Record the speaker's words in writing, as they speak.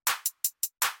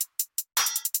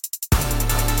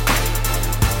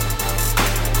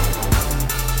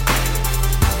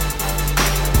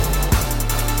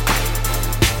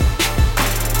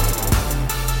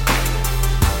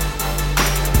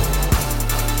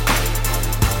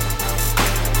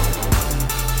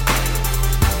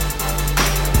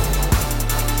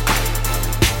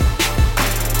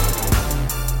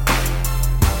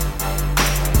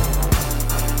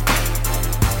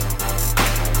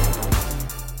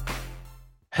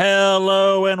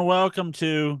Hello and welcome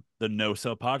to the No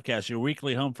Sell Podcast, your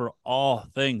weekly home for all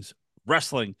things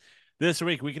wrestling. This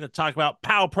week, we get to talk about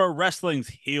POW Pro Wrestling's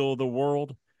Heal the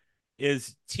World.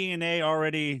 Is TNA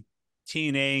already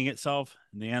TNAing itself?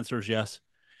 And the answer is yes.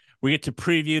 We get to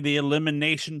preview the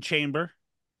Elimination Chamber.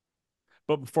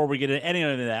 But before we get into any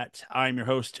of that, I'm your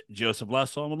host, Joseph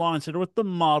Lessel. I'm alongside with the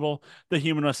model, the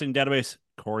Human Wrestling Database,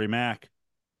 Corey Mack.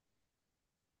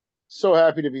 So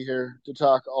happy to be here to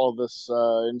talk all of this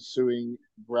ensuing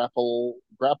graphical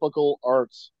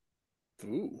arts.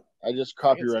 Ooh, I just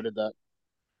fancy. copyrighted that.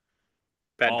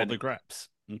 All the graps.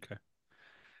 Okay.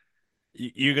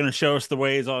 You're going to show us the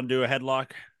ways on do a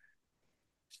headlock?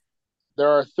 There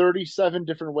are 37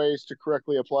 different ways to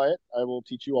correctly apply it. I will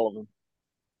teach you all of them.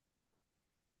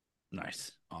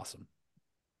 Nice. Awesome.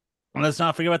 And let's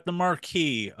not forget about the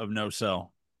marquee of No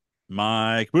Sell,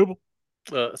 Mike Booble.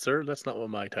 Sir, that's not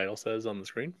what my title says on the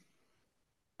screen.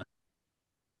 I'd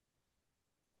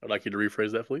like you to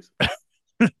rephrase that, please.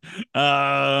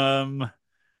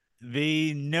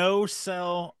 The No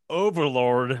Sell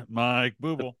Overlord, Mike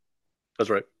Booble. That's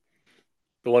right.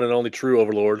 The one and only true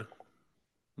Overlord.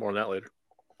 More on that later.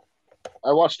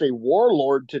 I watched a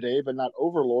Warlord today, but not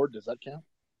Overlord. Does that count?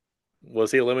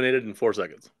 Was he eliminated in 4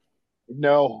 seconds?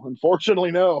 No, unfortunately,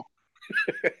 no.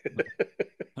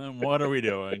 And what are we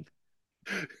doing?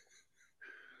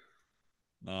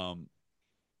 What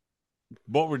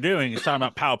we're doing is talking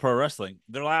about POW Pro Wrestling.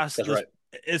 Right.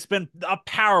 It's been a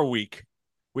power week.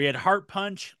 We had Heart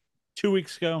Punch 2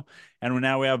 weeks ago, and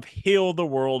now we have Heal the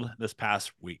World this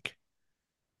past week.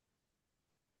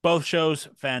 Both shows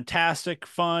fantastic,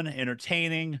 fun,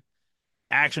 entertaining,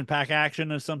 action-pack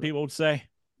action, as some people would say.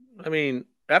 I mean,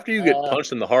 after you get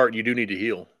punched in the heart, you do need to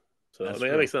heal. So I mean,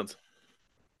 that makes sense.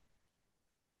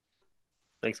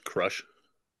 Thanks, Crush.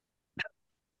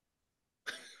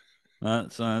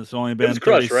 It's only been 30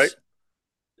 Crush, right?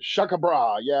 Shaka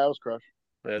bra. Yeah, it was Crush.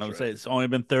 I would say it's only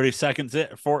been 30 seconds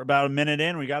for about a minute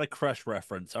in. We got a Crush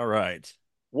reference. All right.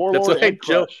 Warlord and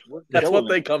Crush. That's what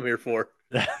they come here for.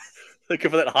 Looking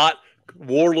for that hot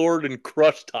Warlord and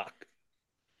Crush talk.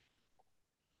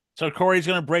 So Corey's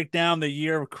going to break down the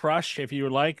year of Crush, if you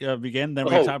would like. Begin. Then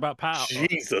we're going to talk about POW.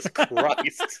 Jesus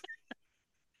Christ.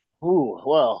 Ooh,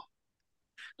 well.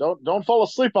 Don't fall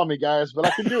asleep on me, guys, but I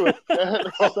can do it.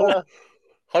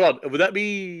 Hold on. Would that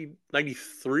be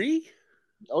 93?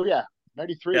 Oh, yeah.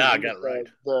 93. Yeah, I got it right.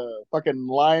 The fucking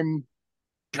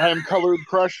lime-colored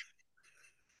Crush.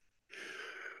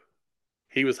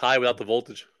 He was high without the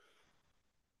voltage.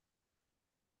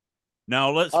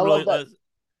 Now,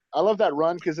 I love that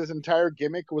run because his entire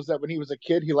gimmick was that when he was a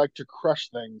kid, he liked to crush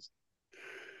things.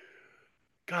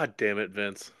 God damn it,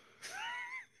 Vince.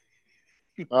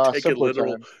 You take it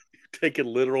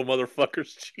literal,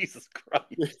 motherfuckers. Jesus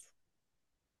Christ.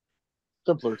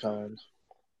 Simpler times.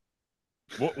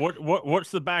 What's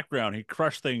the background? He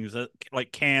crushed things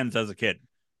like cans as a kid.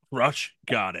 Crush,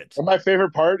 got it. And my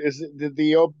favorite part is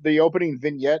the opening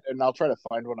vignette, and I'll try to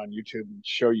find one on YouTube and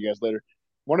show you guys later.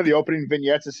 One of the opening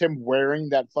vignettes is him wearing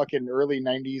that fucking early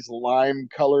 90s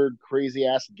lime-colored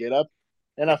crazy-ass getup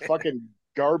and a fucking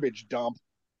garbage dump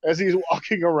as he's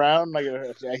walking around like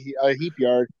a heap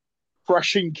yard,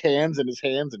 crushing cans in his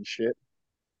hands and shit.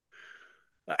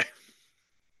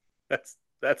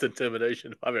 That's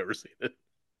intimidation if I've ever seen it.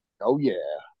 Oh, yeah.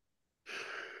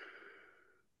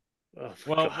 Oh,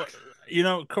 well,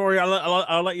 God. Corey,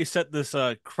 I'll let you set this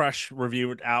Crush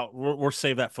review out. We'll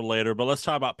save that for later. But let's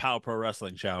talk about POW Pro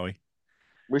Wrestling, shall we?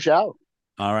 We shall.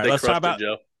 All right, let's talk about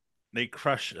Joe. They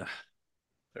crush.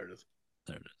 There it is.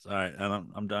 There it is. All right,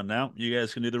 and I'm done now. You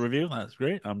guys can do the review. That's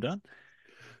great. I'm done.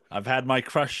 I've had my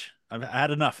Crush. I've had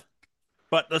enough.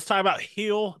 But let's talk about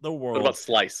Heal the World. What about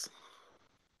Slice?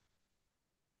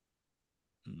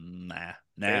 Nah.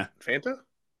 Fanta?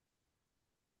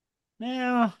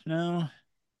 No. I'm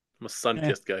a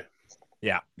sun-kissed guy.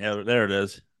 Yeah, there it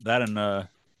is. That and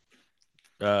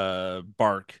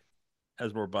Bark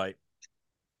has more bite.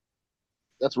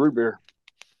 That's root beer.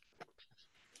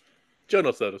 Joe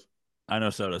knows sodas. I know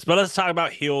sodas. But let's talk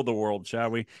about Heal the World, shall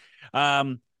we?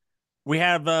 We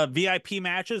have VIP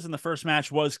matches, and the first match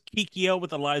was Kikyo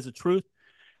with Eliza Truth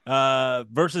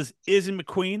versus Izzy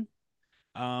McQueen.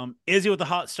 Izzy with the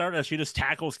hot start as she just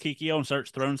tackles Kikyo and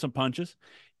starts throwing some punches.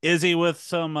 Izzy with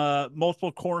some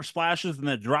multiple corner splashes and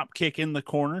then a drop kick in the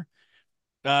corner.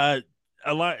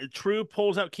 True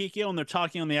pulls out Kikyo and they're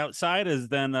talking on the outside as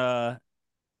then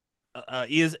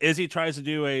Izzy tries to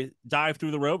do a dive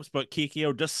through the ropes, but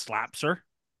Kikyo just slaps her.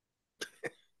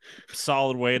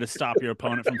 Solid way to stop your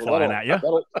opponent from flying at you.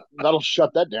 That'll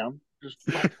shut that down.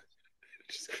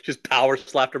 Just power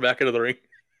slapped her back into the ring.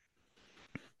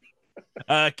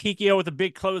 Kikyo with a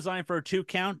big clothesline for a 2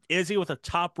 count. Izzy with a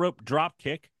top rope drop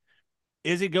kick.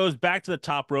 Izzy goes back to the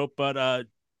top rope, but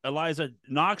Eliza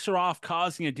knocks her off,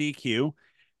 causing a DQ.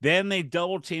 Then they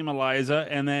double team Eliza,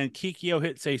 and then Kikyo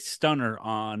hits a stunner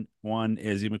on one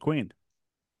Izzy McQueen.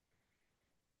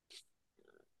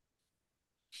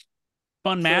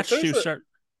 Fun So if match there's to a start.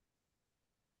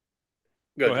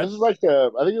 Go Go ahead. ahead. This is like I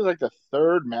think it's like the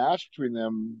third match between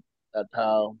them at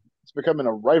POW. It's becoming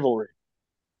a rivalry.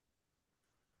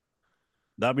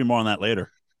 That'll be more on that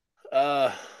later.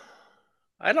 Uh,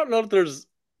 I don't know if there's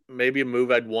maybe a move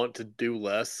I'd want to do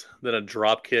less than a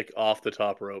drop kick off the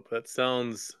top rope. That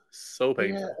sounds so Yeah,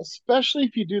 painful. especially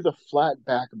if you do the flat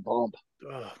back bump. Oh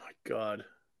my god.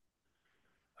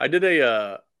 I did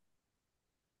a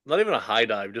not even a high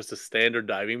dive, just a standard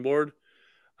diving board.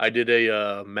 I did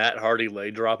a Matt Hardy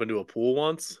leg drop into a pool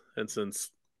once, and since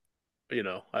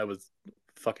I was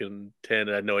fucking 10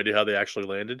 and I had no idea how they actually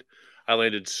landed, I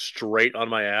landed straight on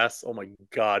my ass. Oh my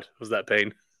god, was that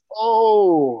pain?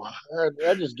 Oh,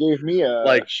 that just gave me a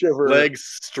Like shiver.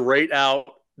 legs straight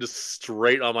out, just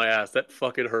straight on my ass. That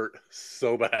fucking hurt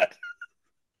so bad.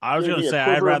 I was Gave gonna me a say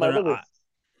quiver in my liver.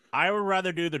 I would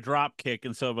rather do the drop kick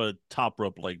instead of a top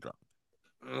rope leg drop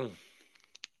Mm.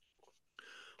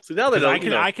 So now they because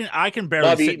don't, I can barely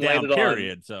Bobby sit Eaton down. landed on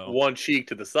Period. So one cheek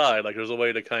to the side. Like there's a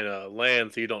way to kind of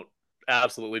land so you don't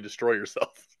absolutely destroy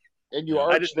yourself. And you yeah.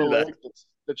 I arch didn't the do that. leg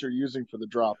that you're using for the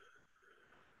drop.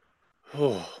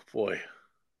 Oh boy.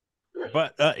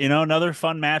 But another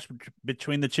fun match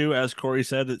between the two. As Corey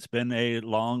said, it's been a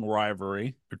long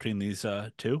rivalry between these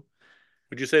two.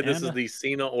 Would you say this And is the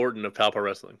Cena Orton of POW Pro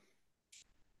Wrestling?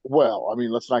 Well, I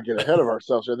mean, let's not get ahead of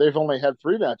ourselves here. They've only had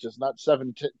 3 matches, not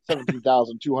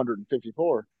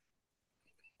 17,254.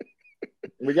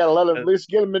 We got to let them, at And, least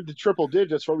get them into triple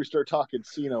digits before we start talking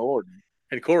Cena Orton.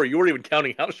 and Corey, you weren't even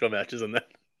counting house show matches in that.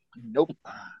 Nope.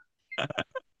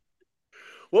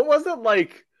 What was it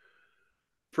like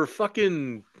for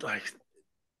fucking like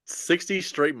 60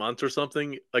 straight months or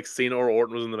something? Like Cena or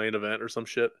Orton was in the main event or some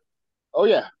shit. Oh,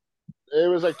 yeah. It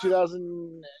was like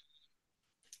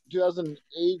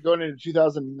 2008 going into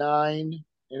 2009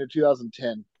 into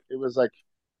 2010. It was like,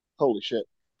 holy shit.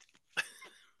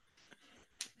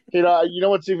 You know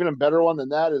what's even a better one than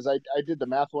that is I did the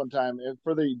math one time. And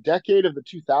for the decade of the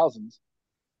 2000s,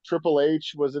 Triple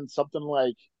H was in something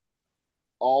like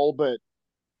all but,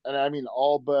 and I mean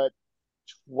all but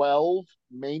 12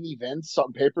 main events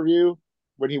on pay per view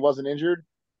when he wasn't injured.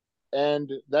 And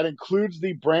that includes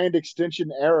the brand extension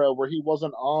era where he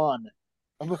wasn't on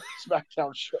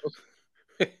SmackDown shows.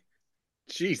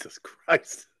 Jesus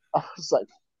Christ. I was like,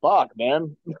 fuck,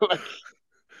 man. Like,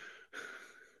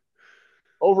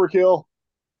 overkill.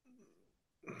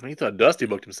 He thought Dusty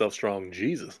booked himself strong.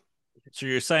 Jesus. so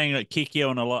you're saying that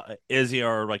Kikyo and Izzy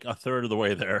are like a third of the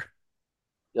way there.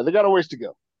 Yeah, they got a ways to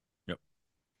go. Yep.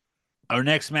 Our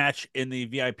next match in the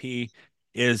VIP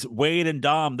is Wade and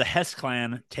Dom, the Hess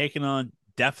clan, taking on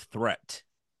Death Threat.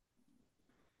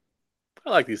 I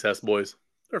like these Hess boys.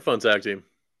 They're a fun tag team.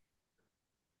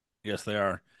 Yes, they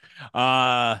are.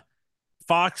 Uh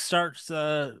Fox starts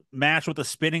the match with a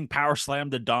spinning power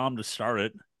slam to Dom to start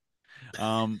it.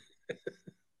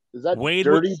 Is that Wade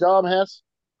dirty, Dom Hess?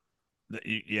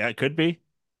 Yeah, it could be.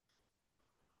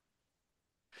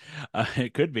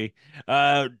 It could be.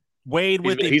 Wade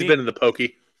with a He's big been in the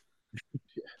pokey.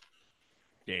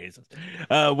 Jesus.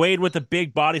 Wade with a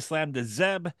big body slam to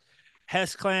Zeb.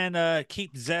 Hess clan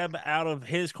keeps Zeb out of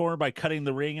his corner by cutting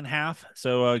the ring in half.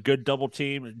 So good double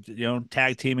team,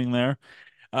 tag teaming there.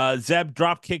 Zeb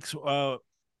drop kicks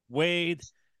Wade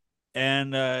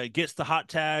and gets the hot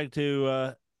tag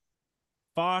to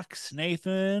Fox,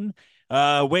 Nathan.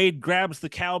 Wade grabs the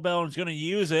cowbell and is going to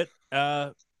use it.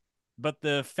 But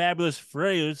the Fabulous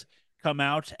Frews come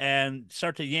out and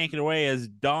start to yank it away as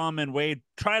Dom and Wade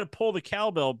try to pull the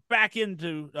cowbell back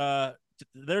into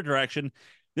their direction.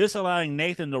 This allowing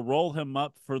Nathan to roll him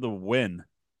up for the win.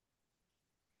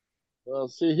 Well,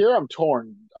 see, here I'm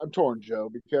torn. I'm torn, Joe,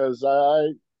 because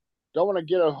I don't want to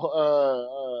get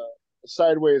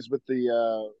sideways with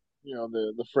the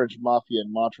French mafia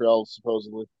in Montreal,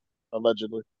 supposedly,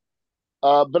 allegedly.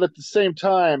 But at the same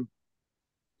time,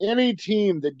 any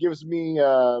team that gives me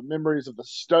memories of the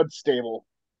stud stable,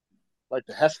 like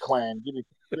the Hess clan, give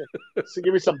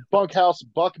me some bunkhouse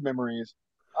buck memories.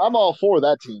 I'm all for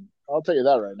that team. I'll tell you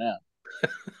that right now.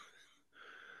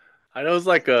 I know it's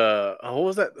like what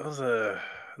was that? That was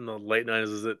in the late 90s.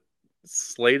 Is it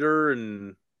Slater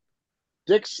and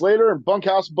Dick Slater and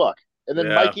Bunkhouse Buck, and then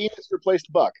yeah, Mike Enos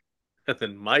replaced Buck. and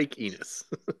then Mike Enos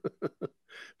And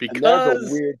there's a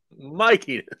because weird Mike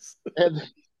Enos. and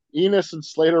Enos and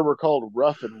Slater were called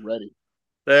Rough and Ready.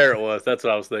 There it was. That's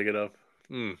what I was thinking of.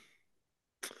 Hmm.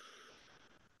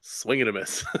 Swing and a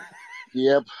miss.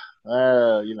 Yep.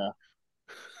 You know.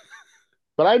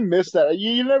 But I missed that.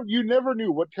 You never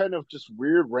knew what kind of just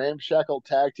weird ramshackle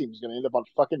tag team was going to end up on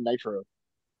fucking Nitro.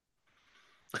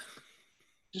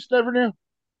 Just never knew. I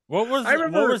What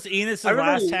remember. was Enos's I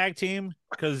remember. last tag team?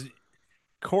 Because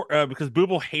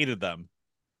Booble hated them.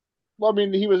 Well, I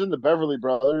mean, he was in the Beverly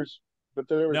Brothers, but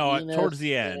there was No, towards Enos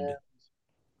the and end.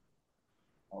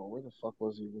 oh, where the fuck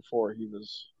was he before he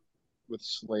was with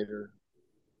Slater?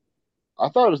 I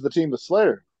thought it was the team with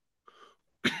Slater.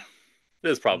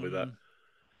 It's probably that. Mm.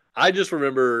 I just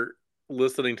remember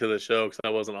listening to the show because I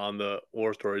wasn't on the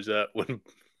War Stories yet when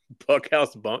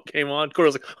Buckhouse Bunk came on. Corey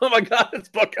was like, "Oh my god, it's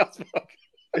Buckhouse Bunk!"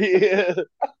 Yeah,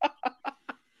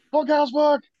 Bunkhouse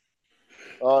Buck.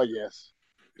 Oh yes,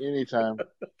 anytime.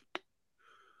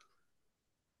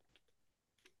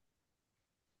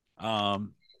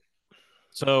 Um.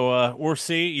 So we'll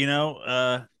see.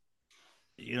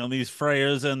 These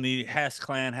Freyas and the Hess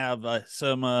clan have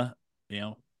some you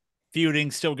know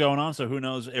feuding still going on. So who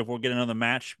knows if we'll get another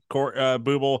match?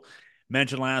 Booble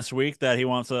mentioned last week that he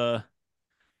wants a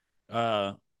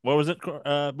what was it,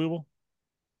 Booble?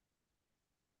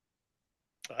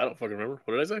 I don't fucking remember.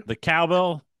 What did I say? The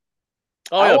cowbell.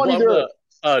 Oh I yeah, want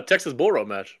either Texas Bull Rope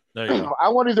match. There you go. I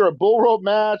want either a bull rope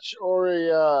match or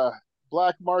a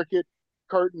black market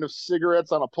carton of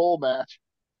cigarettes on a pole match.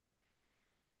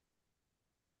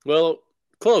 Well,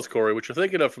 close, Corey. What you're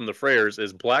thinking of from the Frayers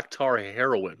is black tar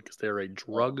heroin because they're a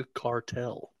drug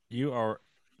cartel. You are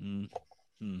mm,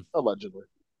 mm, Allegedly.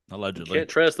 You allegedly. can't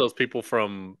trust those people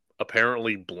from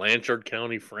apparently Blanchard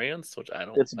County, France, which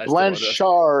It's I still don't know.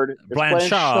 Blanchard. It's Blanchard.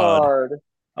 Blanchard.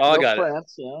 Oh, I got it.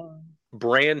 France, yeah.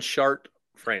 Branchart,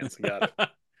 France. Got it.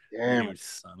 Damn You it.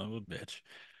 son of a bitch.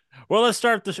 Well, let's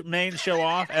start the main show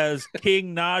off as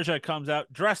King Naja comes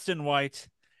out dressed in white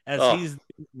as Oh, he's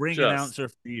the ring just announcer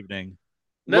for the evening.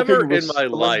 never Looking in my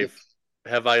resplendent. life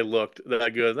have I looked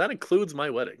that good. That includes my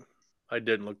wedding. I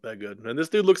didn't look that good. And this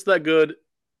dude looks that good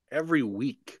every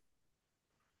week.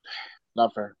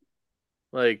 Not fair.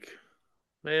 Like,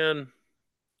 man,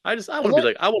 I And want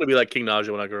to be then, like King Naja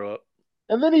when I grow up.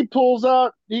 and then he pulls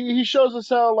out, he shows us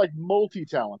how like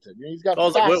multi-talented. He's got I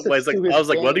was like, facets to I his was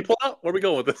like, what did he game. pull out? Where are we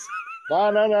going with this? No,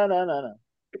 no, no, no, no,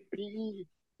 no.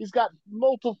 He's got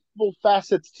multiple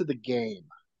facets to the game.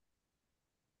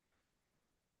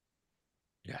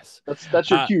 Yes. That's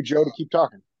your cue, Joe, to keep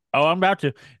talking. I'm about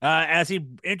to. As he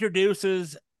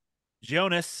introduces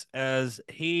Jonas,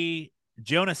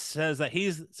 Jonas says that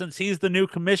since he's the new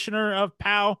commissioner of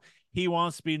POW, he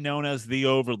wants to be known as the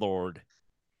Overlord.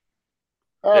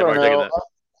 I Yeah, don't I'm taking know.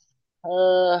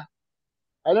 that.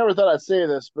 I never thought I'd say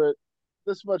this, but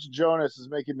this much Jonas is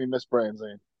making me miss Brian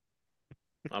Zane.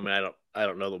 I mean, I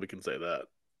don't know that we can say that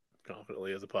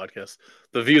confidently as a podcast.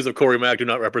 The views of Corey Mack do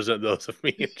not represent those of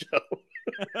me and Joe.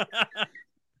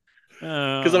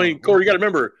 Because I mean, Corey, you got to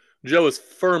remember, Joe is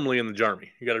firmly in the Jarmy.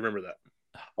 You got to remember that.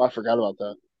 Oh, I forgot about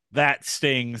that. That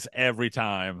stings every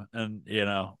time, and You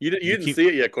didn't see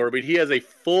it yet, Corey, but he has a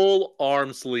full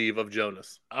arm sleeve of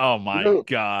Jonas. Oh my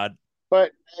God!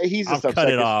 But he's just I'll cut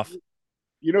upset it off.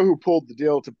 You know who pulled the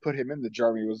deal to put him in the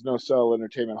Jarmy was No Cell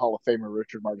Entertainment Hall of Famer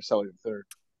Richard Marticelli III.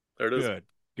 There it is. Good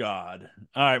God!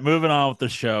 All right, moving on with the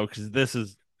show because this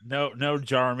is no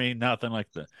Jarmy, nothing like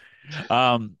that.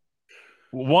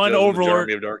 One Joe's Overlord.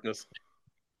 in the Jarmy of Darkness.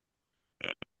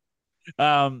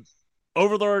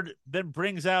 Overlord then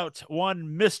brings out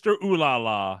one Mr.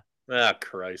 Ulala. Ah,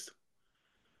 Christ.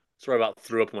 Sorry about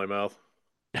threw up in my mouth.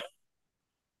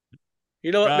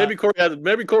 You know what?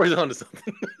 Maybe Corey's onto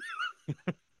something.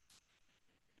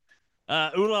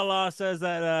 Ulala says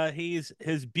that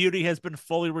his beauty has been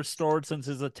fully restored since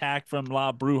his attack from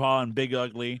La Bruja and Big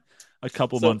Ugly a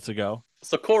couple months ago.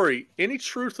 So Corey, any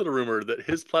truth to the rumor that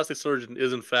his plastic surgeon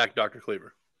is in fact Dr.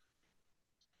 Cleaver?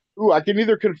 Ooh, I can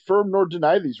neither confirm nor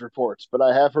deny these reports, but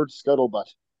I have heard scuttlebutt.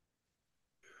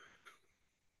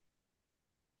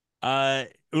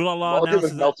 Ulala I'll give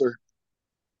it announces that. Meltzer.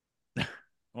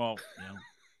 Well,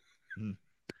 The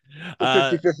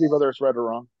 50-50 whether it's right or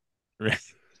wrong.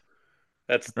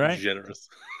 That's right? generous.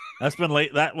 That's been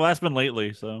late. That's been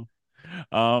lately. So,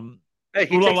 hey,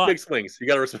 he takes big swings. You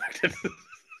got to respect it.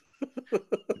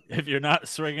 If you're not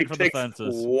swinging for the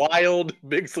fences, wild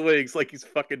big swings like he's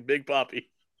fucking Big Poppy.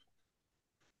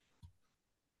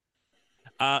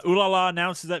 Ulala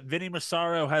announces that Vinny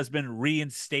Massaro has been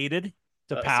reinstated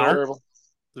to POW.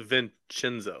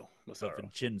 Vincenzo Massaro.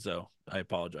 Vincenzo. I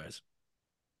apologize.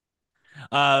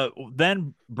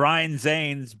 Then Brian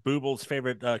Zane's Booble's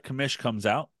favorite commish comes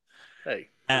out. Hey,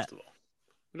 first of all,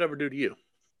 Whatever do to you?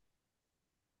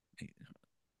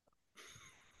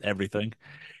 Everything.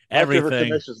 My favorite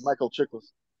Everything. commish is Michael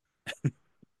Chiklis.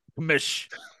 Mish.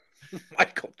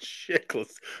 Michael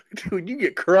Chiklis. Dude, you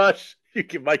get crushed. You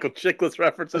get Michael Chiklis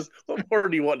references. What more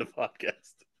do you want in a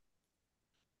podcast?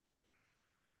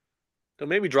 Don't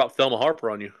maybe drop Thelma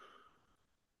Harper on you.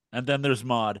 And then there's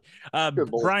Mod.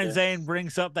 Good lord, Brian man. Zane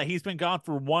brings up that he's been gone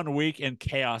for 1 week and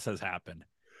chaos has happened.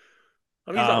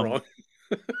 I mean, he's not wrong.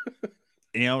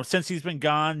 Since he's been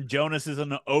gone, Jonas is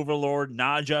an overlord.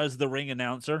 Naja is the ring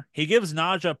announcer. He gives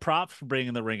Naja props for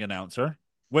bringing the ring announcer,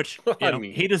 which, I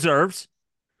mean, he deserves.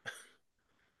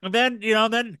 And then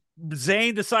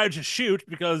Zane decides to shoot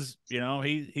because,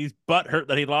 he's butthurt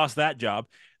that he lost that job.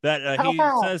 That Pow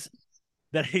pow.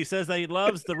 he says that he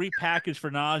loves the repackage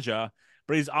for Naja,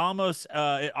 but he's almost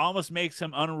it almost makes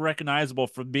him unrecognizable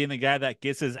for being the guy that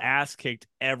gets his ass kicked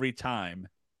every time.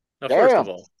 now, first Damn. of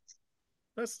all,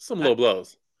 that's some low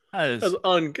blows. That's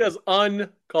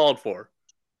uncalled for.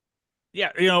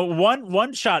 Yeah,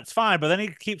 one shot's fine, but then he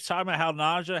keeps talking about how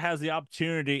Naja has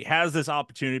this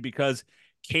opportunity because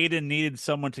Caden needed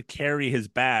someone to carry his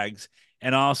bags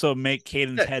and also make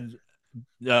Caden's head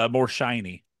more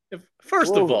shiny.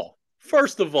 First of all,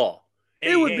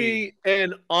 it would Hey. be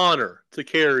an honor to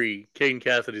carry Caden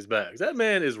Cassidy's bags. That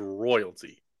man is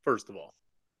royalty. First of all,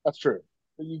 That's true.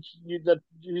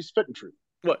 You're spitting truth.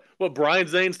 What? Brian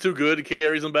Zane's too good to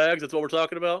carry some bags. That's what we're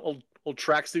talking about. Old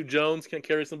tracksuit Jones can't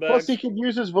carry some Plus, bags. he could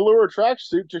use his velour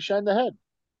tracksuit to shine the head.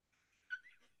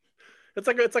 It's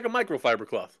like a microfiber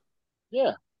cloth.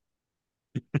 Yeah,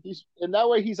 he's in that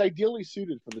way. He's ideally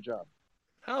suited for the job.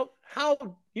 How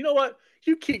you know what?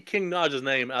 You keep King Naja's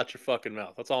name out your fucking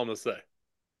mouth. That's all I'm gonna say.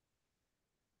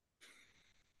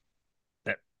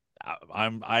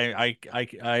 I'm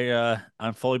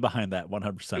fully behind that It was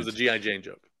a 100%. G.I. Jane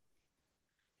joke.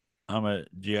 I'm a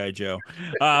GI Joe.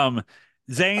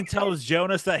 Zane tells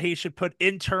Jonas that he should put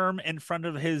interim in front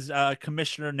of his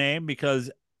commissioner name because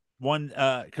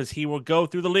he will go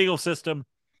through the legal system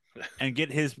and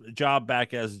get his job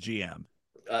back as GM.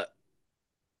 I'm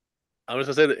just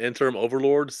gonna say the interim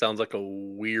overlord sounds like a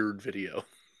weird video.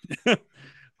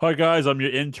 Hi guys, I'm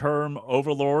your interim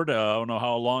overlord. I don't know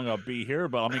how long I'll be here,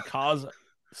 but I'm gonna cause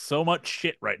so much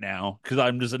shit right now because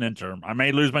I'm just an interim. I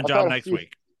may lose my job next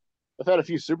week. I've had a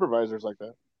few supervisors like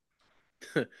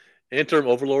that. Interim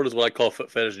overlord is what I call foot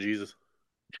fetish Jesus.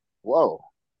 Whoa.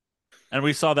 And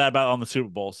we saw that about on the Super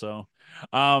Bowl. So,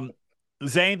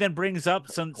 Zane then brings up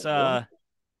since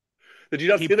did you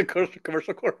not see the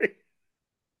commercial, Corey?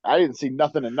 I didn't see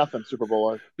nothing in nothing Super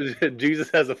Bowl.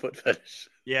 Jesus has a foot fetish.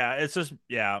 Yeah, it's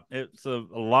a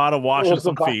lot of washing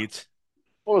some feet.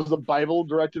 What was the Bible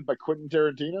directed by Quentin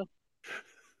Tarantino?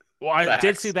 Well, I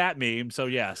did see that meme, so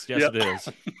yes, it is.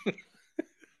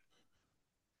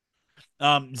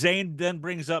 Zane then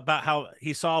brings up about how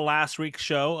he saw last week's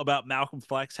show about Malcolm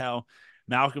Flex, how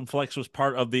Malcolm Flex was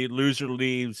part of the Loser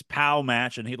Leaves POW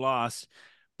match and he lost.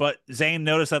 But Zane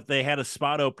noticed that they had a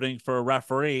spot opening for a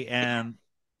referee, and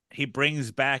he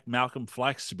brings back Malcolm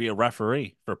Flex to be a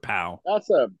referee for POW.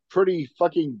 That's a pretty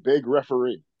fucking big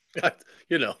referee. That's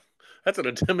an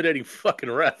intimidating fucking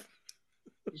ref.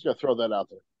 Just gonna throw that out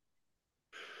there.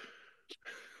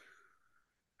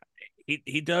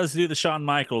 He does do the Shawn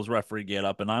Michaels referee get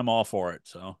up, and I'm all for it.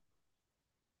 So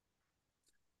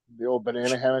the old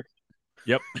banana hammock.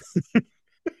 Yep.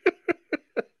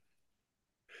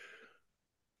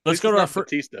 Let's go to our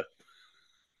Batista.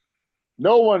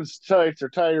 No one's tights are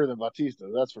tighter than Batista.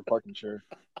 That's for fucking sure.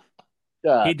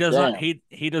 God, he does damn. not. He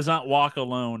does not walk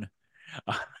alone.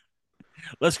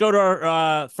 Let's go to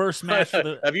our first match.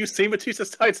 Have you seen Batista's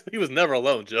tights? He was never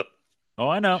alone, Joe. Oh,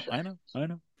 I know.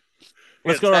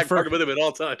 Let's go to our first with him at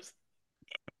all times.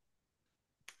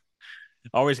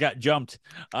 Always got jumped.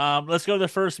 Let's go to the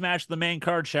first match of the main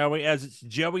card, shall we? As it's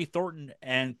Joey Thornton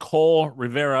and Cole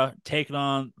Rivera taking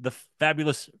on the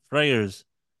Fabulous Frayers.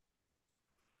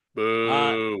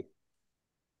 Boo.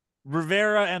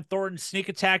 Rivera and Thornton sneak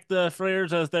attack the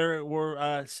Frayers as they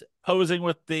were posing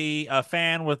with the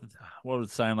fan with what was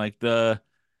the sign like it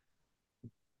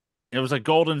was a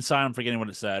golden sign. I'm forgetting what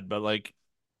it said, but like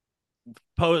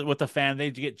pose with the fan, they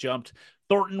get jumped.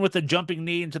 Thornton with a jumping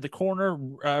knee into the corner.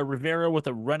 Rivera with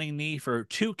a running knee for a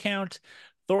 2 count.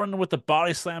 Thornton with a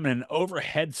body slam and an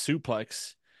overhead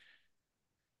suplex.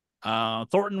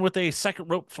 Thornton with a second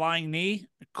rope flying knee.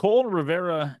 Cole and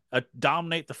Rivera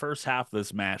dominate the first half of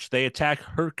this match. They attack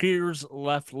Hercule's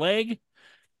left leg.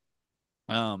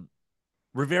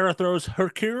 Rivera throws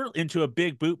Hercule into a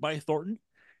big boot by Thornton.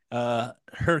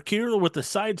 Hercule with the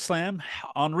side slam.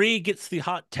 Henri gets the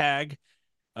hot tag.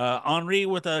 Henri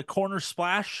with a corner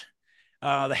splash.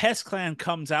 The Hess clan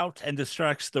comes out and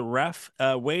distracts the ref.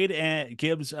 Wade and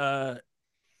gives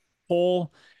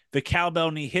Cole the cowbell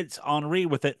and he hits Henri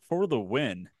with it for the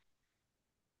win.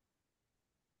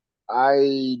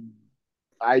 I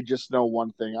I just know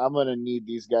one thing. I'm gonna need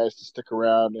these guys to stick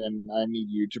around, and I need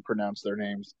you to pronounce their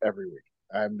names every week.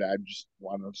 I just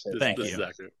want to say This, that Thank this right you. is now.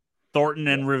 accurate. Thornton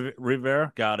Yeah, and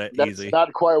Rivera got it that's easy.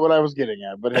 not quite what I was getting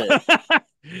at, but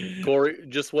hey, Corey,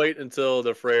 just wait until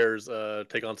the Freres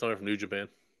take on someone from New Japan.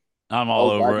 I'm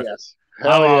all oh God, over it. yes, I'm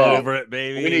hell all yeah, over it,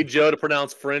 We need baby. Joe to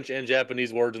pronounce French and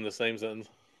Japanese words in the same sentence.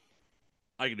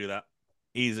 I can do that.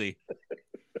 Easy.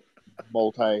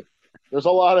 multi. There's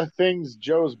a lot of things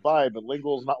Joe's by, but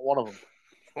lingual is not one of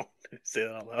them. Say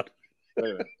that out loud.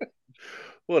 Anyway,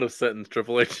 What a sentence,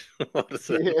 Triple H. What a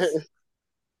sentence.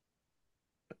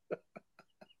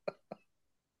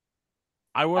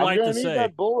 I would I'm like gonna to need say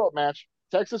that bull rope match.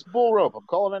 Texas bull rope. I'm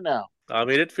calling it now. I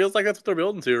mean, it feels like that's what they're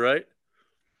building to, right?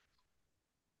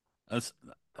 that's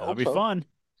I that'll hope be so. fun.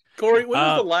 Corey, when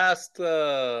was Uh, the last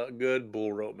good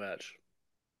bull rope match?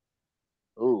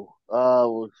 Ooh,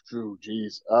 ooh,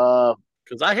 geez.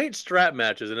 Because I hate strap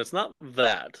matches, and it's not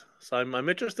that. So I'm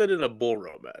interested in a bull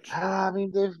rope match. I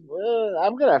mean, they've.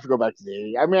 I'm gonna have to go back to the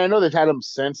 '80s. I mean, I know they've had them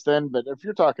since then, but if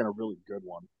you're talking a really good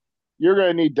one, you're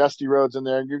gonna need Dusty Rhodes in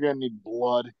there, and you're gonna need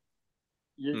blood.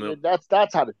 Nope.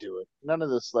 That's how to do it. None of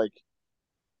this like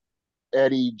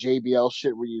Eddie JBL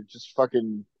shit where you just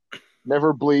fucking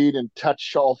never bleed and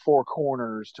touch all four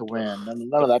corners to win. Ugh, None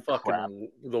the of that crap. fucking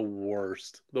the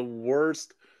worst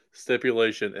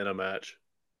stipulation in a match.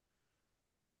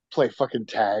 Play fucking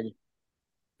tag.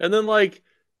 And then like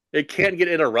it can't get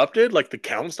interrupted. Like the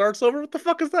count starts over. What the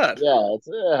fuck is that?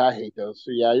 Yeah, I hate those.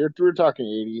 So yeah, we're talking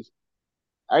 '80s.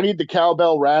 I need the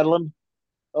cowbell rattling.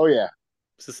 Oh yeah.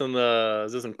 Is this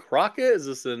in Crockett? Is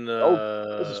this in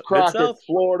Oh, this is Mid Crockett, South?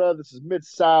 Florida. This is Mid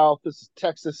South. This is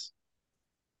Texas.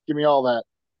 Give me all that.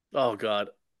 Oh God,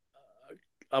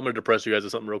 I'm gonna depress you guys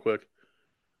with something real quick.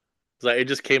 'Cause it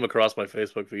just came across my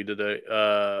Facebook feed today.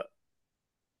 I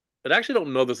actually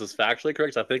don't know this is factually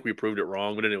correct. I think we proved it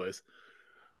wrong, but anyways,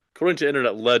 according to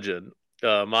internet legend,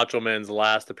 Macho Man's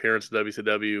last appearance in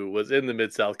WCW was in the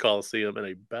Mid South Coliseum in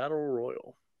a battle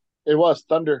royal, It was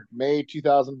Thunder, May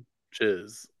 2000. which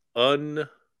is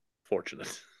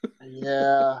unfortunate.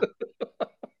 Yeah.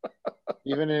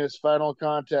 Even in his final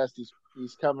contest,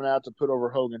 he's coming out to put over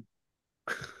Hogan.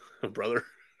 Brother,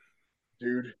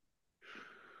 Dude.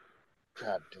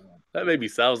 God damn. that maybe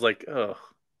sounds like, oh,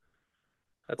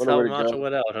 that's What a how way to Macho go.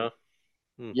 went out, huh?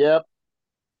 Hmm. Yep.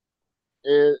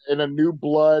 In a new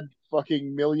blood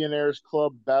fucking millionaires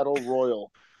club battle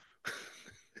royal.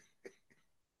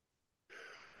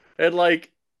 And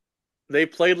like they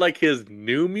played like his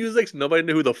new music, so nobody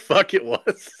knew who the fuck it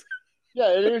was.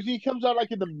 Yeah, he comes out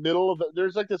like in the middle of it.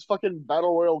 There's like this fucking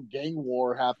battle royal gang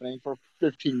war happening for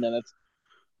 15 minutes.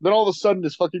 Then all of a sudden,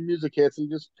 this fucking music hits. And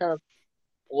he just kind of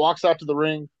walks out to the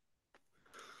ring,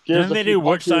 gives didn't a they few do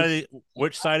punches,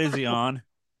 which side is he on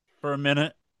for a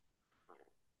minute?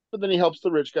 but then he helps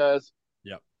the rich guys.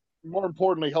 Yep, More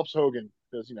importantly, helps Hogan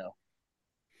because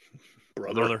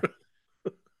Brother. brother.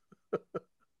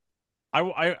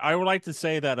 I would like to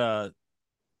say that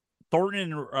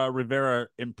Thornton and Rivera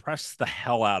impressed the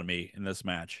hell out of me in this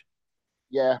match.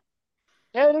 yeah,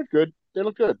 yeah, they're good. They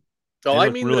look good. Oh, They I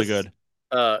look mean really this good.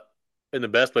 uh in the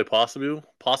best way possible.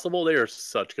 Possible. They are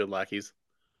such good lackeys.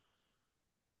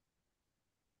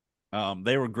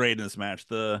 They were great in this match.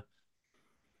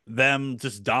 Them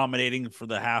just dominating for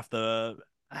the half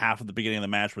of the beginning of the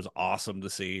match was awesome to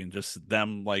see, and just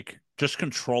them like just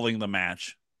controlling the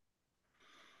match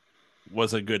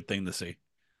was a good thing to see.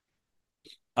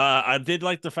 I did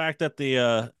like the fact that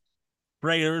the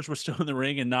Raiders were still in the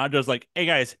ring, and Najo's like, "Hey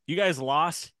guys, you guys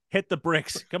lost. Hit the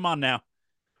bricks. Come on now,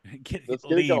 Let's get it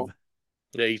leave." going.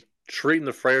 Yeah, he's treating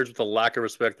the Freres with the lack of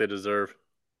respect they deserve.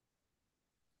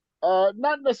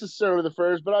 Not necessarily the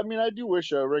first, but I mean, I do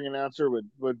wish a ring announcer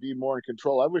would be more in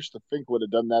control. I wish the Fink would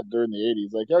have done that during the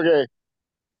 '80s. Like,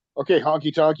 okay,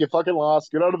 honky tonk, you fucking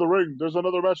lost. Get out of the ring. There's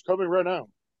another match coming right now.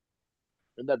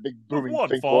 In that big Of booming one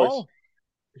Fink voice. fall.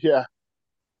 Yeah,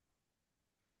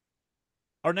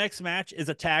 Our next match is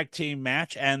a tag team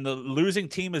match, and the losing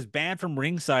team is banned from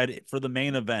ringside for the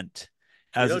main event.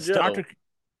 You As know, it's Doctor. Joe,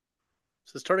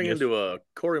 this is turning Yes, into a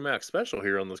Corey Mack special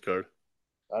here on this card.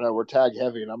 I know we're tag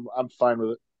heavy, and I'm fine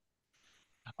with it.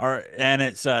 and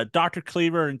it's Doctor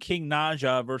Cleaver and King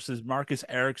Naja versus Marcus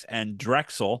Erics and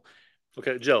Drexel.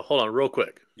 Okay, Joe, hold on real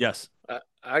quick. Yes.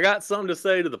 I got something to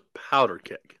say to the powder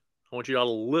kick. I want you all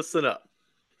to listen up.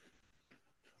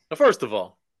 Now, first of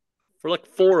all, for like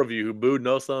four of you who booed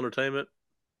No Cell Entertainment,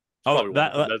 it's Oh, probably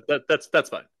one of you. that That's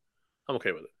fine. I'm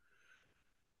okay with it.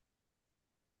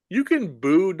 You can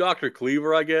boo Dr.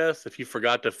 Cleaver, I guess, if you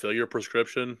forgot to fill your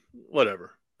prescription.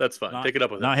 Whatever. That's fine. Not Take it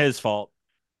up with him. not his fault.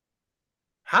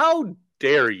 How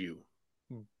dare you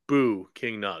boo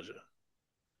King Naja?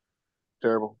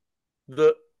 Terrible.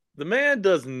 The the man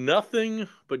does nothing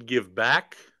but give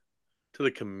back to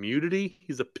the community.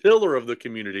 He's a pillar of the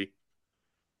community.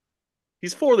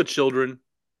 He's for the children.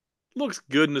 Looks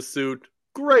good in a suit.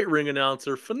 Great ring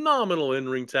announcer. Phenomenal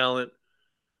in-ring talent.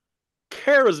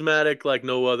 Charismatic like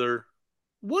no other.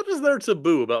 What is there to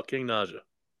boo about King Naja?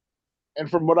 And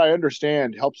from what I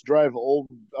understand, helps drive old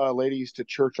ladies to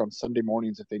church on Sunday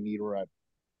mornings if they need a ride.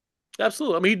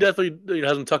 Absolutely. I mean, he definitely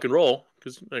has him tuck and roll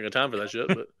because I ain't got time for that shit,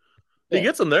 but he Yeah.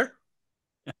 gets them there.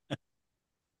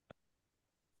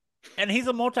 And he's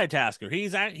a multitasker.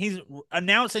 He's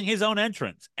announcing his own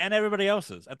entrance and everybody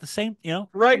else's at the same.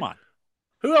 Right. Come on.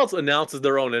 Who else announces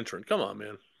their own entrant? Come on,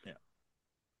 man.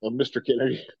 Mr.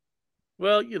 Kennedy.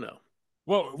 Well,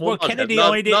 Well, Kennedy Naja,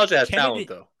 only did. Naja has Kennedy talent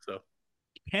though, so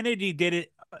Kennedy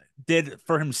did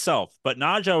for himself, but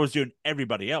Naja was doing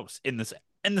everybody else in the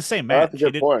same Oh, match. that's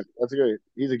a good point. That's a good.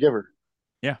 He's a giver.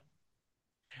 Yeah.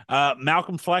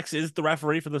 Malcolm Flex is the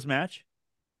referee for this match.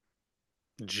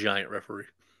 giant referee.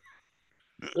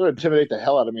 It would intimidate the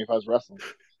hell out of me if I was wrestling.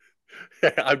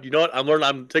 You know what? I'm learning.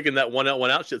 I'm taking that one out,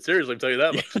 one out shit seriously. I can tell you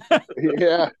that much.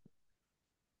 Yeah.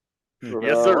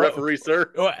 Yes, sir, referee,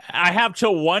 sir. I have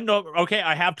till one. Okay,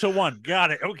 I have till one.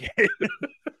 Got it. Okay.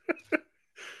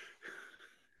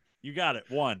 You got it.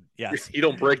 One. Yes. You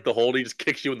don't break the hold. He just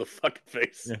kicks you in the fucking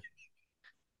face. Yeah.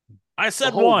 I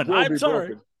said hold one. will I'm be sorry.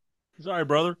 broken. Sorry,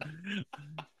 brother.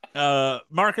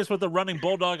 Marcus with a running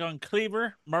bulldog on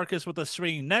Cleaver. Marcus with a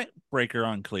swinging neck breaker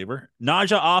on Cleaver.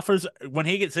 Naja offers, when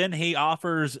he gets in, he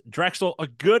offers Drexel a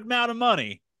good amount of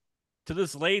money to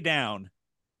just lay down.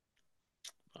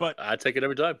 But I take it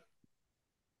every time.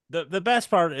 the best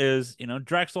part is,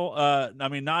 Drexel,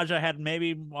 Naja had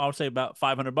maybe, I'll say about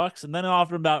 $500, and then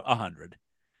offered about $100.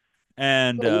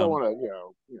 And You don't want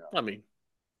to, I mean,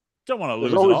 don't want to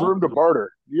lose there's always it all. room to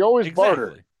barter. You always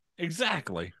barter.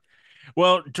 Exactly.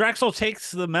 Well, Drexel takes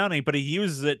the money, but he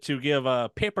uses it to give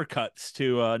paper cuts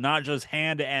to Naja's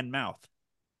hand and mouth.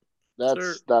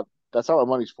 That's how that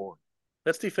money's for.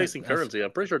 That's defacing currency.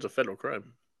 I'm pretty sure it's a federal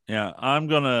crime. Yeah, I'm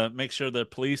gonna make sure the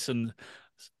police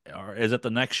is at the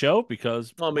next show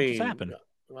because I what mean, just happened?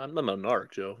 I'm not a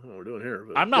narc, Joe. What we're doing here?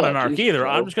 But I'm not a narc either. Joe.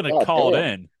 I'm just gonna God call damn.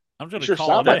 it in. I'm just You gonna sure call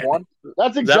sound it like in. one.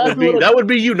 That's exactly that would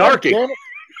be you narking.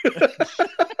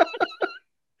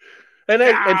 And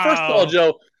first of all,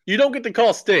 Joe, you don't get to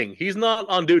call Sting. He's not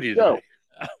on duty today.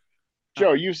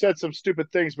 Joe, you've said some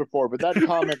stupid things before, but that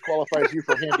comment qualifies you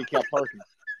for handicap parking.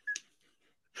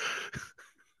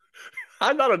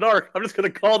 I'm not a narc. I'm just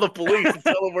going to call the police and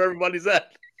tell them where everybody's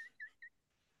at.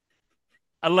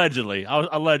 Allegedly.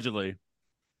 That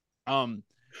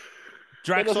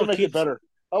Drexel doesn't make it better.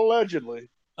 Allegedly.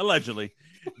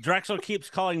 Drexel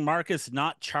keeps calling Marcus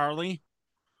not Charlie,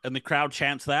 and the crowd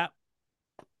chants that.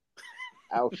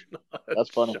 Ouch. That's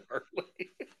funny.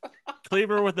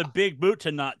 Cleaver with a big boot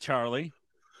to not Charlie.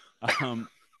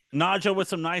 Naja with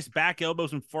some nice back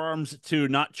elbows and forearms to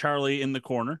not Charlie in the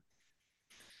corner.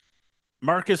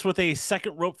 Marcus with a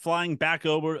second rope flying back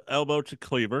elbow to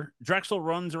Cleaver. Drexel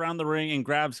runs around the ring and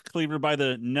grabs Cleaver by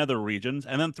the nether regions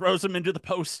and then throws him into the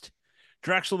post.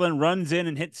 Drexel then runs in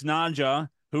and hits Naja,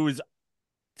 who is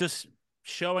just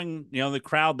showing, the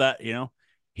crowd that,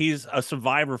 he's a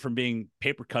survivor from being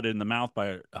paper cutted in the mouth by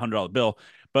a $100 bill.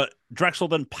 But Drexel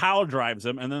then power drives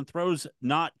him and then throws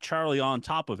not Charlie on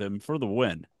top of him for the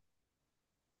win.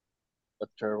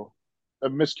 That's terrible. A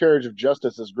miscarriage of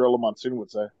justice, as Gorilla Monsoon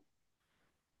would say.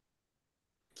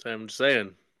 So I'm just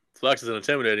saying, Flex is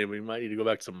intimidating. We might need to go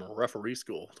back to some referee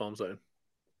school. That's all I'm saying.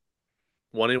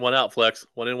 1 in, 1 out, Flex.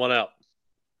 1 in, 1 out.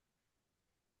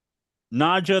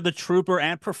 Naja, the trooper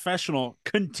and professional,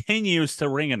 continues to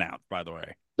ring announce, by the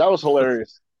way. That was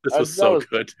hilarious. This was so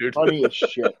good, dude. Funny as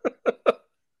shit.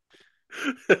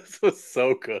 This was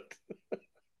so good.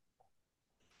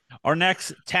 Our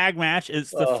next tag match is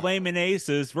the Flaming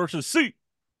Aces versus C.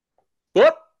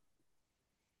 What?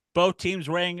 Both teams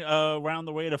weighing around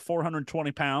the weight of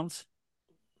 420 pounds.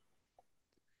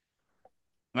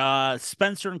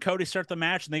 Spencer and Cody start the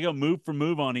match, and they go move for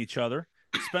move on each other.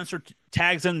 Spencer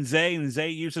tags in Zay, and Zay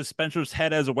uses Spencer's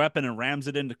head as a weapon and rams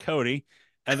it into Cody.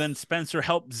 And then Spencer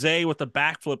helps Zay with a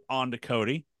backflip onto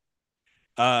Cody.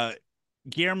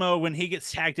 Guillermo, when he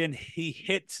gets tagged in, he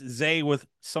hits Zay with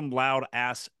some loud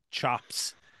ass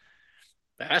chops.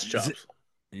 Ass chops?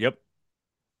 Yep.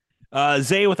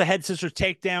 Zay with a head scissors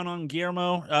takedown on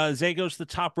Guillermo. Zay goes to the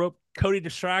top rope, Cody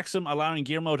distracts him, allowing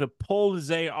Guillermo to pull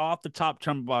Zay off the top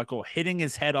turnbuckle, hitting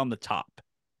his head on the top.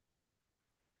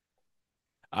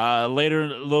 A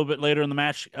little bit later in the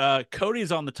match,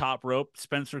 Cody's on the top rope.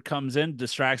 Spencer comes in,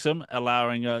 distracts him,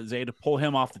 allowing Zay to pull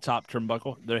him off the top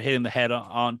turnbuckle. They're hitting the head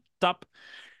on top.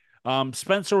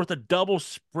 Spencer with a double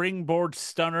springboard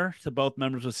stunner to both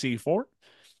members of C4.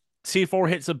 C4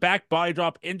 hits a back body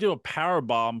drop into a power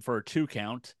bomb for a 2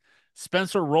 count.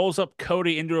 Spencer rolls up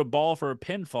Cody into a ball for a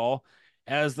pinfall.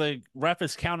 As the ref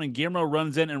is counting, Guillermo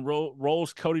runs in and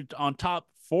rolls Cody on top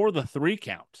for the 3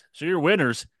 count. So your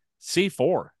winners,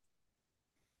 C4.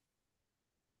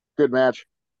 Good match.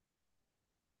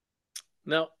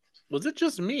 Now, was it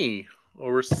just me,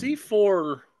 or was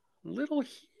C4 a little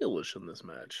heelish in this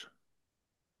match?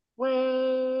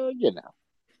 Well,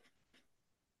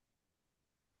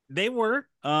 They were.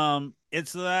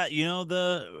 It's that,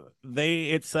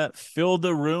 it's that fill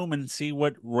the room and see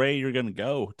what way you're gonna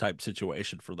go type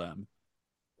situation for them.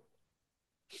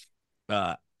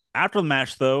 After the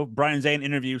match, though, Brian Zane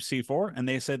interviewed C4, and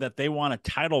they said that they want a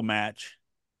title match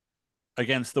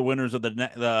against the winners of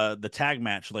the tag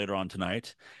match later on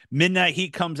tonight. Midnight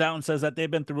Heat comes out and says that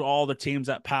they've been through all the teams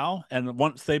at POW, and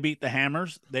once they beat the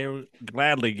Hammers, they would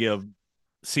gladly give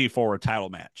C4 a title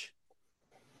match.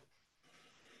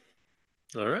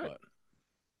 All right. But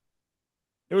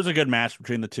it was a good match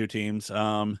between the two teams.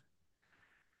 Vets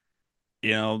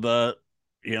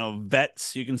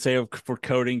you can say for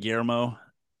Cody and Guillermo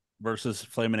versus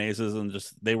Flamin' Aces, and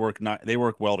just they work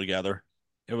well together.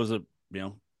 It was a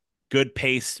good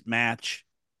paced match.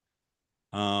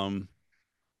 Again,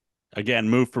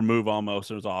 move for move almost.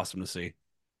 It was awesome to see.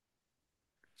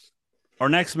 Our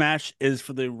next match is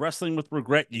for the Wrestling with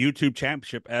Regret YouTube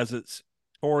Championship, as it's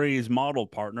Tori's model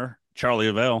partner Charlie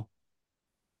Avell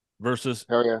versus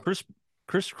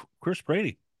Chris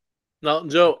Brady. Now,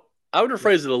 Joe, I would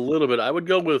rephrase it a little bit. I would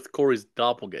go with Corey's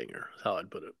doppelganger, is how I'd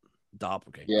put it.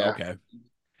 Doppelganger. Yeah. Okay.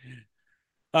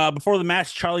 Before the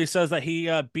match, Charlie says that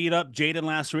he beat up Jaden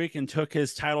last week and took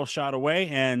his title shot away,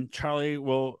 and Charlie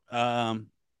will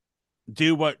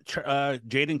do what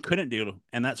Jaden couldn't do,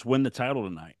 and that's win the title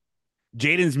tonight.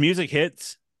 Jaden's music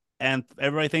hits, and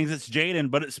everybody thinks it's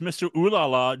Jaden, but it's Mr. Ooh La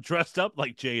La dressed up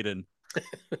like Jaden.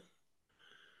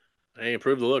 Hey,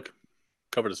 improved the look.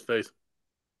 Covered his face.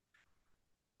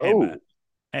 Hey, man.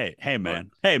 Hey,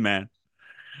 man. Hey, man.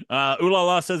 Ooh La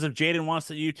La says if Jaden wants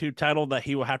the YouTube title, that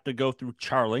he will have to go through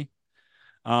Charlie.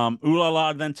 Ooh La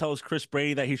La then tells Chris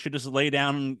Brady that he should just lay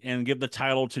down and give the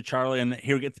title to Charlie, and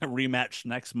he'll get the rematch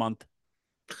next month.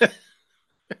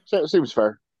 So, seems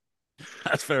fair.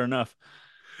 That's fair enough.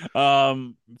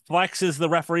 Flex is the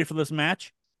referee for this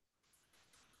match.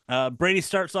 Brady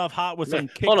starts off hot with some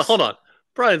kicks. Hold on.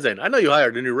 Brian Zane, I know you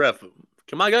hired a new ref.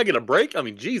 Can my guy get a break? I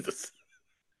mean, Jesus.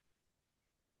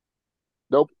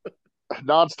 Nope.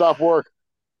 Non-stop work.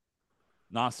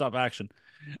 Non-stop action.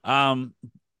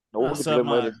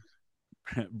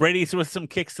 Brady's with some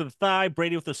kicks to the thigh.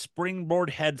 Brady with a springboard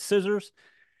head scissors.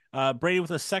 Brady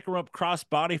with a second rope cross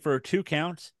body for a 2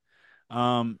 count.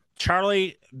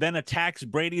 Charlie then attacks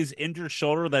Brady's injured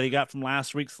shoulder that he got from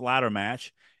last week's ladder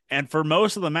match. And for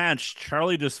most of the match,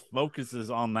 Charlie just focuses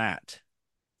on that.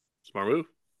 Smart move.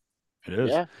 It is.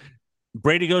 Yeah.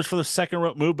 Brady goes for the second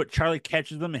rope move, but Charlie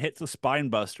catches them and hits the spine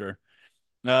buster.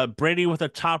 Brady with a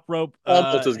top rope.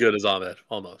 Almost as good as Ahmed.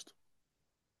 Almost.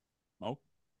 Oh.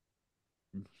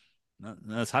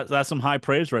 That's some high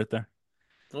praise right there.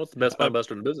 Well, it's the best spine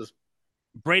buster in the business.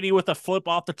 Brady with a flip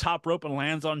off the top rope and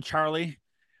lands on Charlie.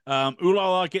 Ooh La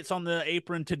La gets on the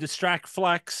apron to distract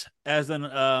Flex, as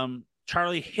then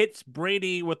Charlie hits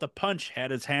Brady with a punch,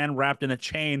 had his hand wrapped in a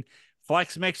chain.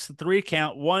 Flex makes the 3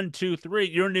 count. 1, 2, 3.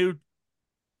 Your new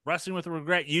Wrestling with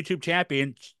Regret YouTube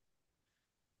champion,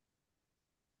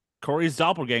 Corey's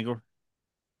doppelganger,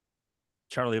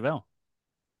 Charlie Avell.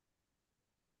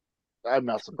 I'm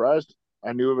not surprised.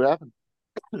 I knew it would happen.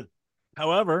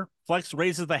 However, Flex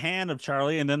raises the hand of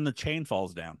Charlie, and then the chain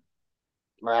falls down.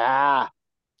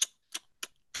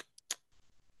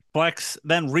 Flex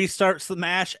then restarts the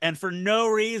match, and for no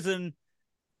reason,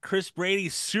 Chris Brady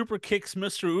super kicks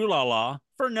Mr. Ooh La La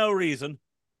for no reason.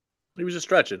 He was just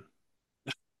stretching.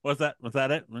 Was that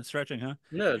it? Stretching, huh?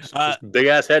 Yeah, just big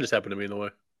ass head just happened to be in the way.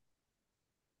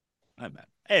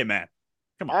 Hey, man.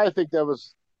 Come on. I think it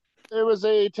was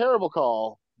a terrible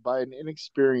call by an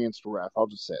inexperienced ref. I'll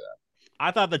just say that.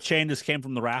 I thought the chain just came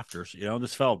from the rafters.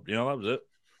 Just fell. That was it.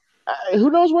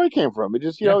 Who knows where it came from? It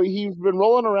just, he's been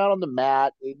rolling around on the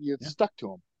mat. It stuck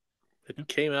to him. It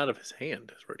came out of his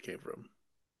hand. Is where it came from.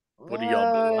 What are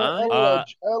y'all blind?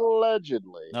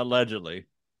 Allegedly. Allegedly.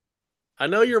 I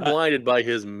know you're Uh, blinded by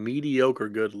his mediocre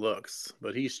good looks,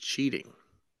 but he's cheating.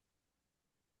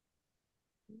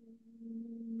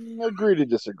 Agree to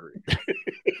disagree.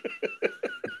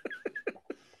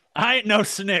 I ain't no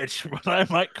snitch, but I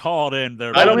might call it in there,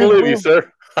 I But don't buddy. believe you,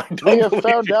 sir. I we don't have believe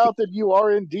found you. out that you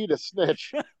are indeed a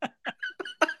snitch.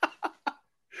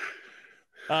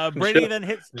 Brady then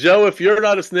hits. Joe, if you're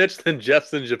not a snitch, then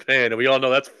Jeff's in Japan, and we all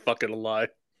know that's fucking a lie.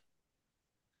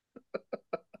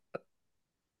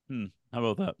 How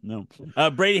about that? No.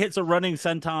 Brady hits a running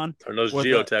senton Turn those with a.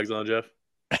 geotags on, Jeff.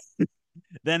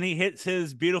 Then he hits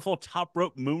his beautiful top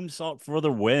rope moonsault for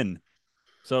the win.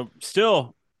 So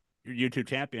still, your YouTube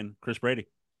champion, Chris Brady.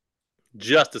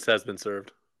 Justice has been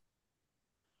served.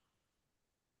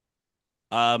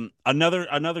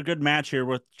 Another good match here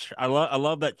with I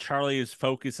love that Charlie is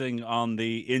focusing on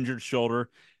the injured shoulder,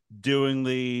 doing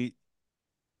the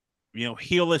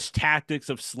heelish tactics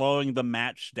of slowing the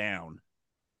match down.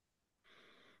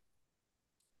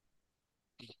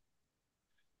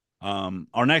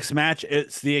 Our next match,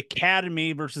 it's the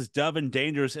Academy versus Dove and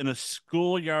Dangerous in a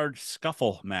schoolyard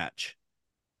scuffle match.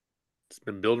 It's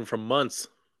been building for months.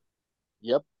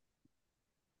 Yep.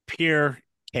 Pure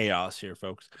chaos here,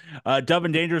 folks. Dove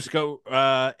and Dangerous go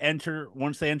enter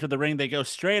once they enter the ring, they go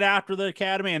straight after the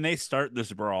Academy and they start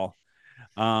this brawl.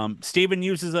 Steven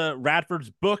uses a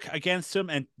Radford's book against him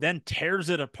and then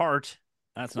tears it apart.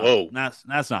 That's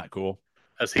not cool.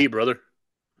 That's heat, brother.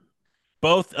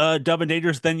 Both Dove and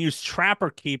Dangerous then use Trapper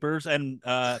Keepers and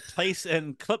place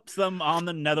and clips them on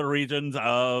the nether regions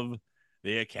of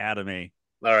the Academy.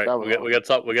 All right, That was we got to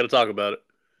talk. We got to talk about it.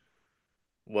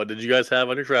 What did you guys have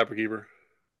on your Trapper Keeper?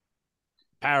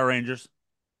 Power Rangers.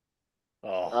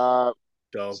 Oh,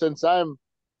 dope. Since I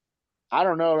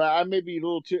don't know, I may be a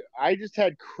little too. I just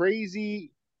had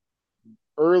crazy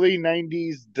early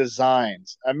 '90s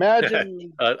designs.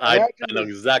 Imagine, I know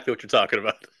exactly what you're talking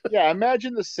about. yeah,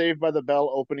 imagine the Saved by the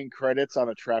Bell opening credits on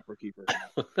a Trapper Keeper.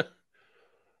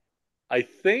 I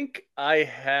think I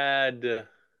had.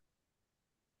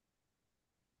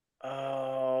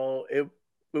 Oh, it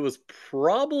was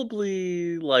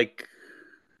probably like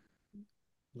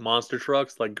monster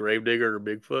trucks, like Gravedigger or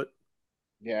Bigfoot.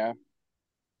 Yeah,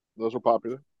 those were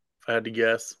popular. If I had to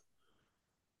guess.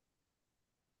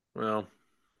 Well,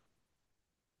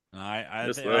 I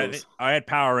miss think those. I had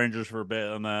Power Rangers for a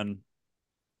bit, and then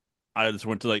I just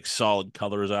went to like solid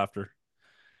colors after.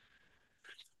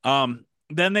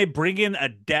 Then they bring in a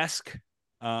desk.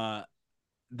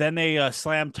 Then they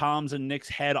slam Tom's and Nick's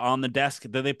head on the desk.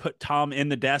 Then they put Tom in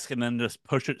the desk and then just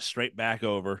push it straight back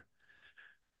over.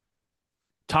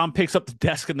 Tom picks up the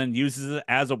desk and then uses it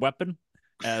as a weapon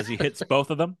as he hits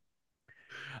both of them.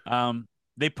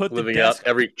 They put Living the desk out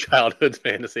every childhood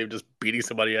fantasy of just beating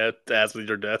somebody ass with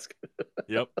your desk.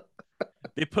 Yep.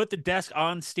 They put the desk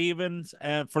on Stevens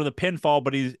for the pinfall,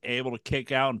 but he's able to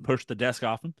kick out and push the desk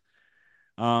off him.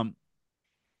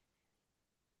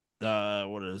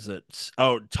 What is it?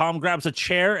 Oh, Tom grabs a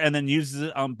chair and then uses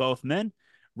it on both men.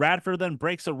 Radford then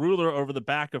breaks a ruler over the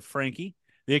back of Frankie.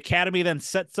 The Academy then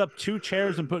sets up two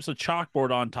chairs and puts a chalkboard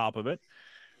on top of it.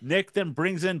 Nick then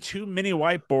brings in two mini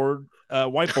whiteboards,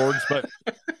 but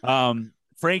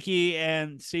Frankie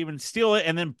and Steven steal it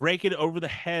and then break it over the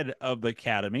head of the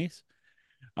Academies.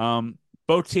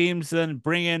 Both teams then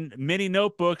bring in mini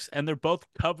notebooks and they're both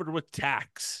covered with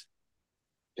tacks.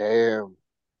 Damn.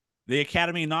 The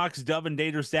Academy knocks Dove and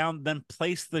Dangerous down, then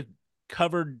place the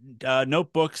covered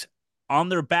notebooks on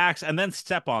their backs and then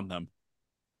step on them.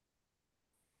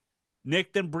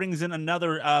 Nick then brings in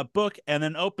another book and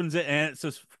then opens it and it's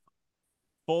just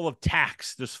full of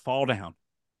tacks just fall down.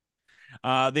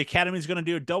 The Academy is going to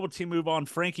do a double team move on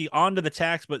Frankie onto the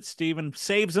tacks, but Steven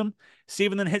saves him.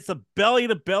 Steven then hits the belly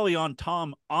to belly on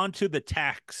Tom onto the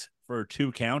tacks for a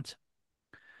 2 count.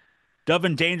 Dove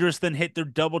and Dangerous then hit their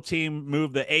double team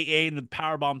move, the AA into the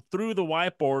powerbomb through the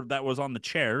whiteboard that was on the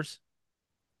chairs.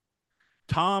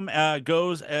 Tom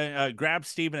goes and grabs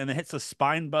Steven and then hits a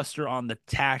spine buster on the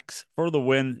tacks for the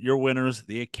win. Your winners,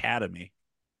 the Academy.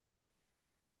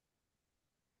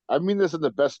 I mean this in the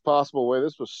best possible way.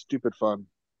 This was stupid fun.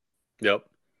 Yep.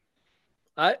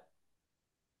 I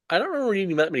don't remember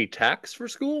needing that many tacks for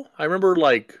school. I remember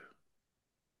like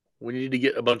we needed to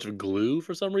get a bunch of glue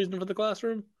for some reason for the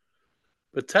classroom.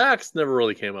 But tacks never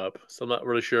really came up, so I'm not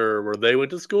really sure where they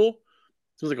went to school.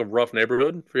 Seems like a rough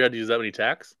neighborhood if you had to use that many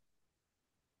tacks.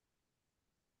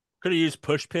 Could have used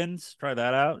push pins. Try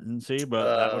that out and see,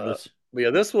 but that would just. But yeah,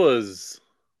 this was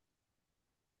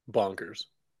bonkers.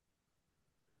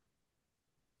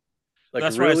 Like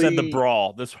That's really, why I said the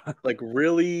brawl. This one. like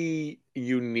really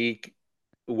unique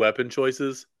weapon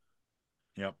choices.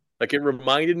 Yep. Like it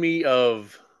reminded me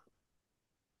of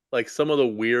like some of the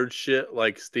weird shit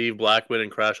like Steve Blackman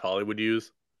and Crash Holly would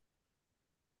use.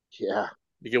 Yeah.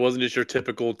 Like it wasn't just your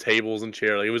typical tables and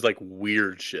chairs. Like it was like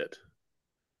weird shit.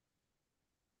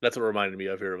 That's what it reminded me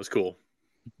of here. It was cool.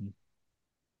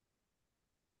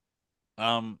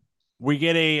 Um, we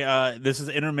get a this is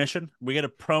intermission. We get a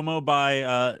promo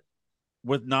by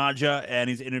with Naja, and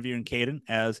he's interviewing Caden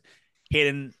as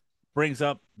Caden brings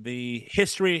up his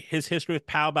history with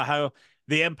POW, about how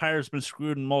the Empire's been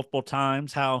screwed multiple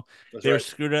times, how That's they're right.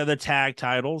 screwed out of the tag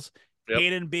titles, Yep.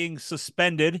 Caden being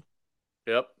suspended.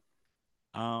 Yep.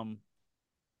 Um,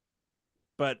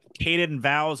 but Caden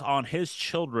vows on his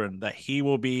children that he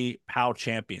will be POW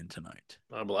champion tonight.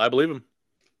 I believe him.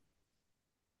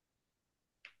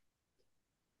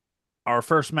 Our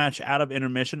first match out of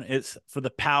intermission is for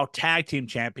the POW Tag Team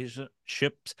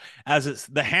Championships, as it's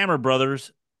the Hammer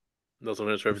Brothers, Those one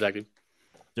minutes for every tag team.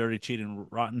 Dirty, Cheating,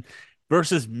 Rotten,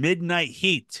 versus Midnight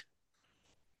Heat.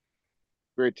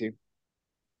 Great team.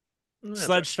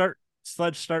 Sledge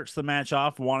starts the match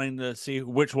off, wanting to see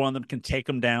which one of them can take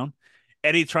him down.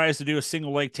 Eddie tries to do a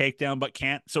single leg takedown, but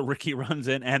can't. So Ricky runs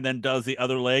in and then does the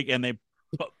other leg, and they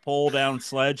pull down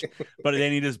Sledge, but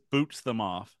then he just boots them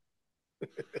off.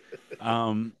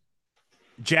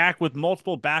 Jack with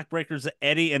multiple backbreakers at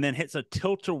Eddie, and then hits a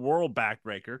tilt-a-whirl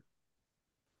backbreaker.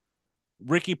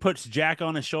 Ricky puts Jack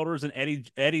on his shoulders, and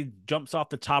Eddie jumps off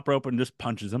the top rope and just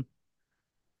punches him.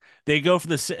 They go for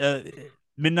the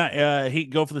Midnight Heat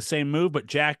go for the same move, but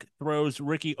Jack throws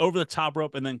Ricky over the top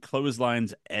rope and then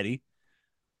clotheslines Eddie.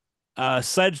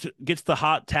 Sledge gets the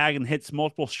hot tag and hits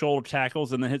multiple shoulder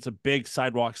tackles and then hits a big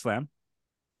sidewalk slam.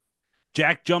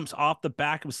 Jack jumps off the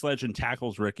back of Sledge and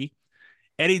tackles Ricky.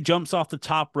 Eddie jumps off the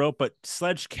top rope, but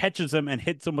Sledge catches him and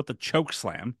hits him with a choke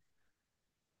slam.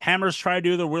 Hammers try to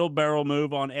do the wheelbarrow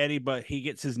move on Eddie, but he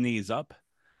gets his knees up.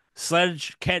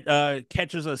 Sledge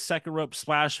catches a second rope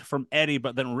splash from Eddie,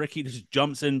 but then Ricky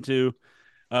jumps into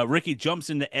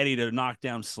Eddie to knock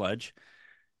down Sledge.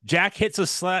 Jack hits a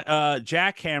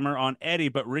jackhammer on Eddie,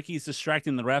 but Ricky's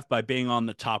distracting the ref by being on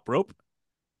the top rope.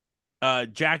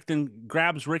 Jack then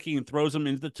grabs Ricky and throws him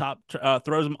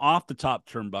throws him off the top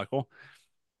turnbuckle.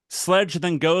 Sledge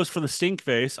then goes for the stink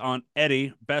face on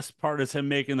Eddie. Best part is him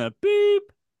making the beep,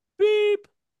 beep,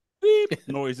 beep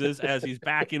noises as he's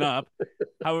backing up.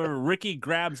 However, Ricky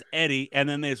grabs Eddie, and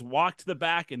then they just walk to the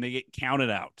back and they get counted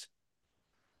out.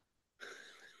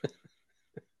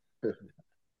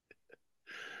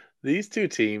 These two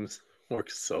teams work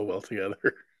so well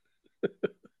together.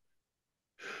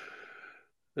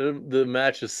 The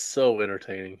match is so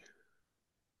entertaining.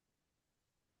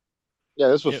 Yeah,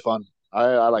 this was fun.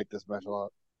 I like this match a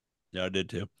lot. Yeah, I did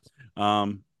too.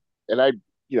 And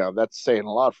that's saying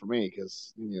a lot for me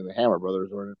because the Hammer Brothers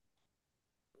were in it.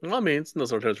 Well, I mean, it's no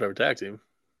sort of terms for every tag team.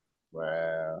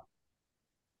 Wow.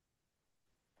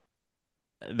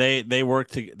 They work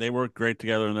great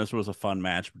together, and this was a fun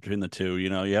match between the two.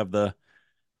 You have the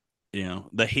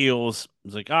heels.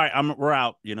 It's like, all right, we're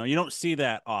out. You don't see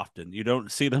that often. You don't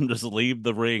see them just leave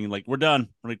the ring like we're done.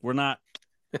 Like we're done.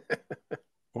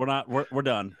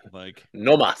 Like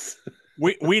no mas.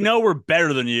 we know we're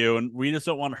better than you, and we just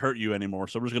don't want to hurt you anymore.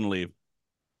 So we're just gonna leave.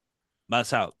 That's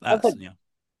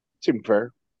Seemed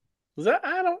fair.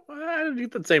 I don't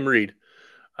get the same read.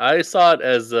 I saw it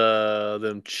as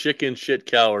them chicken shit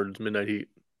cowards, Midnight Heat.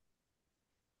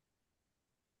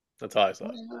 That's how I saw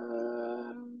it.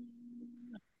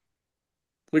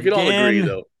 We can all agree,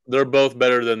 though. They're both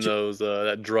better than those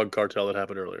that drug cartel that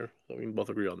happened earlier. So we can both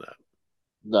agree on that.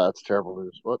 No, that's terrible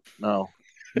news. What? No,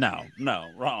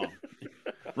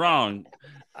 wrong.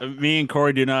 Me and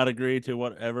Corey do not agree to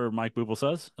whatever Mike Boople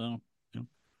says. So,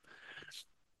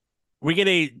 we get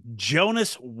a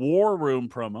Jonas War Room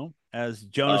promo as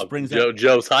Jonas brings out.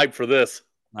 Joe's hyped for this.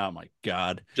 Oh my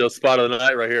God! Joe's spot of the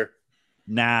night right here.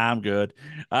 Nah, I'm good.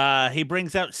 He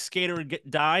brings out Skate or Get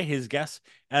Die, his guest,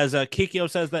 as Kikyo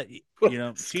says that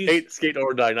skate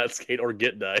or die, not skate or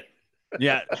get die.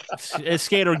 Yeah, it's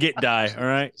Skate or Get Die. All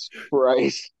right,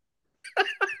 Christ.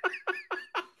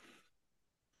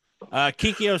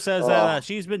 Kikyo says that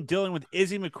she's been dealing with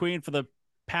Izzy McQueen for the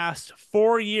past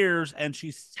 4 years, and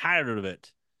she's tired of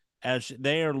it, as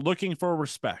they are looking for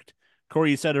respect.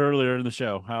 Corey, you said earlier in the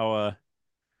show how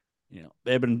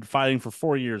they've been fighting for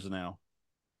 4 years now.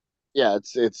 Yeah,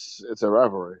 it's a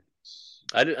rivalry.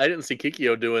 I didn't see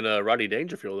Kikyo doing Rodney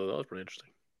Dangerfield though. That was pretty interesting.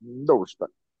 No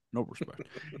respect.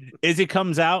 Izzy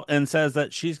comes out and says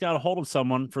that she's got a hold of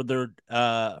someone for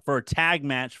for a tag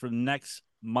match for next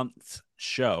month's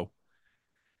show,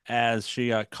 as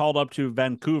she called up to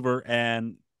Vancouver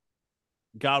and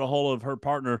got a hold of her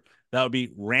partner. That would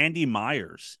be Randy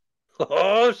Myers.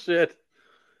 Oh shit!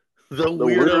 The The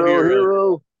weirdo weirdo hero.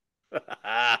 hero.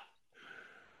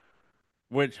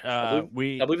 which I believe I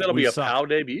we believe that'll we be a saw. POW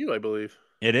debut, I believe.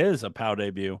 It is a POW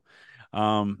debut.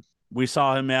 We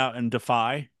saw him out in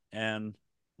Defy and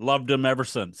loved him ever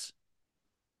since.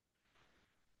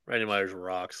 Randy Myers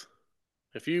rocks.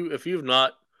 If you've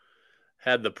not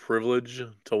had the privilege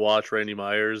to watch Randy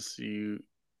Myers, you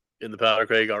in the Powder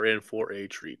Keg are in for a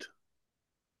treat.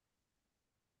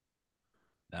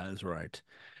 That is right.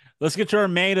 Let's get to our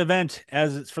main event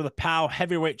as it's for the POW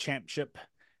Heavyweight Championship.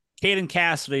 Caden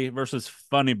Cassidy versus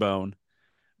Funny Bone.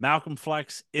 Malcolm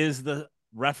Flex is the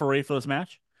referee for this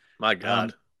match. My Um,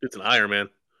 God, it's an Iron Man.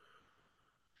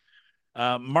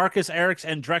 Marcus Erics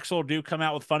and Drexel do come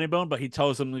out with Funny Bone, but he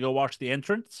tells them to go watch the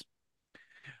entrance.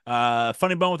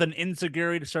 Funny Bone with an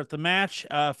enziguri to start the match.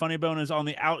 Funny Bone is on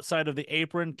the outside of the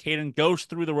apron. Caden goes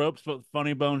through the ropes, but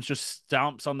Funny Bones just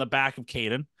stomps on the back of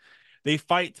Caden. They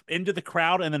fight into the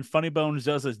crowd, and then Funny Bones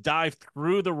does a dive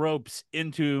through the ropes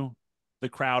into the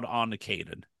crowd onto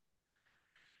Caden.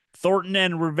 Thornton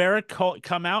and Rivera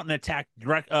come out and attack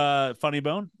Funny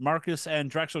Bone. Marcus and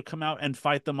Drexel come out and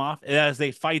fight them off as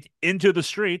they fight into the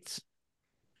streets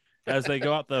as they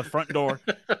go out the front door.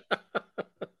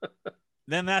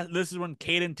 Then this is when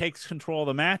Caden takes control of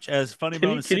the match as Funny Can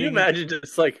Bone you is can you sitting in. imagine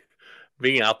just like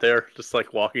being out there, just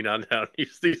like walking on down? You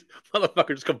see these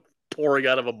motherfuckers come pouring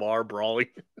out of a bar brawling.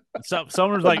 Someone's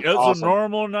That'd like, be "It's a awesome.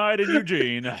 normal night in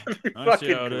Eugene." That'd be I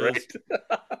see fucking how it is.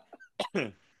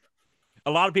 great.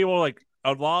 A lot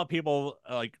of people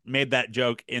made that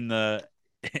joke in the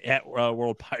at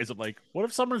World Pies of like, what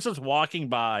if someone's just walking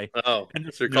by Oh, and so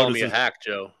just you're calling me a notices? hack,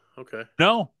 Joe? Okay,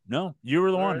 No, you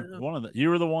were the all right, one. You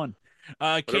were the one.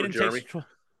 whatever, Caden takes Jeremy. control.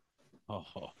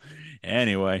 Oh,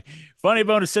 anyway, Funny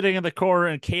Bone is sitting in the corner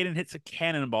and Caden hits a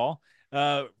cannonball.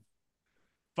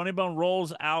 Funny Bone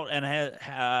rolls out and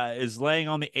is laying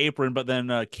on the apron, but then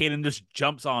Caden just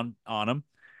jumps on him.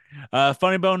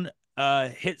 Funny Bone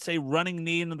hits a running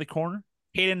knee into the corner.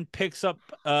 Caden picks up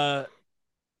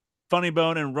Funny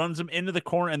Bone and runs him into the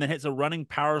corner and then hits a running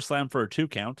power slam for a 2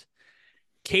 count.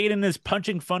 Caden is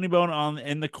punching Funny Bone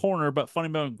in the corner, but Funny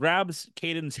Bone grabs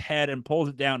Caden's head and pulls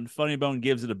it down. And Funny Bone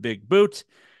gives it a big boot.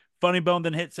 Funny Bone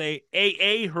then hits a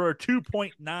AA for a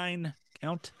 2.9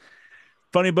 count.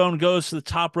 Funny Bone goes to the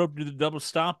top rope to do the double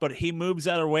stomp, but he moves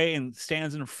out of the way and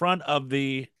stands in front of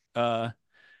the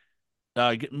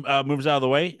moves out of the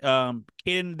way.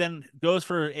 Caden then goes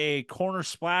for a corner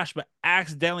splash, but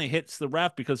accidentally hits the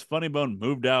ref because Funny Bone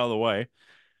moved out of the way.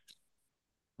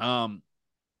 Um,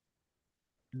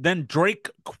 then Drake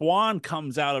Quan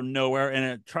comes out of nowhere and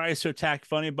it tries to attack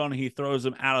Funny Bone. He throws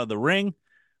him out of the ring.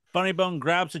 Funny Bone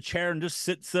grabs a chair and just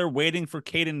sits there waiting for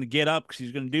Caden to get up because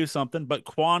he's going to do something. But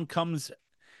Quan comes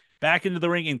back into the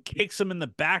ring and kicks him in the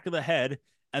back of the head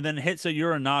and then hits a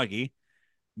Uranagi.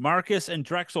 Marcus and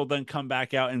Drexel then come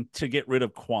back out and to get rid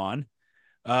of Quan.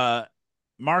 Uh,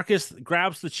 Marcus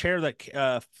grabs the chair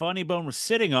that Funny Bone was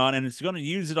sitting on and is going to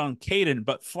use it on Caden,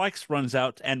 but Flex runs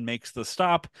out and makes the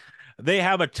stop. They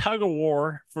have a tug of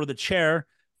war for the chair.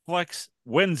 Flex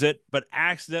wins it, but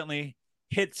accidentally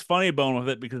hits Funny Bone with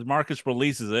it because Marcus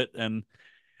releases it. And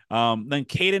then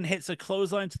Caden hits a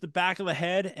clothesline to the back of the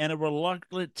head, and a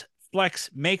reluctant Flex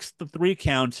makes the 3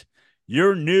 count.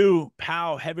 Your new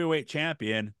POW heavyweight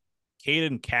champion,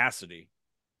 Caden Cassidy.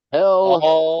 Hell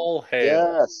All hail.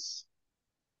 yes.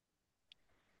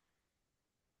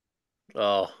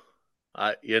 Oh,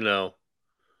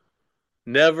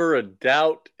 never a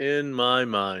doubt in my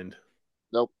mind.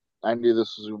 Nope. I knew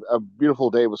this was a beautiful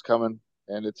day was coming,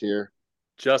 and it's here.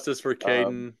 Justice for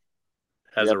Caden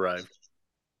has Yep. arrived.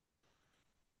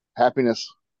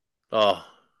 Happiness. Oh,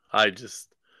 I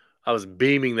was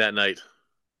beaming that night.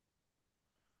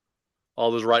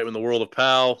 All is right in the world of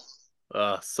POW.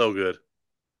 So good.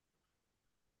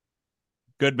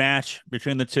 Good match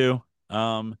between the two.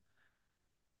 I'll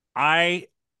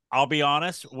be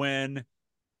honest, when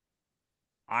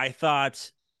I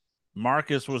thought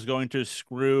Marcus was going to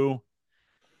screw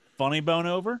Funny Bone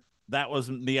over, that was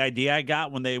the idea I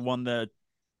got when they won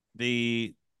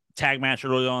the tag match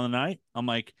early on in the night. I'm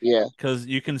like, Yeah. because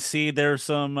you can see there's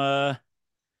some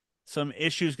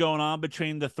issues going on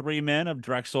between the 3 men of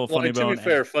Drexel, Well, Funny and to be Bone, and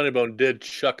fair, Funny Bone did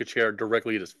chuck a chair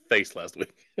directly at his face last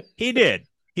week. he did.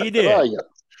 He Oh did. yeah.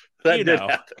 That You did know,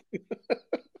 happen.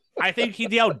 I think he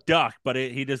yelled duck, but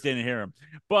he just didn't hear him.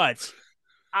 But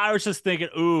I was just thinking,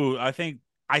 ooh, I think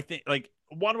like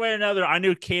one way or another, I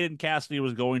knew Caden Cassidy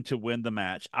was going to win the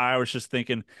match. I was just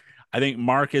thinking, I think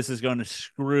Marcus is going to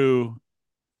screw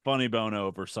Funny Bone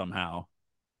over somehow.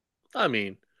 I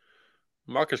mean,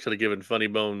 Marcus could have given Funny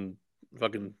Bone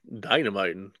fucking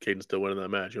dynamite and Caden still winning that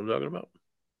match. You know what I'm talking about?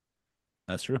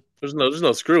 That's true. There's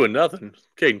no screwing nothing.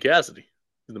 Caden Cassidy,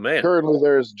 he's the man. Currently,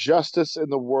 there is justice in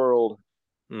the world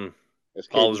Mm, as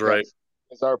all Caden is right. Cass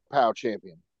is our POW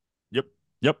champion. Yep.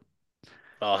 Yep.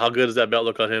 Oh, how good does that belt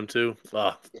look on him too?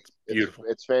 Ah, It's it's it's beautiful,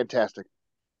 it's fantastic.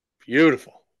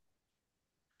 beautiful.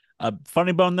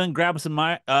 Funny Bone then grabs the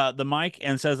mic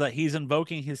and says that he's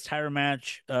invoking his title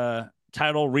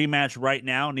rematch right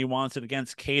now, and he wants it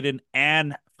against Caden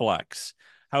and Flex.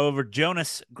 However,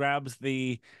 Jonas grabs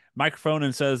the microphone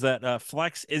and says that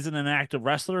Flex isn't an active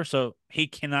wrestler, so he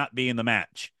cannot be in the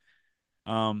match.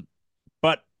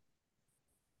 But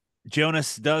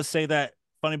Jonas does say that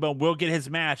Funny Bone will get his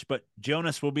match, but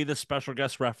Jonas will be the special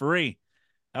guest referee.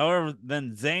 However,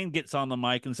 then Zane gets on the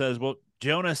mic and says, well,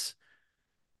 Jonas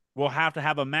will have to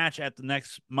have a match at the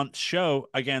next month's show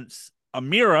against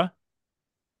Amira,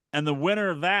 and the winner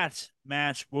of that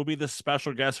match will be the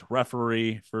special guest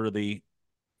referee for the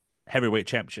heavyweight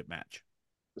championship match.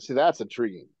 See, that's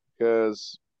intriguing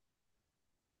because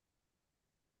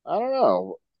I don't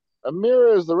know.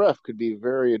 Amira as the ref could be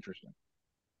very interesting.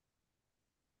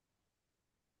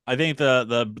 I think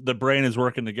the brain is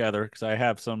working together because I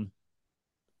have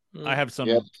Yep.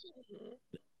 some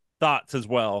thoughts as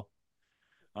well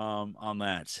on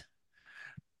that.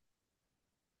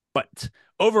 But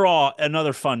overall,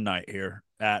 another fun night here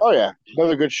at Oh yeah,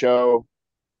 another good show.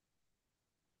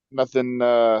 Nothing.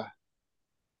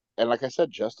 And like I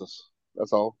said, justice.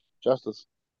 That's all. Justice.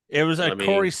 it was a I mean,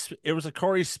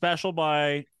 Corey special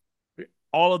by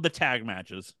all of the tag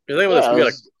matches. you think about this, Yeah, it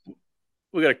was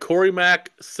we got a Corey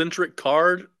Mack centric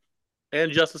card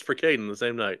and Justice for Caden the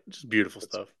same night. Just beautiful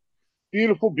it's stuff.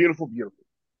 beautiful, beautiful, beautiful.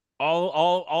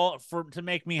 All for to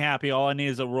make me happy. All I need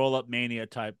is a roll up mania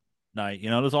type night. You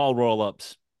know, there's all roll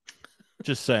ups.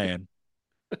 Just saying.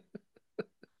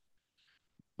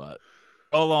 But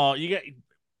you get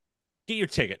your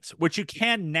tickets, which you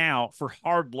can now for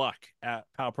hard luck at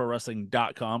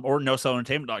powprowrestling.com or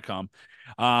nocellentertainment.com.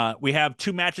 We have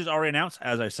two matches already announced,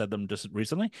 as I said them just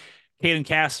recently. Caden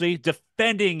Cassidy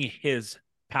defending his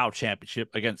POW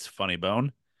championship against Funny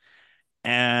Bone,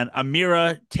 and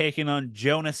Amira taking on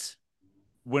Jonas,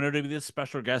 winner to be the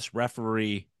special guest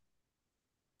referee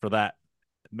for that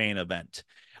main event.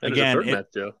 And there's a Again, third it match,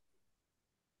 Joe.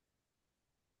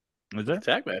 is there.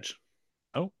 Tag match.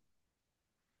 Oh,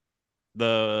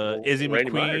 the Izzy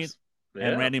Randy McQueen Myers. and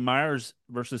Yeah. Randy Myers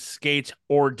versus Skate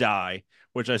or Die,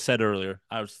 which I said earlier.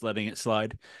 I was letting it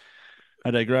slide.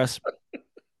 I digress.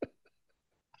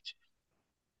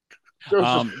 Joe's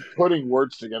just Um, putting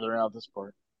words together now at this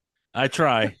point. I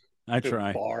try. I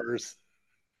try. Bars.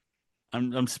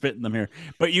 I'm spitting them here.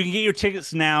 But you can get your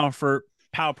tickets now for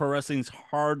POW Pro Wrestling's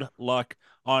Hard Luck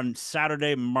on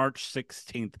Saturday, March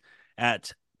 16th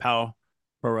at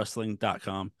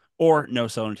powprowrestling.com or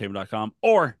nocellentertainment.com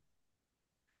or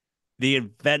the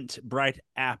Eventbrite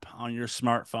app on your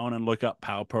smartphone and look up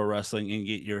POW Pro Wrestling and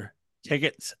get your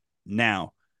tickets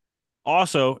now.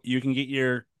 Also, you can get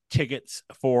your tickets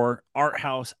for Art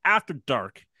House After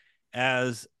Dark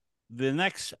as the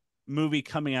next movie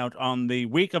coming out on the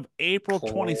week of April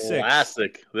 26th,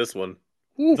 Classic. This one.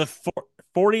 the Oof.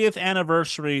 40th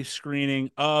anniversary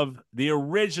screening of the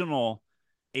original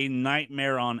A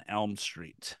Nightmare on Elm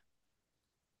Street.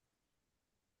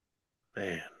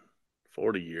 Man,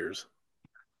 40 years.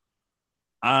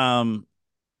 Um,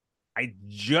 I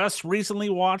just recently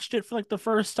watched it for like the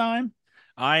first time.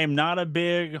 I am not a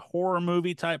big horror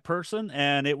movie type person,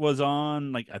 and it was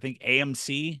on like I think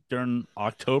AMC during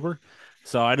October.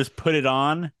 So I just put it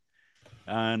on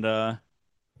and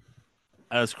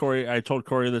as Corey I told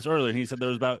Corey this earlier, and he said there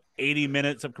was about 80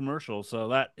 minutes of commercials. So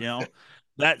that,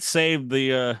 that saved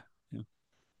the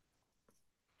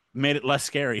made it less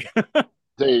scary.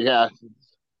 There you go.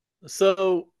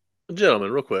 So,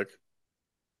 gentlemen, real quick,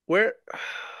 where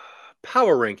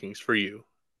power rankings for you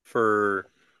for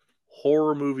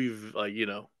horror movie, Like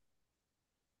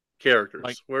characters?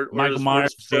 Michael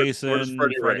Myers, Where does Jason,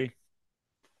 Freddy rank? Freddy.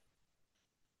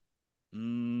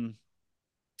 Mm,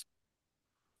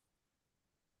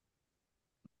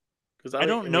 Because I I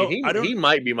don't mean, know. I he don't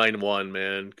might be my one,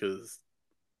 man. Because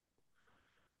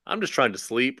I'm just trying to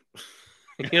sleep.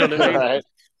 You know what I All mean? right.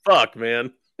 Fuck,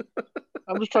 man.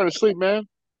 I'm just trying to sleep, man.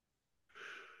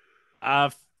 uh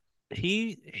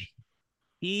he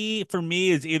He for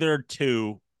me is either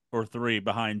two or three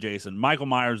behind Jason. Michael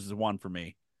Myers is one for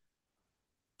me.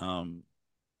 Um,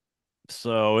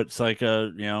 so it's like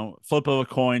a flip of a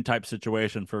coin type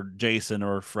situation for Jason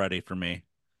or Freddy for me.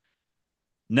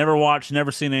 Never watched,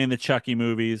 never seen any of the Chucky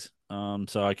movies.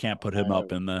 So I can't put him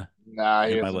up Nah,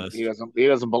 he in my doesn't. He list. doesn't. He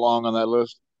doesn't belong on that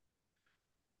list.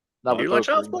 Not Do But with you like those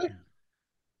Child's three. Play?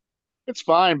 It's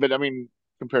fine, but I mean,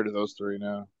 compared to those three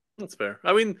now. That's fair.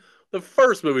 I mean, the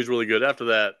first movie's really good. After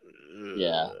that,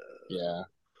 Yeah, yeah.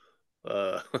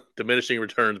 diminishing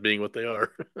returns being what they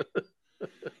are.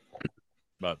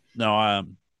 But no,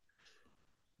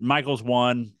 Michael's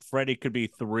 1, Freddy could be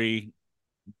 3,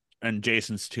 and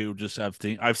Jason's 2. Just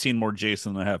I've seen more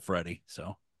Jason than I have Freddy.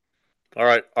 So All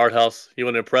right, Art House, you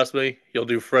want to impress me? You'll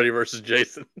do Freddy versus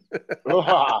Jason.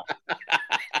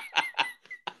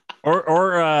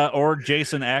 or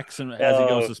Jason X, and as he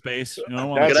goes Oh, to space. You know,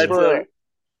 one of can that's the I two. tell you?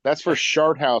 for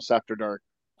Shard House After Dark.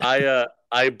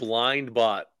 I blind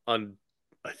bought on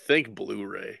I think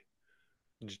Blu-ray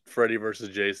Freddy versus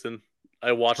Jason.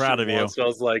 I watched it Proud of you. once and I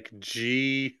was like,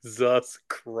 Jesus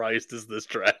Christ, is this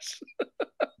trash?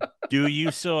 Do you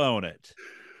still own it?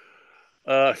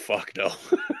 Fuck no.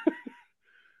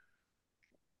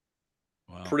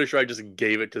 Well, Pretty sure I just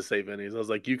gave it to St. Vinny's. I was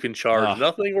like, you can charge uh,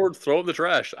 nothing or throw it in the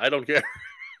trash. I don't care.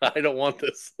 I don't want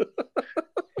this.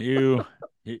 you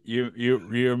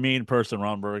you're a mean person,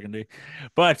 Ron Burgundy.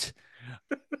 But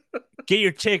get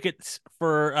your tickets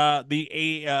for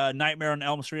the Nightmare on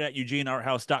Elm Street at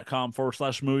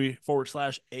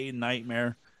eugenearthouse.com/movie/a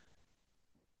nightmare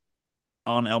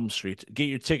on Elm Street. Get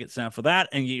your tickets now for that,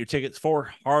 and get your tickets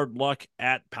for Hard Luck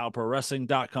at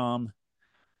powprowrestling.com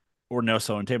or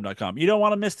nosellentertainment.com. You don't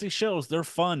want to miss these shows. They're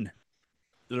fun.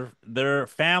 They're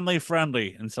family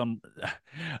friendly in some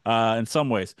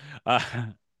ways.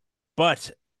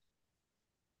 But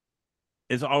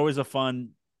it's always a fun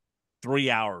 3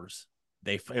 hours.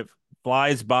 It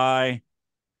flies by,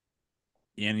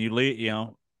 and you leave.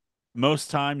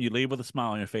 Most time you leave with a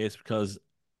smile on your face because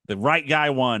the right guy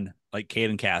won, like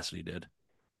Caden Cassidy did.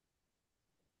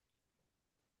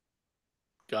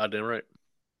 Goddamn right.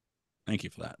 Thank you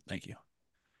for that. Thank you.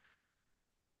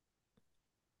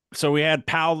 So we had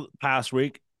PAL past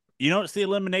week. It's the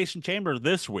Elimination Chamber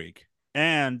this week,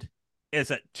 and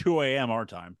it's at 2 a.m. our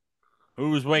time.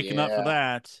 Who's waking up for Yeah.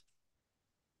 that?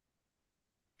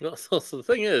 No, so the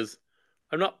thing is,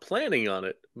 I'm not planning on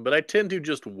it, but I tend to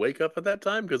just wake up at that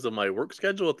time because of my work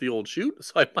schedule at the old shoot,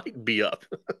 so I might be up.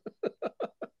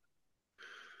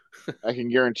 I can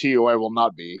guarantee you I will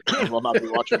not be. I will not be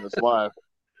watching this live.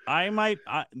 I might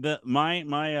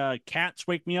my cats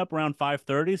wake me up around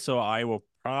 5:30, so I will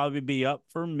probably be up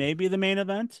for maybe the main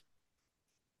event.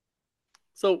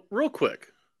 So, real quick,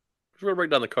 we're going to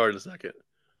break down the card in a second.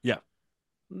 Yeah.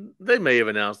 They may have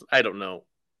announced, I don't know.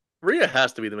 Rhea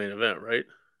has to be the main event, right?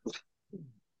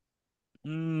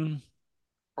 Mm,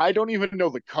 I don't even know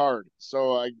the card,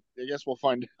 so I guess we'll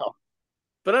find out.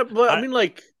 But I I mean,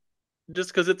 like, just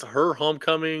because it's her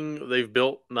homecoming, they've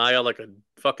built Nia like a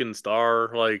fucking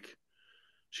star. Like,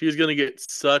 she's going to get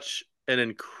such an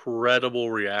incredible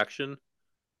reaction.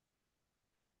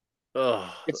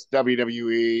 Ugh. It's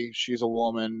WWE. She's a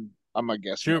woman. I'm gonna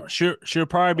guess no. she'll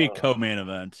probably be Ugh. co-main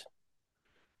event.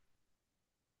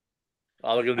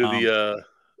 Oh, they're going to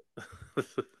Um,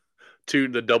 do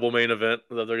the double main event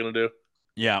that they're going to do.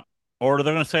 yeah, or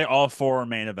they're gonna say all 4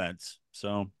 main events.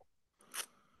 So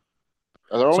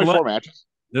Are there so only let four matches?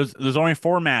 there's only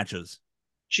 4 matches.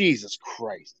 Jesus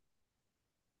Christ!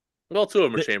 Well, 2 of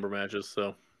them are The, chamber matches,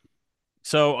 so.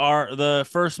 So the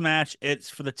first match, it's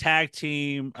for the tag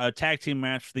team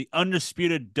match for the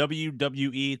undisputed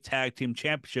WWE Tag Team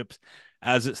Championships,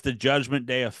 as it's the Judgment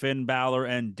Day of Finn Balor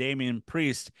and Damian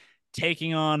Priest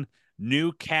taking on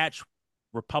New Catch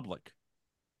Republic.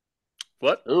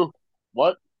 What? Ooh,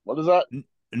 what? What is that? Who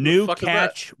the New fuck is that?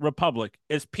 Catch Republic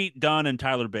is Pete Dunne and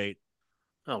Tyler Bate.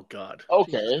 Oh, God.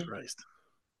 Jesus Okay, Christ.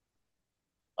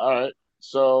 all right.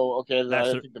 So okay, then That's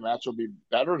I it. think the match will be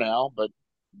better now. But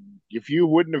if you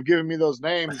wouldn't have given me those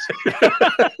names, Oh,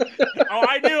 I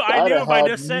I'd knew have if I had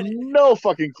just said no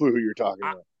fucking clue who you're talking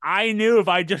about. I knew if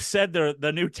I just said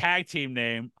the new tag team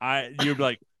name, you'd be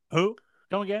like, who?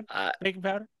 Come again? I, Baking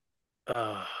powder?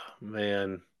 oh,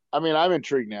 man. I mean, I'm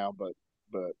intrigued now, but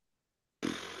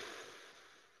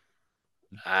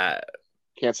I,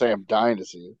 can't say I'm dying to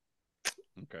see it.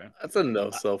 Okay. that's a no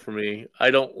sell for me.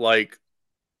 I don't like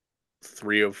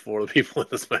 3 of 4 of the people in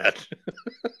this match.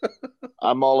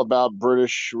 I'm all about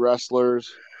British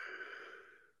wrestlers.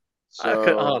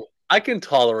 So I can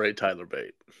tolerate Tyler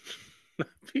Bate.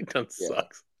 He done yeah,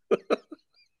 sucks.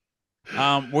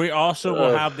 We also will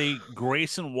Ugh, have the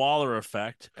Grayson Waller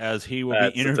effect as he will be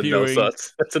that's a no interviewing.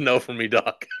 sucks. That's a no for me,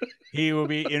 Doc. He will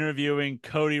be interviewing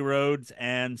Cody Rhodes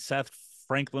and Seth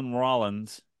Franklin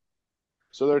Rollins.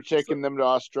 so they're So, taking them to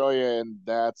Australia, and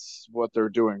that's what they're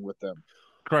doing with them.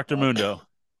 Okay. Correctamundo.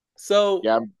 so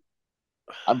Yeah,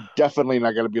 I'm definitely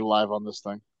not going to be live on this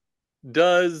thing.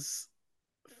 does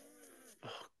oh,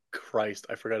 Christ,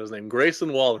 I forgot his name.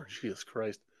 Grayson Waller. Jesus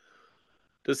Christ.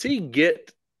 Does he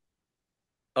get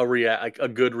a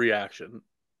good reaction?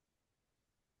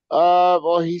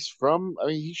 Well, he's from. I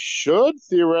mean, he should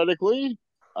theoretically.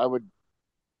 I would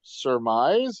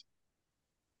surmise,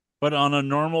 But on a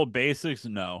normal basis,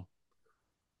 no.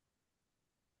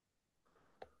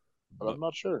 but But I'm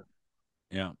not sure.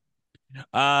 yeah.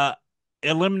 Uh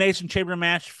Elimination Chamber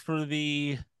match for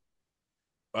the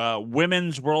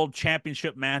Women's World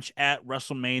Championship match at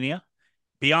WrestleMania.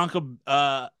 Bianca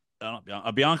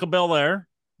Bianca Belair,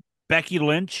 Becky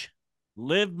Lynch,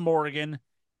 Liv Morgan,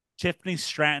 Tiffany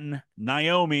Stratton,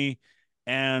 Naomi,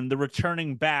 and the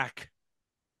returning back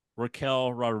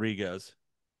Raquel Rodriguez.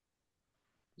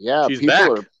 Yeah, She's back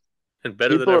and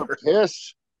better than people are ever.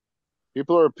 pissed.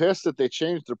 People are pissed that they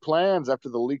changed their plans after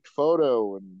the leaked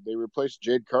photo and they replaced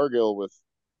Jade Cargill with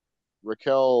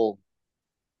Raquel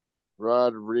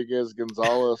Rodriguez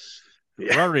Gonzalez.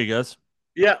 Yeah, Rodriguez.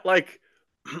 yeah. Like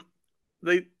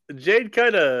they Jade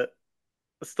kind of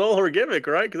stole her gimmick,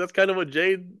 right? Because that's kind of what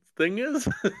Jade's thing is.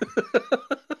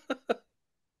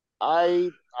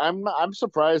 I'm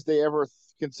surprised they ever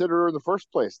consider her in the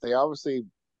first place. They obviously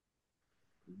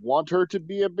want her to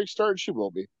be a big star, and she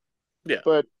will be. Yeah.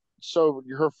 But so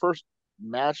her first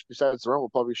match besides the Rumble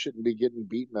probably shouldn't be getting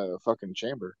beaten in a fucking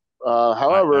chamber. I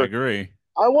However, agree.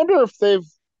 I wonder if they've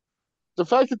the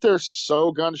fact that they're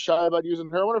so gun shy about using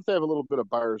her. I wonder if they have a little bit of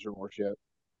buyer's remorse yet.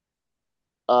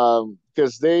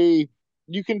 Because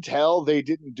you can tell they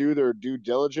didn't do their due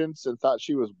diligence and thought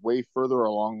she was way further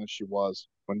along than she was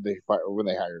when they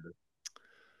hired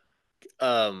her.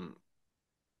 Um,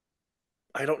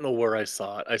 I don't know where I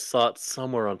saw it. I saw it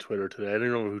somewhere on Twitter today. I don't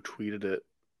remember who tweeted it,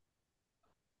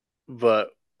 but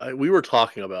we were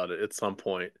talking about it at some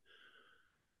point,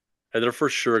 and they're for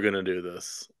sure gonna do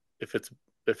this if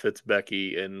it's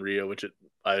Becky and Rhea, which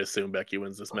I assume Becky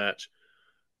wins this match.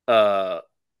 Uh,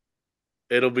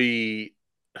 it'll be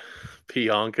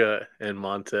Bianca and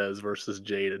Montez versus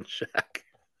Jade and Shaq.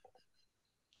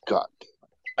 God,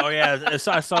 Oh yeah,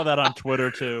 I saw that on Twitter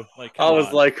too. Like, I come was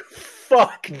on. like,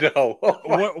 "Fuck no!" Oh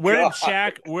my Where did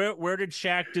god! Shaq where did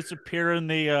Shaq disappear in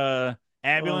the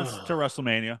ambulance to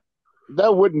WrestleMania?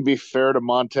 that wouldn't be fair to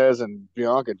Montez and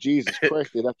Bianca. Jesus It,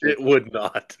 Christ, they'd have to. it would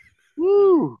not.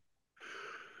 Woo!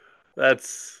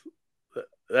 That's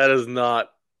that is not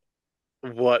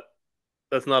what.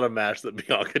 That's not a match that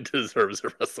Bianca deserves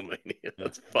at WrestleMania. Yeah.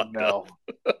 That's fucked up.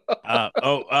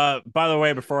 No. By the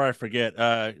way, before I forget,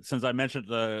 since I mentioned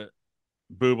the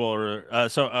Booble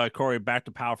or Corey, back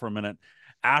to POW for a minute.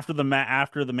 After the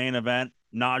main event,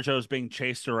 Najo's being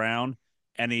chased around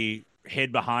and he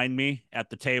hid behind me at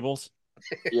the tables.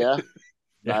 Yeah.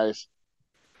 Yeah. Nice.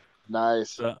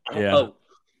 Nice. Yeah.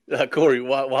 Oh, Corey,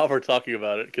 while we're talking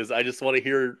about it, because I just want to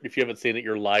hear, if you haven't seen it,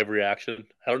 your live reaction.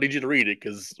 I don't need you to read it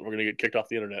because we're gonna get kicked off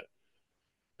the internet.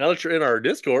 Now that you're in our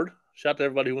Discord, shout out to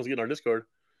everybody who wants to get in our Discord.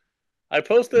 I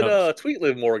posted No. a tweet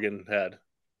Liv Morgan had,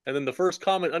 and then the first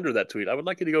comment under that tweet. I would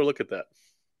like you to go look at that.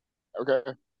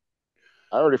 Okay.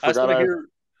 I already I just forgot want to I hear I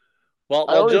while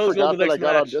already Joe's doing the forgot that I next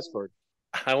got on match. Discord.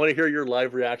 I want to hear your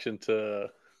live reaction to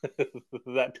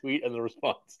that tweet and the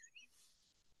response.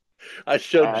 I All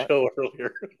showed right. Joe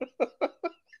earlier.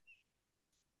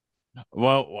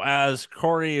 Well, as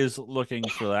Corey is looking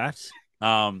for that,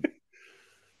 um,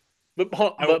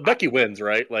 But Becky wins,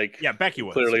 right? Like yeah, Becky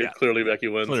wins. clearly, Yeah, clearly Becky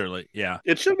wins. clearly, yeah.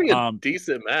 It should be a Um,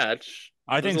 decent match.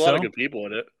 I There's think a lot of so. good people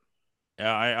in it.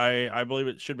 Yeah, I believe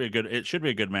it should be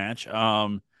a good match.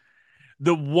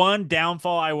 The one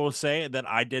downfall I will say that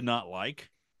I did not like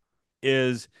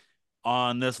is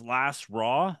on this last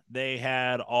Raw, they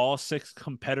had all six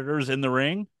competitors in the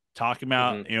ring talking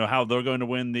Mm-hmm. about, how they're going to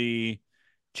win the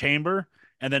chamber,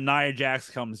 and then Nia Jax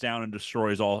comes down and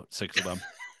destroys all six of them.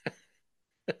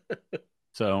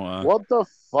 So What the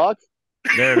fuck?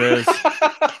 there it is.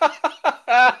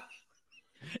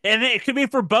 And it could be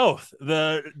for both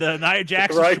the Nia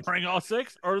Jax Right? destroying all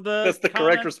six or the That's the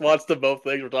correct comment. response to both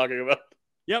things we're talking about.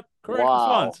 Yep, correct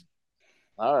Wow. response.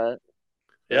 All right.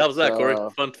 Yeah, how was That's that,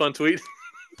 Corey? Fun tweet.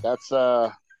 that's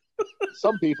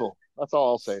some people. That's all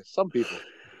I'll say. Some people.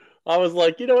 I was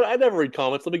like, you know what? I never read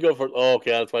comments. Let me go for it. Oh,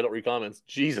 okay, that's why I don't read comments.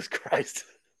 Jesus Christ.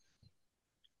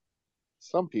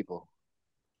 Some people.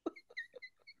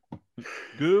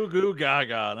 Goo goo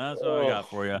gaga. That's all I got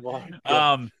for you. My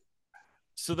God.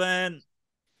 So then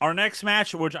our next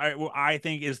match, which I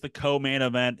think is the co-main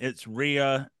event, it's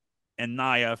Rhea and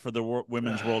Nia for the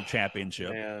Women's World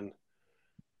Championship. Man.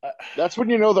 That's when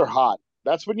you know they're hot.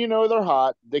 That's when you know they're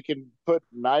hot. They can put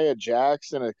Nia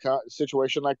Jax in a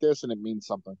situation like this, and it means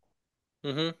something.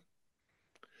 Mm-hmm.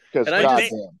 Because And I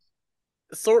just goddamn,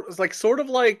 sort of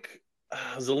like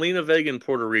Zelina Vega in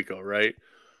Puerto Rico, right?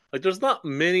 Like, there's not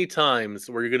many times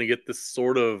where you're going to get this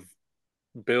sort of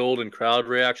build and crowd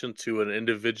reaction to an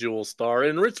individual star.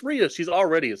 And it's Rhea, she's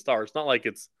already a star. It's not like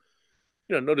it's,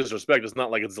 no disrespect. It's not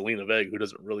like it's Zelina Vega, who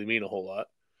doesn't really mean a whole lot.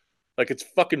 Like, it's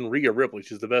fucking Rhea Ripley.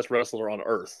 She's the best wrestler on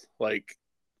earth. Like,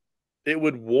 it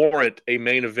would warrant a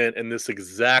main event in this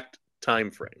exact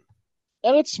time frame.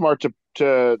 And it's smart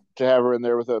to have her in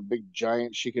there with a big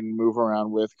giant she can move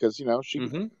around with because she.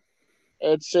 Mm-hmm.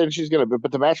 It's saying she's gonna,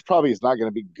 but the match probably is not gonna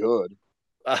be good.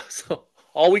 So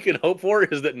all we can hope for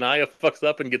is that Nia fucks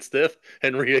up and gets stiff,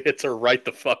 and Rhea hits her right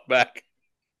the fuck back.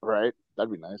 Right?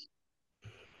 That'd be nice.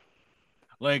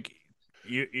 Like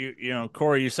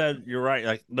Corey, you said you're right.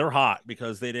 Like they're hot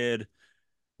because they did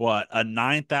what a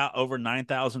 9,000 over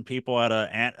 9,000 people at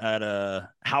a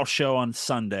house show on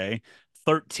Sunday,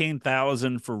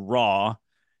 13,000 for Raw,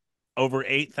 over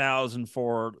 8,000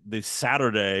 for the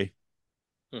Saturday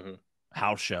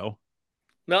house show.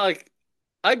 Now, like,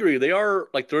 I agree, they're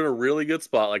in a really good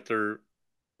spot. Like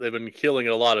they've been killing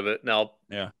a lot of it. Now,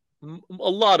 Yeah, a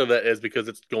lot of it is because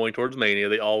it's going towards Mania.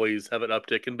 They always have an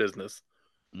uptick in business,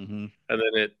 and then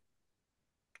it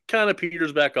kind of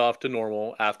peters back off to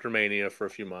normal after Mania for a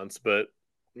few months. But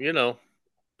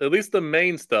at least the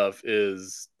main stuff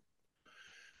is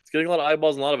it's getting a lot of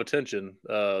eyeballs and a lot of attention.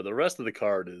 The rest of the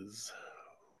card is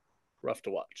rough to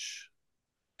watch.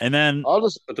 And then,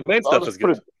 but the main stuff is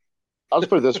good. I'll just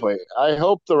put it this way: I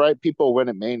hope the right people win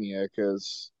at Mania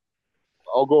because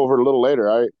I'll go over it a little later.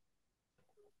 I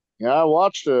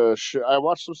watched I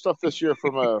watched some stuff this year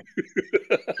from a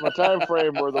time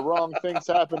frame where the wrong things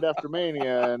happened after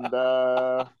Mania, and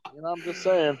I'm just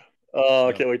saying. Oh,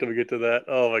 I can't wait till we get to that.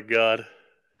 Oh my god.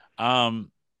 And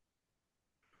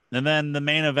then the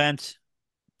main event,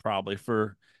 probably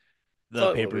for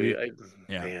the pay-per-view.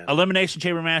 Man. Elimination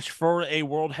Chamber match for a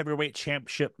World Heavyweight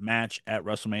Championship match at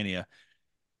WrestleMania.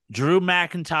 Drew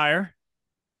McIntyre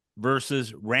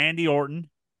versus Randy Orton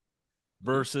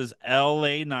versus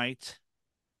LA Knight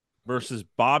versus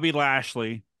Bobby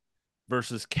Lashley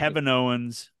versus Kevin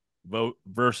Owens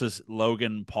versus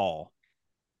Logan Paul.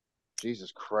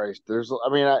 Jesus Christ. This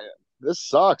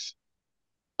sucks.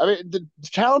 The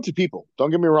talented people,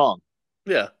 don't get me wrong.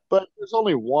 Yeah. But there's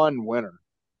only one winner.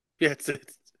 Yeah,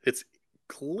 it's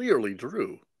clearly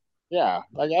Drew. Yeah.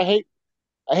 Like I hate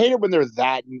it when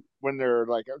they're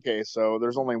like, okay, so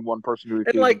there's only one person who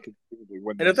can win.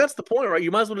 And if that's the point, right, you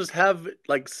might as well just have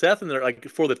like Seth in there like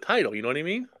for the title, you know what I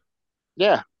mean?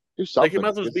 Yeah. Do something. Like it might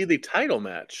as well just be the title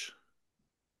match.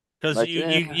 Because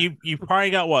you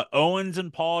probably got what Owens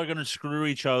and Paul are going to screw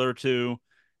each other to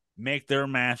make their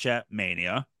match at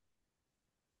Mania.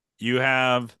 You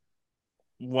have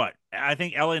what I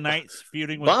think LA Knight's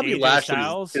feuding with Bobby AJ Lashley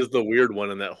Styles is the weird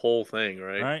one in that whole thing,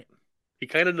 right? Right. He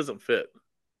kind of doesn't fit.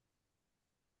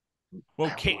 Well,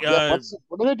 what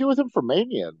did I do with him for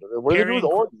Mania? What did they do with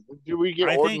Orton? Do we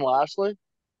get Orton Lashley?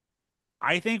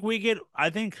 I think we get.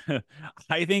 I think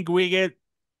we get.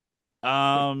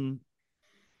 Karrion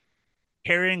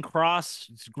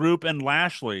Kross group and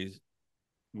Lashley's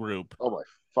group. Oh my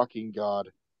fucking god!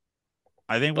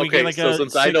 I think we get like a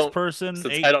six-person.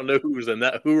 Since I don't know who's in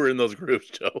that, who are in those groups,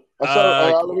 Joe.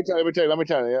 Let me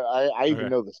tell you. I even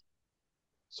know this.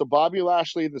 So Bobby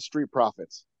Lashley and the Street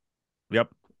Profits. Yep.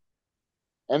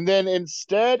 And then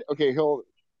instead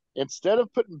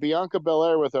of putting Bianca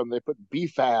Belair with him, they put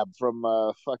B-Fab from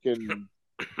fucking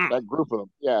that group of them.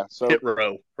 Yeah. So Hit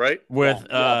Row, right? With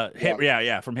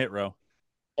from Hit Row.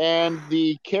 And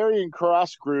the Karrion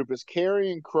Kross group is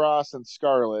Karrion Kross and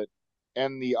Scarlett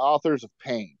and the Authors of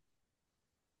Pain.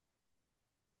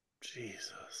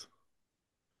 Jesus.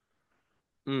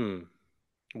 With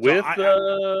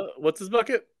what's his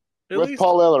bucket? With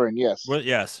Paul Ellering, yes.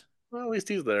 Yes. Well, at least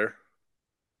he's there.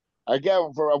 I get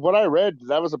for what I read,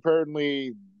 that was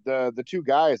apparently the two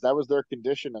guys. That was their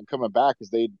condition on coming back,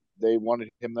 because they wanted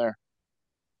him there.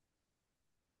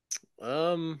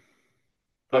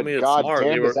 But it's God smart.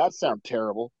 Damn, does that sound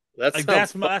terrible?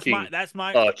 That's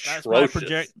my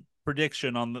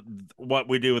prediction on what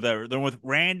we do with that. Then with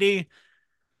Randy,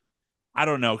 I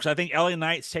don't know, because I think LA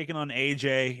Knight's taking on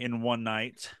AJ in one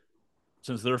night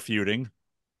since they're feuding,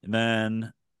 and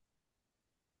then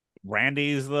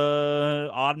Randy's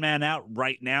the odd man out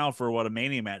right now for what a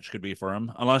Mania match could be for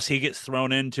him, unless he gets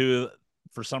thrown into,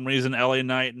 for some reason, LA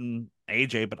Knight and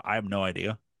AJ, but I have no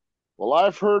idea. Well,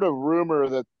 I've heard a rumor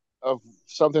of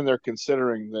something they're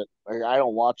considering that I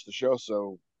don't watch the show,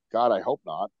 so God, I hope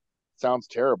not. Sounds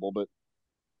terrible, but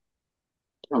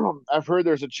I've heard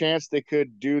there's a chance they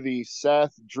could do the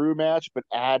Seth Drew match, but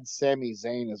add Sami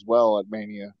Zayn as well at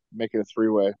Mania, make it a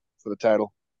 3-way for the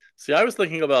title. See, I was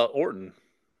thinking about Orton.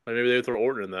 Maybe they would throw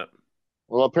Orton in that.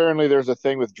 Well, apparently there's a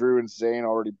thing with Drew and Zayn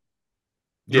already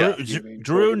Yeah. feuding, so they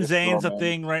Drew can and just throw Zayn's a them in.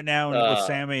 thing right now, and with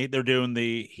Sammy, they're doing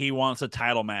he wants a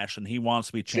title match and he wants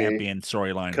to be See, champion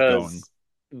storyline going. Because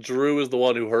Drew is the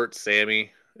one who hurt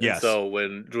Sammy, and Yes, so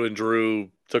when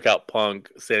Drew took out Punk,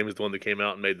 Sammy's the one that came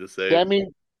out and made the save.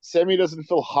 Sammy doesn't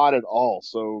feel hot at all,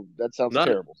 so that sounds Not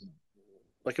terrible.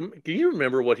 like, can you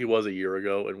remember what he was a year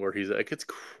ago and where he's at? Like, it's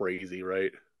crazy,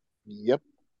 right? Yep.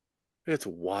 It's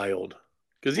wild.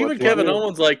 Because even What you want to Kevin do?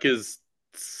 Owens like is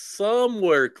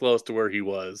somewhere close to where he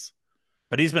was.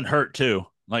 but he's been hurt too.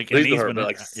 Like, But and he's been he's hurt. been But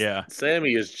like yeah,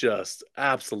 Sammy is just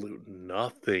absolute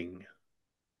nothing.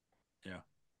 yeah.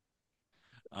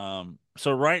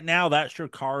 So right now, that's your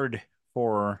card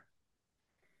for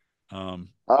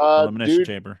Elimination Dude,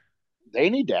 Chamber. they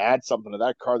need to add something to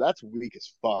that card. That's weak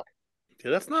as fuck.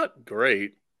 Yeah, that's not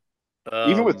great.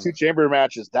 Even with two Um, chamber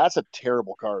matches, that's a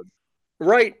terrible card.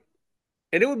 right.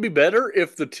 And it would be better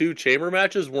if the two chamber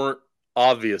matches weren't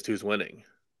obvious who's winning.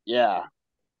 Yeah,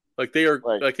 Like they are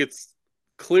like like it's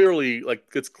clearly like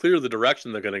it's clear the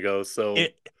direction they're gonna go. So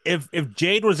If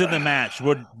Jade was in the match,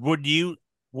 would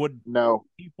no.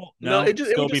 people no, no it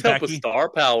still would be just help with Becky? star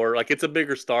power. Like it's a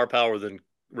bigger star power than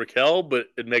Raquel, but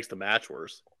it makes the match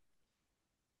worse.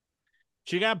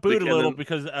 She got booed a And little then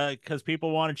because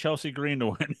people wanted Chelsea Green to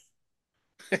win.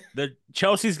 The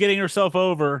Chelsea's getting herself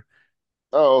over,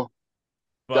 Oh,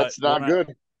 but that's we're not not.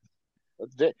 good.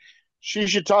 She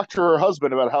should talk to her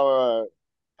husband about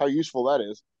how useful that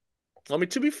is. I mean,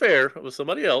 to be fair, it was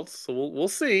somebody else, so we'll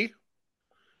see.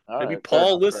 All Maybe right, fair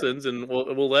Paul enough. Fair enough. listens and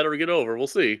we'll let her get over. We'll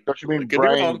see. Don't you I mean could be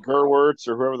Brian wrong. Gerwitz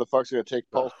or whoever the fuck's going to take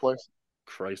Ugh, Paul's place?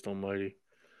 Christ Almighty.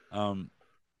 Um,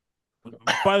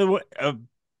 by the way,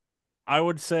 I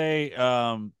would say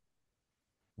I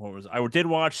did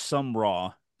watch some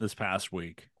Raw this past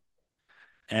week,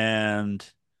 and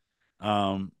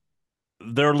um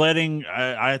they're letting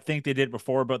I think they did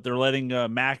before, but they're letting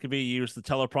McAfee use the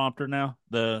teleprompter now.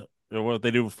 The what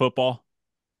they do with football,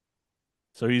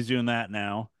 so he's doing that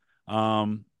now.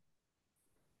 Um,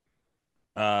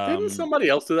 Didn't um, somebody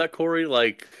else do that, Corey?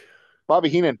 Like Bobby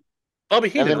Heenan Bobby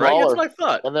and Heenan, then right? That's Lawler what I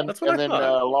thought. and then That's what I thought.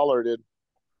 Lawler did.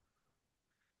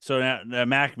 so now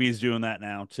McAfee's doing that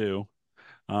now too.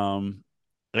 Um,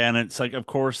 and it's like, of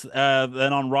course,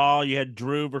 then on Raw you had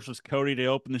Drew versus Cody to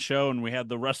open the show, and we had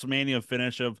the WrestleMania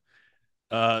finish of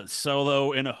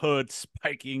Solo in a hood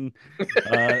spiking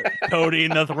Cody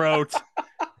in the throat.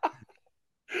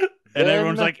 And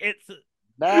everyone's Then like, it's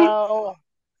now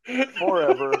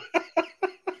forever.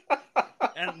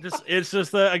 and just it's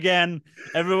just the again,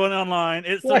 everyone online,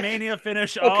 it's the Like, Mania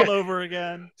finish okay, all over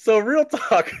again. so real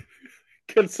talk.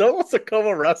 Can Solo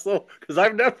Sikoa wrestle? Because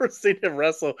I've never seen him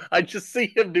wrestle. I just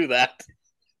see him do that.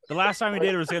 The last time he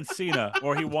did it was against Cena,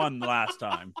 or he won the last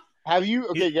time. Have you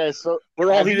He, okay, guys? So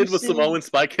Where all have he you did was seen Samoan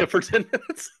spike him for 10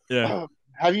 minutes. yeah.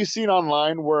 have you seen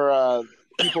online where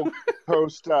people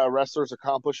post wrestlers'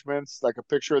 accomplishments, like a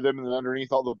picture of them, and then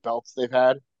underneath all the belts they've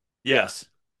had? Yeah. Yes.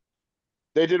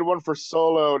 They did one for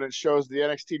Solo, and it shows the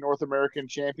NXT North American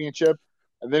Championship,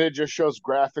 and then it just shows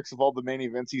graphics of all the main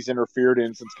events he's interfered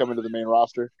in since coming to the main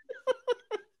roster,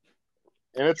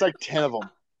 and it's like 10 of them.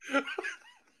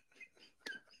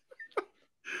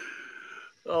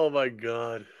 Oh my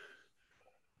god.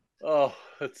 Oh,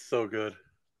 that's so good.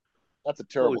 That's a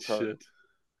Holy terrible card. shit.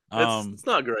 Um, It's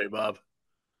not great, Bob.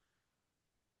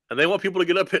 And they want people to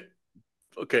get up at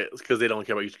okay, it's because they don't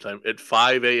care about Eastern time at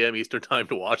 5 a.m. Eastern time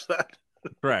to watch that.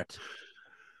 correct.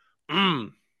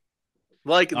 Mm.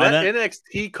 Like that Then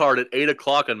NXT card at 8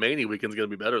 o'clock on Mania weekend is gonna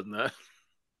be better than that.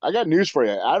 I got news for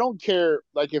you. I don't care,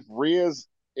 like if Rhea's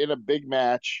in a big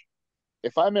match.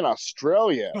 If I'm in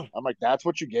Australia, I'm like, that's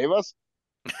what you gave us.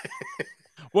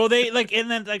 well, they like, and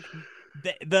then like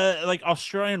the like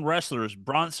Australian wrestlers,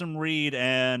 Bronson Reed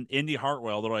and Indy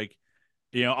Hartwell, they're like,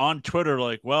 on Twitter,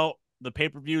 like, well, the pay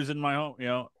per view's in my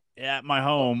home, at my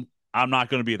home. I'm not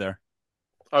going to be there.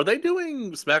 Are they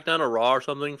doing SmackDown or Raw or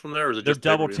something from there, or is it They're just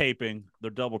pay per double view? taping.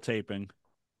 They're double taping.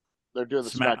 They're doing the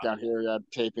Smack. SmackDown here, yeah,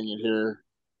 taping it here.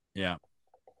 Yeah.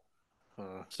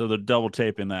 Huh. So they're double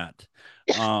taping that.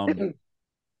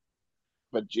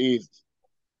 But geez,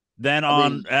 Then I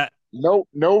on mean,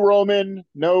 no Roman,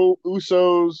 no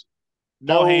Usos,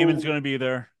 Paul Heyman's no going to be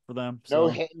there for them. no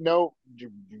So no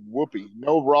whoopee,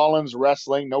 no Rollins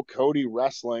wrestling, no Cody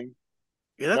wrestling,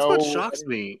 Yeah, that's what no. I shocks mean,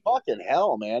 me. fucking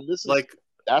hell, man, this is Like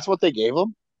that's what they gave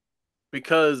him.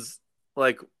 because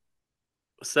like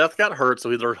Seth got hurt,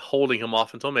 so they're holding him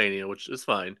off until Mania, which is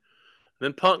fine.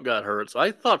 Then Punk got hurt, so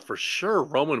I thought for sure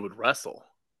Roman would wrestle.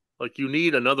 Like you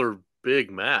need another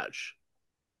big match.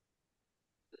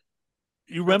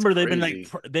 You That's remember crazy.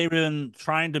 they've been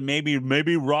trying to maybe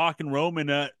Rock and Roman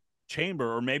at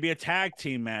Chamber, or maybe a tag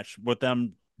team match with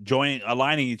them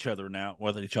aligning each other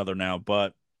now,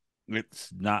 but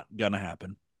it's not gonna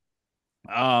happen.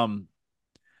 Um,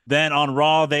 then on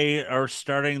Raw they are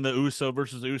starting the Uso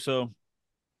versus Uso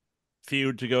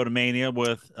feud to go to Mania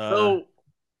with So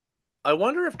I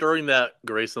wonder if during that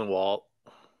Grayson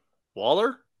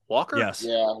Waller Walker, yes,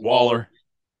 Yeah, Waller. Waller.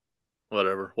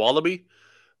 whatever Wallaby.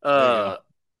 There you go. Uh,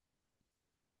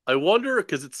 I wonder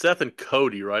because it's Seth and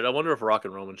Cody, right? I wonder if Rock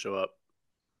and Roman show up.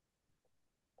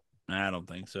 I don't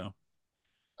think so.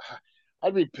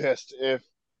 I'd be pissed if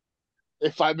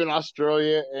I'm in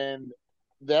Australia and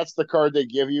that's the card they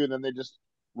give you, and then they just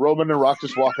Roman and Rock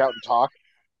just walk out and talk.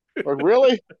 Like,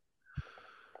 really?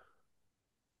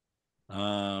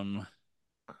 Um,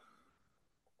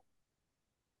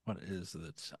 what is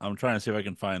it? I'm trying to see if I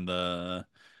can find the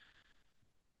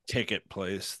ticket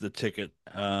place, the ticket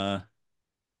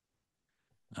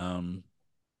um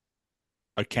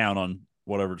account on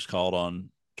whatever it's called on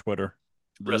Twitter.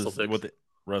 This WrestleTix. what the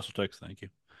WrestleTix, thank you.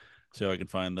 So I can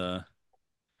find the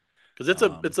Because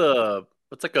um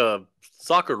it's like a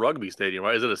soccer rugby stadium,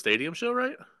 right? Is it a stadium show,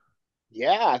 right?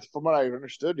 Yeah, from what I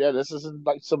understood, yeah, this isn't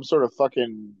like some sort of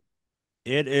fucking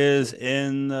it is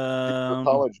in junior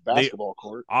college the basketball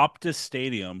court. Optus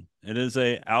Stadium. It is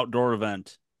a outdoor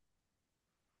event.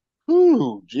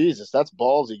 Whew, Jesus, that's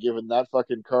ballsy given that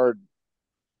fucking card.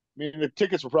 I mean, the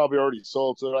tickets were probably already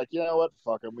sold, so they're like, you know what?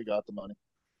 Fuck them. We got the money.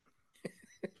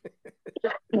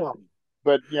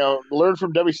 But learn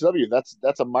from WCW.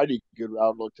 That's a mighty good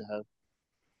outlook to have.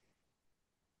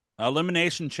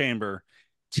 Elimination Chamber.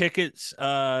 Tickets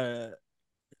uh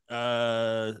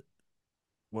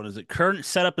what is it? Current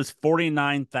setup is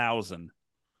 49,000.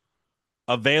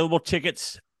 Available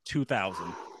tickets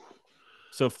 2,000.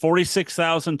 So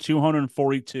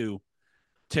 46,242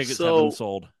 tickets have been So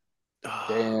sold.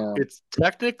 Damn. it's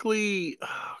technically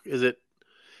is it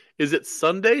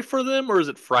Sunday for them or is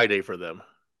it Friday for them?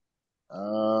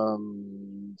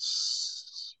 Um,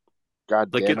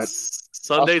 God Like damn it. it's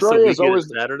Sunday, so Australia we is get it always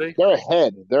Saturday. they're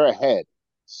ahead. They're ahead.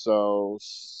 So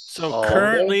So Oh,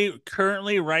 Sunday.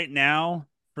 currently right now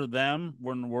for them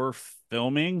when we're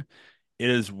filming, it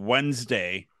is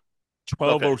Wednesday,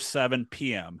 okay. 12:07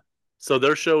 p.m. So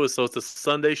their show is so it's a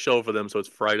Sunday show for them, so it's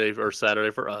Friday or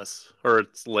Saturday for us, or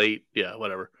it's late. Yeah,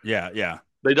 whatever. Yeah, yeah.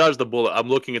 They dodged the bullet. I'm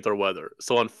looking at their weather.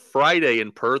 So on Friday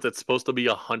in Perth, it's supposed to be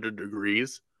 100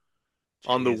 degrees.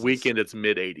 On the Jesus. weekend, it's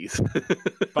mid 80s.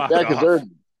 Yeah, Fuck because off.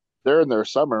 they're in their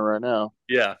summer right now.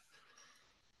 Yeah,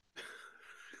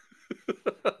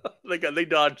 they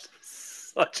dodged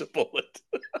such a bullet.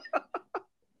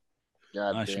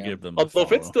 God I should give damn. them a Although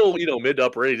if it's follow. still mid to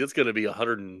upper 80s, it's going to be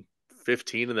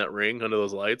 115 in that ring under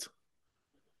those lights.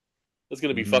 It's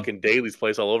going to be Hmm. fucking Daly's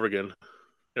place all over again.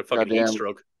 A fucking heat Goddamn.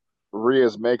 stroke.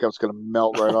 Rhea's makeup's gonna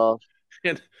melt right off.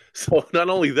 And so not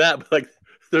only that, but like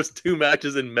there's two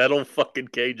matches in metal fucking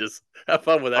cages. Have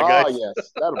fun with that, Oh guys.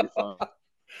 yes, that'll be fun.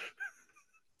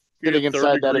 Your Sitting third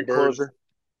inside that degree burns. enclosure.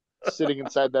 Sitting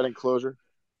inside that enclosure.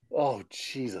 Oh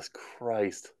Jesus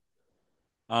Christ.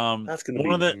 Um, That's gonna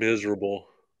one be of the miserable.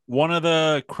 one of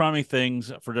the crummy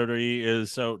things for WWE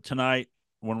is so tonight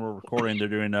when we're recording, they're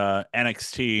doing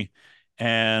NXT,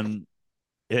 and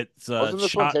it's Wasn't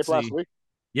this one taped last Shotzi. week?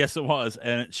 Yes, it was,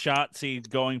 and it's Shotzi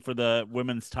going for the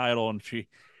women's title, and she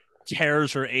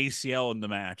tears her ACL in the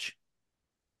match.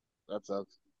 That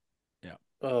sucks. Yeah.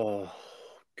 Oh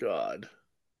God.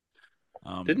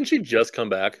 Um. Didn't she just come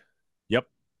back? Yep.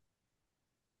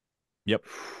 Yep.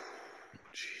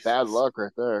 Bad Jesus. luck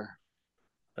right there.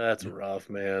 That's Yep. rough,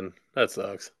 man. That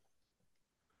sucks.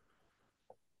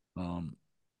 Um.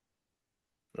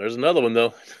 There's another one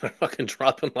though. They're fucking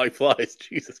dropping like flies.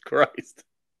 Jesus Christ.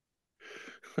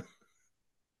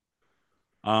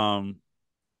 Um.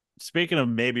 Speaking of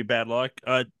maybe bad luck,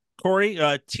 Corey,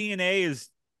 TNA is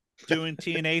doing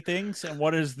TNA things, and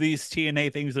what is these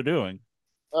TNA things they're doing?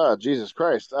 Oh, Jesus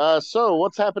Christ. So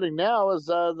what's happening now is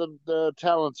the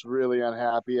talent's really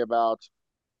unhappy about.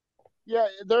 Yeah,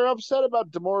 they're upset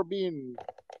about Demore being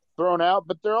thrown out,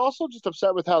 but they're also just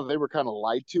upset with how they were kind of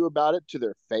lied to about it to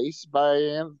their face by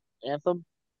Anthem.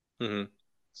 Hmm.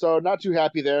 So not too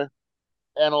happy there,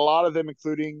 and a lot of them,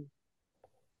 including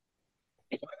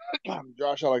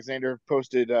Josh Alexander,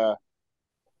 posted uh,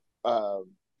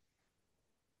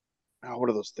 what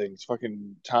are those things?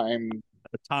 Fucking time.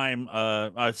 The time,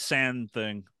 a sand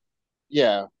thing.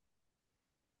 Yeah,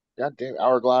 goddamn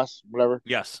hourglass, whatever.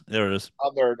 Yes, there it is.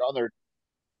 On their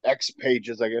X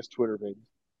pages, I guess, Twitter pages.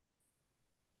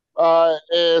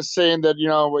 Is saying that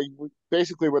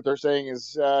basically what they're saying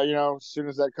is as soon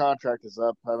as that contract is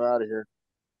up, I'm out of here.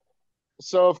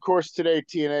 So of course today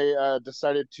TNA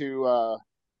decided to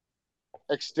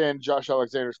extend Josh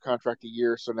Alexander's contract a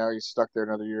year, so now he's stuck there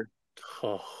another year.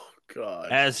 Oh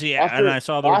God. As he and After I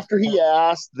saw the after he report.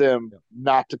 asked them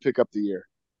not to pick up the year.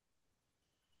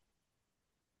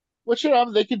 Which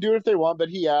they can do it if they want, but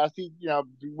he asked,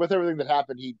 with everything that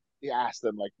happened, he asked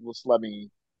them like, "Just let me.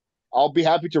 I'll be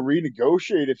happy to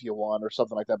renegotiate if you want, or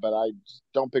something like that, but I just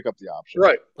don't pick up the option."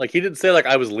 Right. Like he didn't say like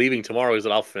I was leaving tomorrow. He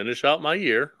said I'll finish out my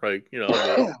year. Like,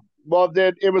 but Well,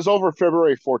 then it was over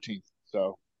February 14th,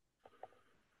 so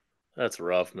that's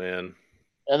rough, man.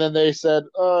 and then they said,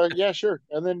 yeah, sure,"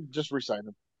 and then just resign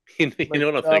him. You Like,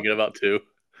 know what I'm thinking about too?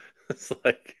 It's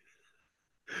like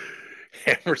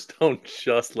Hammerstone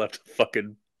just left a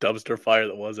fucking dumpster fire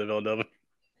that was MLW.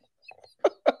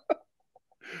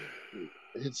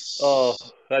 Oh,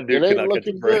 it's that it dude ain't cannot catch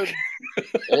a looking break. good.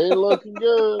 It ain't looking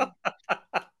good.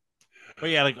 But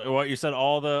yeah, like what you said,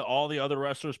 all the other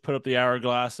wrestlers put up the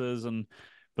hourglasses,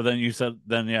 but then you said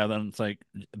then it's like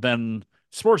then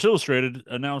Sports Illustrated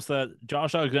announced that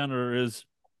Josh Alexander is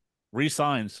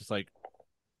re-signed. So it's like,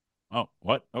 oh,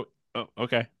 what? Oh,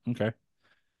 okay, okay.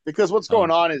 Because what's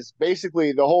going Um, on is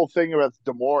basically the whole thing about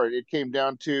Demore. It came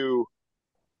down to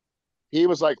he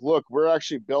was like, "Look, we're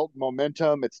actually built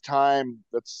momentum. It's time.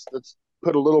 Let's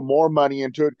put a little more money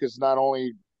into it because not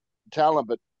only talent,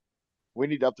 but we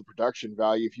need to up the production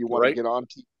value if you want to Right? get on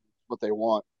TV, what they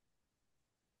want."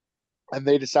 And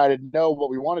they decided, no, what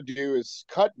we want to do is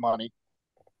cut money.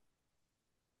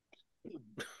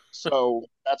 So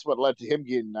that's what led to him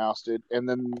getting ousted. And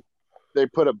then they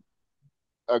put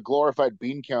a glorified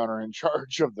bean counter in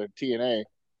charge of the TNA.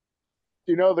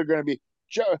 They're going to be.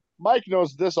 Mike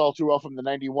knows this all too well from the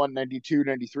 91, 92,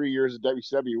 93 years of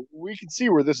WCW. We can see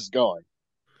where this is going.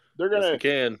 They're Yes, we gonna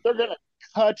can. they're gonna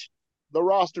cut the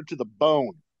roster to the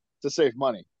bone to save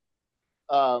money.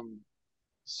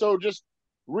 So just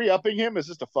re-upping him is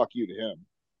just a fuck you to him,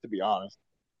 to be honest.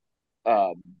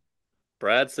 Um,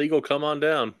 Brad Siegel, come on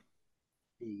down.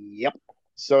 yep.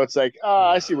 So it's like,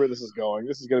 I see where this is going.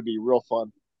 This is gonna be real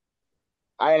fun.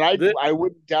 This, I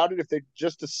wouldn't doubt it if they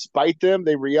just to spite them,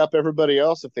 they re-up everybody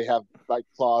else if they have like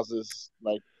clauses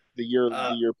like the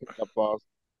uh, year pickup clause.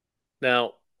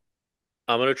 now,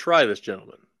 I'm going to try this,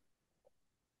 gentlemen.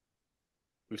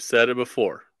 We've said it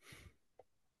before.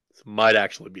 This might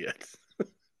actually be it.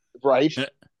 Right?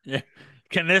 yeah.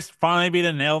 Can this finally be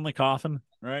the nail in the coffin?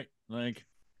 Right? Like,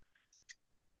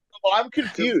 Well, I'm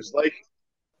confused. Like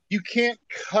you can't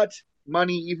cut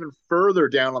money even further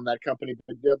down on that company,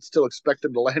 but yet still expect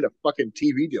them to land a fucking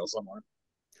TV deal somewhere.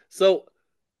 So,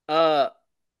 uh,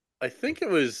 I think it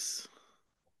was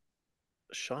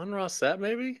Sean Ross Sapp,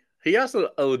 maybe? He asked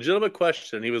a legitimate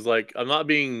question. He was like, I'm not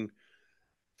being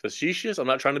facetious. I'm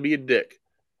not trying to be a dick.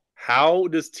 How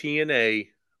does TNA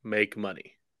make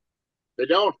money? They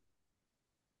don't.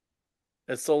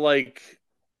 And so, like,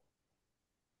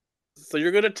 so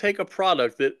you're going to take a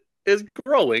product that is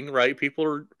growing, right?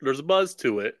 There's a buzz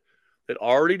to it that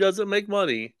already doesn't make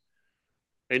money,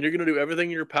 and you're going to do everything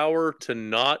in your power to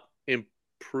not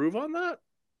improve on that?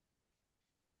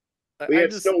 But I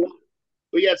yet just,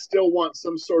 still, want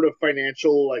some sort of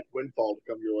financial like windfall to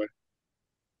come your way.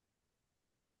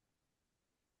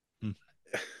 hmm.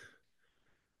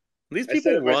 these I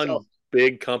said people it myself. run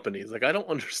big companies. Like, I don't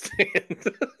understand.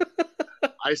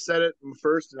 I said it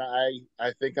first, and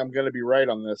I think I'm going to be right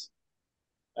on this.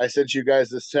 I sent you guys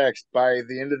this text. By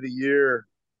the end of the year,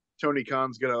 Tony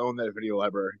Khan's going to own that video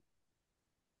library.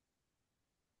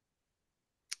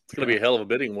 It's going to be a hell of a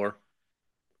bidding war.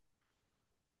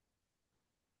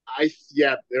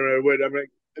 Yeah, it would. I mean,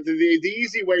 the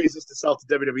easy way is just to sell to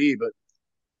WWE, but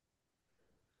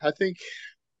I think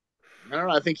I don't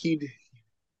know. I think he'd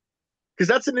because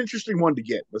that's an interesting one to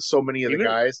get with so many of the Even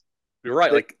guys you're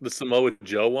right, that like the Samoa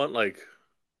Joe one, like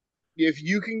if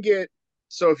you can get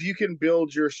if you can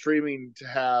build your streaming to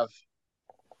have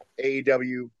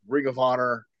AEW, Ring of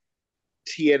Honor,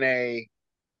 TNA,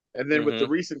 and then with the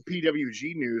mm-hmm. recent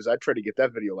PWG news, I try to get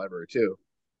that video library too.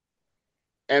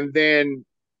 And then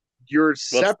you're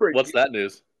separate. What's that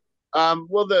news?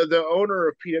 Well, the owner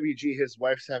of PWG, his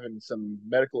wife's having some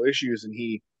medical issues, and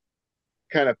he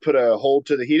kind of put a hold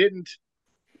to the. He didn't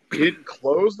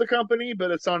close the company,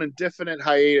 but it's on indefinite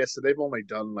hiatus. So they've only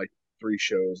done like 3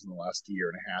 shows in the last year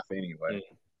and a half anyway.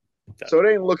 So Gotcha.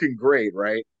 it ain't looking great,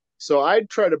 right? So I'd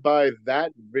try to buy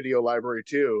that video library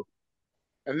too.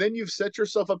 And then you've set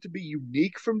yourself up to be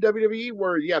unique from WWE,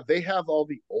 where, yeah, they have all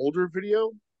the older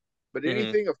video, but Mm-hmm.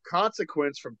 anything of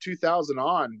consequence from 2000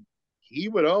 on, he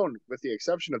would own, with the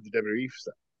exception of the WWE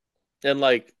stuff. And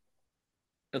like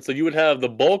And so you would have the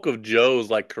bulk of Joe's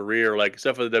like career, like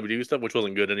except for the WWE stuff, which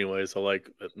wasn't good anyway. So like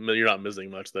you're not missing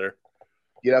much there.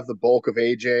 You'd have the bulk of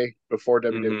AJ before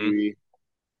Mm-hmm. WWE.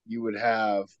 You would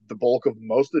have the bulk of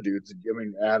most of the dudes. I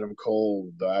mean, Adam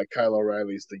Cole, the Kyle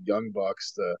O'Reilly's, the Young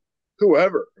Bucks, the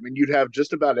whoever. I mean, you'd have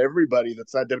just about everybody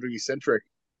that's not WWE centric,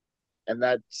 and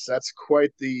that's quite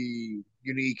the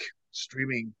unique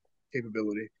streaming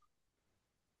capability.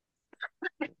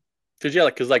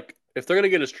 Because like if they're gonna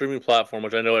get a streaming platform,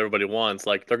 which I know everybody wants,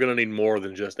 like they're gonna need more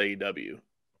than just AEW.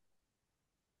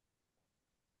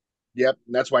 Yep,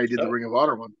 and that's why he did the So Ring of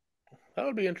Honor one. that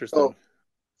would be So interesting.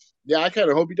 yeah, I kind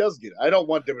of hope he does get it. I don't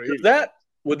want WWE Does to get it. that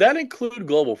would that include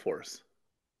Global Force?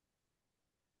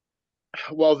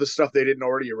 Well, the stuff they didn't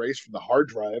already erase from the hard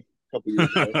drive a couple years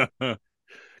ago. Because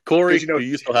Corey, do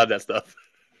you still have that stuff?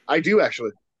 I do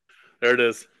actually. There it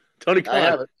is. Tony I Khan,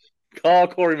 have it. call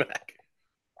Corey Mack.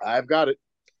 I've got it.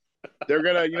 They're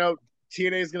gonna,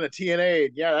 TNA is gonna TNA,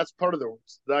 and yeah, that's part of the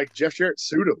like Jeff Jarrett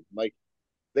sued him. Like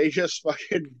they just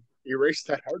fucking erased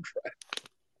that hard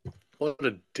What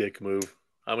a dick move.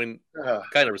 I mean, drive.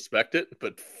 kind of respect it,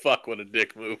 but fuck, what a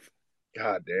dick move.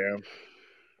 God damn.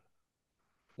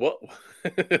 What?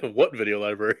 What video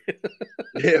library?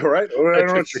 Yeah, right. I don't I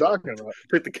know what took you're talking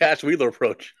about. the Cash Wheeler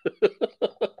approach.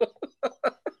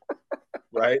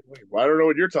 Right? Well, I don't know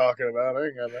what you're talking about. I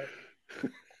ain't got that.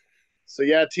 So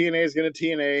yeah, TNA is gonna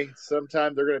TNA.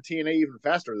 Sometime they're gonna TNA even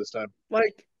faster this time.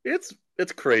 Like it's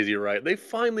crazy, right? They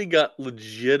finally got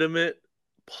legitimate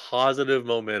positive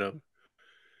momentum,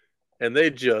 and they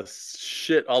just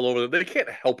shit all over them. They can't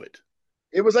help it.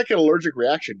 It was like an allergic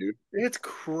reaction, dude. It's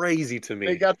crazy to They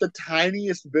me. got the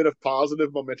tiniest bit of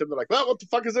positive momentum. They're like, well, what the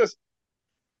fuck is this?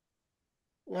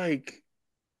 Like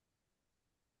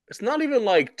it's not even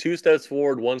like 2 steps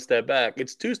forward, 1 step back.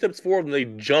 It's 2 steps forward and they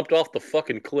jumped off the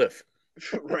fucking cliff.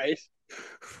 Right?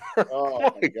 Oh Oh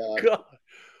my my god. god.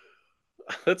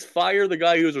 Let's fire the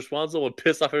guy who's responsible and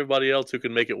piss off everybody else who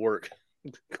can make it work.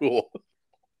 Cool.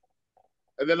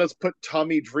 And then let's put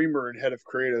Tommy Dreamer in head of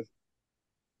creative,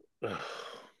 Oh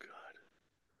god.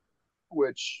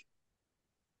 which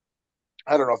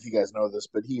I don't know if you guys know this,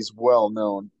 but he's well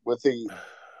known with the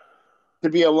to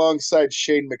be alongside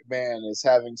Shane McMahon as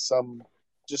having some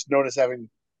just known as having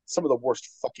some of the worst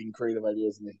fucking creative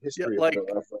ideas in the Yeah, history of pro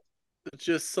like wrestling. it's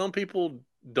just some people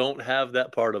don't have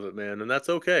that part of it, man, and that's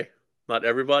okay. Not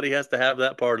everybody has to have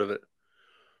that part of it.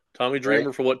 Tommy Right?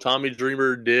 Dreamer, for what Tommy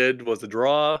Dreamer did, was a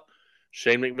draw.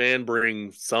 Shane McMahon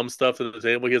brings some stuff to the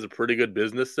table. He has a pretty good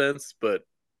business sense, but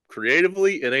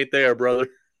creatively, it ain't there, brother.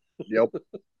 Yep.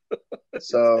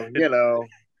 So,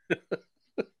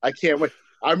 I can't wait.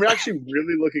 I'm actually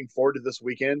really looking forward to this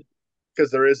weekend because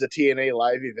there is a TNA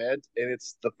live event and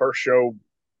it's the first show Oh,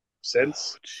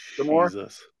 since the more.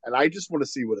 Jesus. And I just want to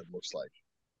see what it looks like.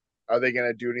 Are they going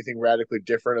to do anything radically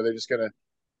different? Are they just going to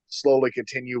slowly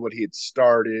continue what he had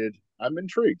started? I'm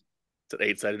intrigued. It's an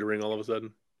 8-sided ring all of a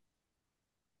sudden.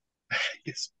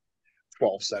 It's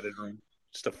 12-sided ring.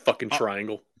 Just a fucking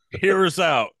triangle. Hear us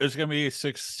out. It's gonna be a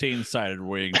 16-sided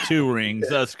ring, 2 rings.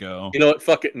 Let's go. You know what?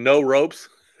 Fuck it. No ropes.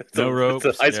 No It's a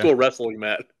ropes. high Yeah. school wrestling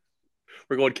mat.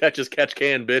 We're going catch as catch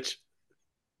can, bitch.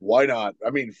 Why not? I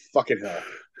mean, fucking hell.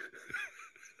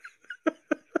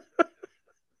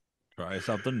 Try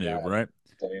something new, God right?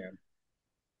 damn.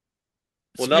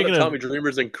 Well, now that Speaking of, Tommy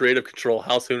Dreamer's in creative control,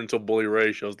 how soon until Bully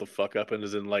Ray shows the fuck up and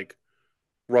is in like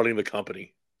running the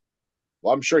company?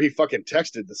 Well, I'm sure he fucking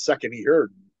texted the second he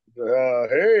heard.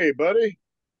 Hey, buddy,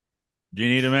 do you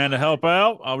need a man to help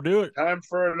out? I'll do it. time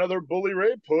for another Bully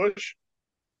Ray push.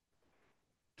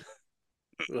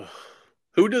 Ugh.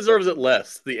 Who deserves it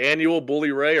less, the annual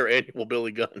Bully Ray or annual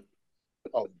Billy Gunn?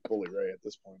 Oh, Bully Ray at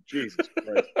this point. Jesus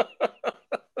Christ.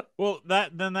 Well,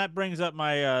 that brings up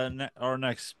my our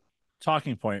next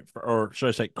talking point, or should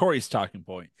I say, Corey's talking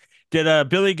point. Did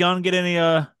Billy Gunn get any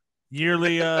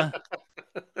yearly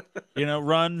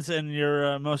runs in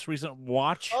your most recent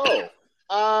watch? Oh,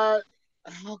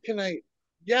 how can I?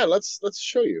 Yeah, let's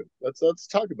show you. Let's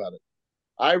talk about it.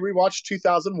 I rewatched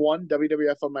 2001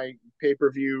 WWF on my pay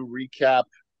per view recap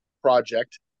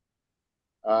project.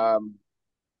 Um,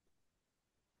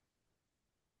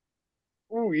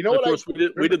 you know And of what? I course,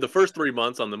 we did the first 3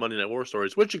 months on the Monday Night War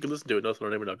stories, which you can listen to at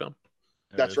nothingorneighbor.com.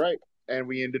 That's right. And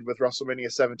we ended with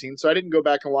WrestleMania 17. So I didn't go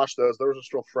back and watch those. Those are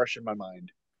still fresh in my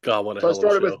mind. God, what a So I hell of a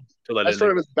started with show! Till that I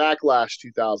started ending. with Backlash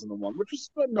 2001, which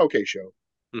was an okay show.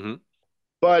 Mm-hmm.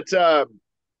 But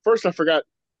first, I forgot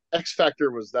X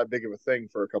Factor was that big of a thing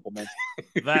for a couple months.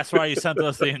 That's why you sent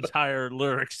us the entire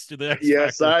lyrics to the X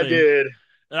Yes, Factor I theme. did.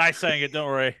 And I sang it. Don't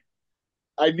worry.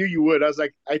 I knew you would. I was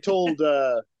like, I told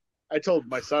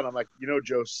my son, I'm like,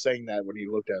 Joe sang that when he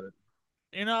looked at it.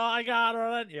 I got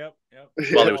all that. Yep.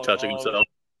 While he was touching himself.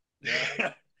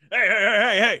 Yeah.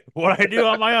 hey! What I do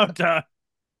on my own time.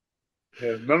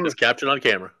 Yeah, It's captured on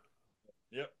camera.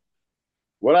 Yep.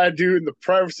 What I do in the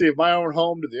privacy of my own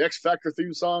home to the X Factor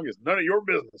theme song is none of your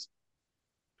business.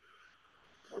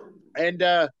 And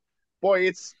boy,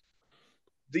 it's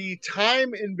the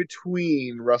time in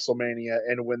between WrestleMania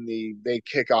and when they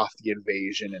kick off the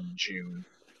invasion in June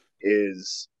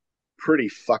is pretty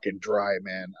fucking dry,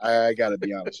 man. I gotta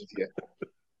be honest with you.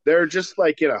 They're just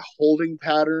like in a holding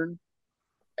pattern,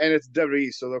 and it's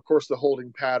WWE, so of course the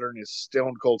holding pattern is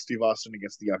Stone Cold Steve Austin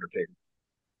against The Undertaker.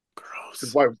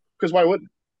 Gross. Because why wouldn't?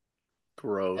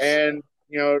 Gross. And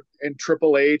and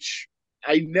Triple H,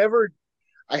 I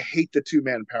hate the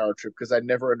 2-man power trip because I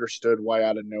never understood why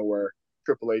out of nowhere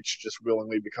Triple H just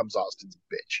willingly becomes Austin's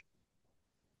bitch.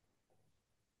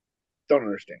 Don't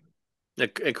understand.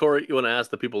 And Corey, you want to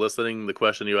ask the people listening the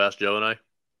question you asked Joe and I?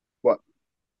 What?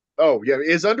 Oh yeah,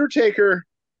 is Undertaker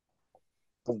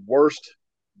the worst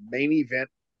main event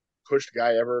pushed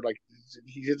guy ever? Like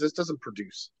he just doesn't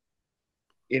produce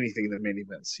anything in the main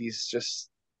events. He's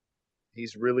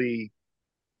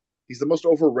the most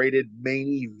overrated main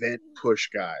event push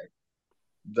guy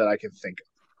that I can think of.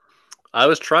 I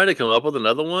was trying to come up with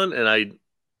another one, and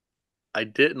I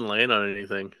didn't land on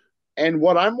anything. And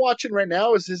what I'm watching right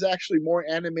now is his actually more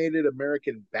animated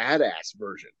American Badass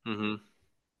version. Mm-hmm.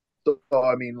 So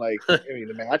I mean,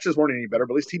 the matches weren't any better,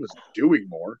 but at least he was doing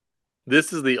more.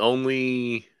 This is the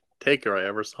only Taker I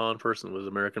ever saw in person was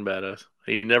American Badass.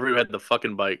 He never even had the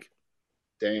fucking bike.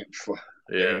 Damn.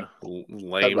 Yeah, Talk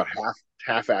lame. about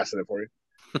half-assing it for you.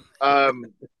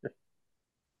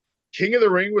 King of the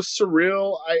Ring was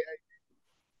surreal.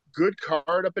 Good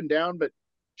card up and down, but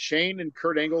Shane and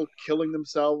Kurt Angle killing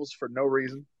themselves for no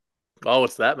reason. Oh,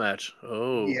 it's that match.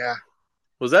 Oh, Yeah.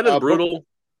 Was that as brutal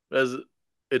as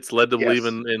it's led to believe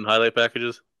Yes. in highlight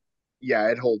packages? Yeah,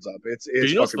 it holds up. It's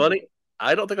You know what's funny? brutal.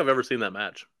 I don't think I've ever seen that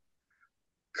match.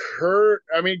 Kurt,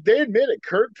 I mean, they admit it.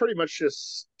 Kurt pretty much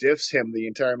just stiffs him the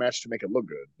entire match to make it look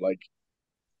good.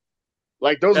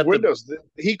 Like those windows,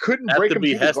 he couldn't break them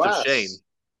through the glass. Of Shane.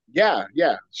 Yeah.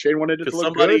 Shane wanted it to look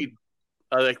somebody, good.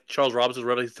 Like Charles Robinson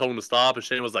ready, he told him to stop, and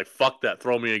Shane was like, "Fuck that,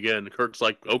 throw me again." And Kurt's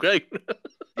like, "Okay."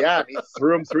 Yeah, he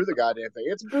threw him through the goddamn thing.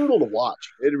 It's brutal to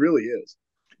watch. It really is.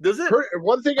 Does it?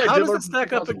 One thing how does it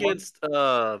stack up against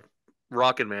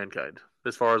Rock and Mankind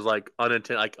as far as like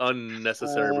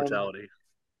unnecessary brutality?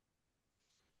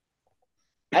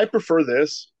 I prefer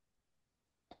this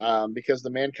because the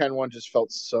Mankind one just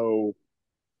felt so.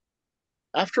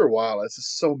 After a while, it's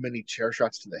just so many chair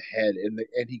shots to the head, and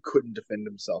he couldn't defend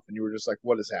himself, and you were just like,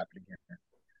 "What is happening here?"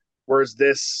 Whereas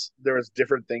this, there was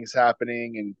different things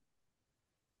happening, and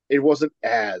it wasn't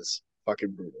as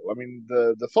fucking brutal. I mean,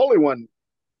 the Foley one,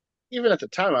 even at the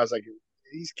time, I was like,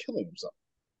 "He's killing himself.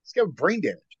 He's got brain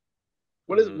damage.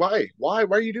 What is? Why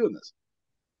are you doing this?"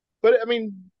 But I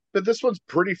mean, but this one's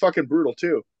pretty fucking brutal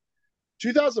too.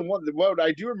 2001. What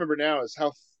I do remember now is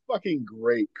how fucking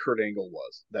great Kurt Angle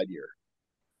was that year.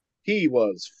 He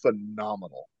was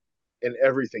phenomenal in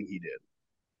everything he did.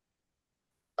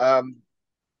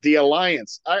 The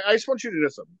Alliance. I just want you to know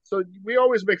something. So we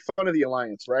always make fun of the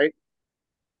Alliance, right?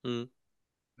 Mm.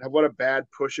 What a bad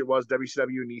push it was,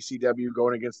 WCW and ECW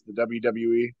going against the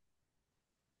WWE.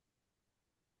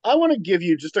 I want to give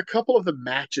you just a couple of the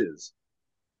matches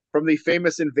from the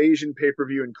famous Invasion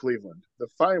pay-per-view in Cleveland.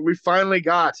 We finally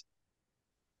got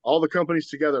all the companies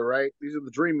together, right? These are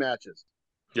the dream matches.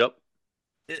 Yep.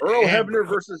 Earl Hebner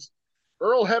versus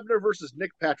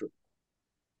Nick Patrick.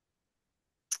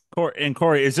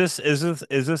 Corey, is this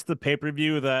the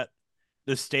pay-per-view that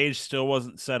the stage still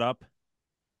wasn't set up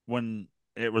when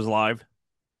it was live?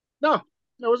 No,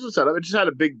 it wasn't set up. It just had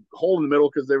a big hole in the middle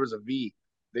because there was a V.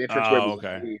 The entranceway was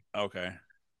a V. Okay.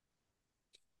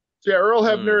 So yeah, Earl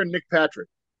Hebner and Nick Patrick.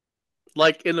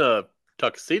 Like in a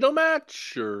tuxedo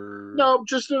match, or no,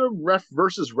 just in a ref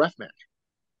versus ref match.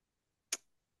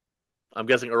 I'm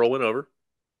guessing Earl went over.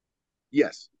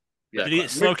 Yes. Yeah, did he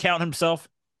slow count himself?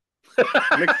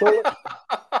 Mick Foley.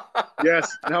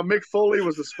 Yes. Now Mick Foley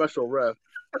was a special ref.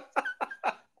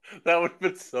 That would have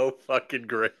been so fucking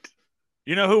great.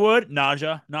 You know who would?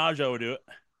 Naja. Naja would do it.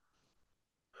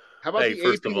 How about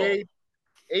the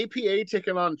APA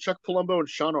taking on Chuck Palumbo and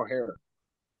Sean O'Hare?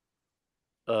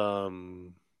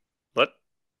 What?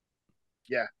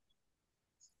 Yeah.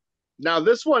 Now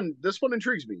this one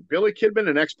intrigues me. Billy Kidman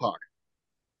and X-Pac.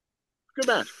 Good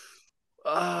match.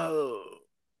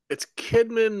 It's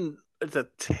Kidman. It's a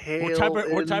tail.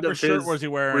 What type of shirt was he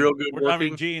wearing? Real good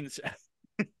working jeans.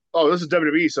 Oh, this is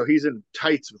WWE, so he's in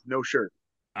tights with no shirt.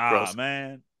 Ah,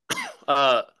 man.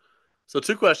 So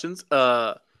 2 questions.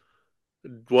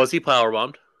 Was he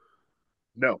powerbombed?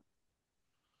 No, of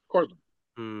course not.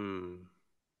 Hmm.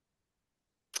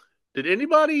 Did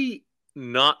anybody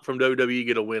not from WWE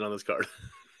get a win on this card?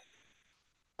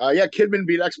 Yeah, Kidman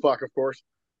beat X-Pac, of course.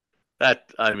 That,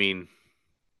 I mean,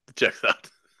 checks out.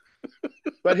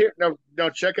 But here, no,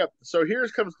 check up. So here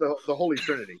comes the Holy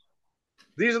Trinity.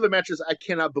 These are the matches I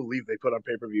cannot believe they put on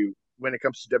pay-per-view when it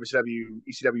comes to WCW,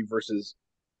 ECW versus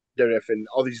WWF, and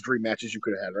all these dream matches you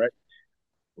could have had, right?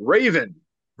 Raven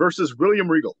versus William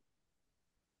Regal.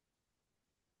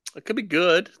 It could be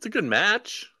good. It's a good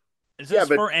match. Is Yeah, this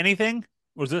but for anything?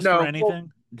 Was this for no, well,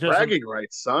 anything? Just bragging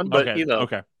rights, son. But, okay. you know,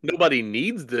 Okay. nobody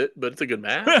needs it, but it's a good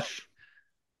match.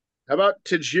 How about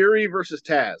Tajiri versus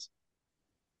Taz?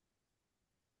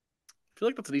 I feel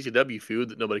like that's an ECW feud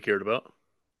that nobody cared about.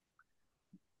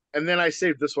 And then I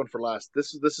saved this one for last.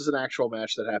 This is an actual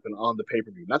match that happened on the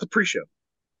pay-per-view, not the pre-show,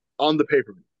 on the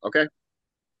pay-per-view. Okay,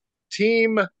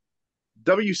 Team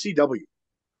WCW: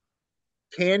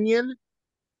 Canyon,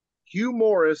 Hugh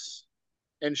Morris,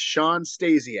 and Sean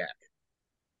Stasiak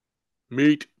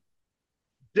Meat.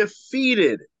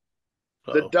 defeated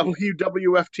the Uh-oh.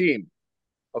 WWF team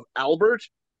of Albert,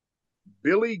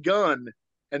 Billy Gunn,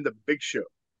 and the Big Show.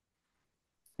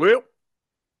 Well,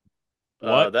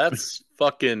 What? that's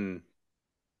fucking.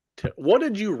 What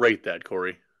did you rate that,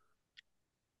 Corey?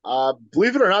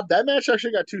 Believe it or not, that match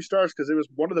actually got 2 stars because it was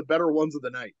one of the better ones of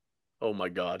the night. Oh my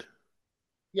god.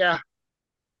 Yeah,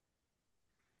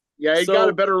 yeah, it got a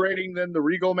So, better rating than the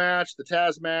Regal match, the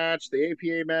Taz match, the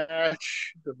APA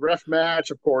match, the ref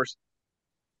match, of course.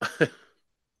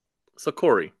 so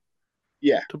Corey,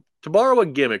 Yeah. to borrow a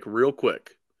gimmick real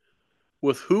quick,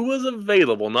 with who was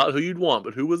available, not who you'd want,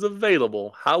 but who was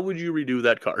available, how would you redo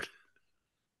that card?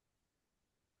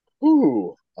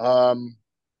 Ooh.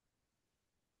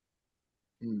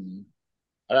 Hmm.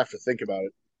 I'd have to think about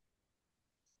it.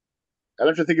 I'd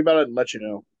have to think about it and let you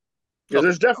know. Because Okay.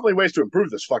 there's definitely ways to improve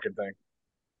this fucking thing,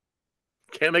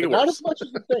 Can't make it but not as worse. much as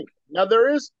you think. Now there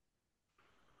is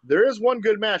one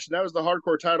good match, and that was the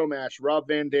hardcore title match, Rob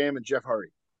Van Dam and Jeff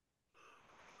Hardy,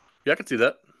 Yeah, I can see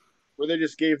that. where they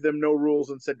just gave them no rules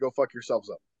and said, "Go fuck yourselves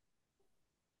up."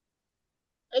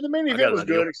 And the main I event got an was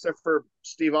idea. good, except for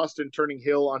Steve Austin turning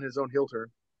heel on his own heel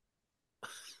turn.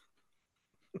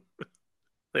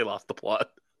 They lost the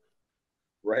plot.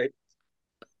 Right.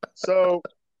 So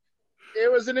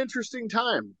it was an interesting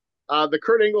time. The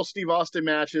Kurt Angle Steve Austin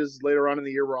matches later on in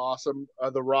the year were awesome.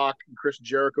 The Rock and Chris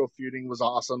Jericho feuding was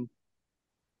awesome.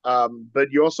 But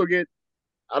you also get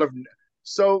out of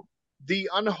so the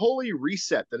unholy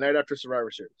reset the night after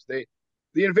Survivor Series.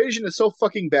 The invasion is so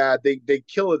fucking bad. They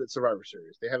kill it at Survivor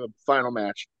Series. They have a final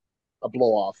match, a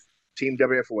blow off. Team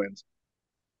WF wins,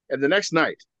 and the next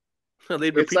night They'd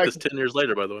it's repeat like this 10 years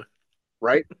later, by the way.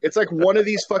 right. It's like one of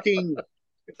these fucking.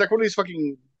 It's like one of these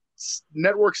fucking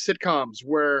network sitcoms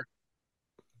where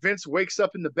Vince wakes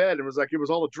up in the bed and was like, it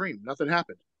was all a dream. Nothing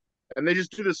happened. And they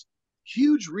just do this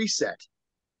huge reset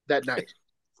that night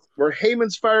where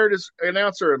Heyman's fired as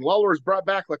announcer and Lawler is brought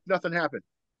back like nothing happened.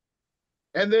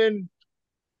 And then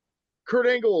Kurt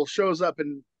Angle shows up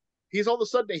and he's all of a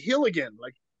sudden a heel again,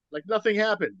 like nothing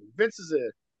happened. Vince is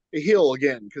a heel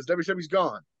again because WWE's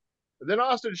gone. And then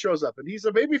Austin shows up and he's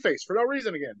a babyface for no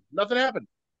reason again. Nothing happened.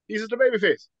 He's just a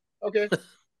babyface. Okay.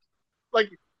 Like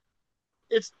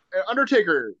it's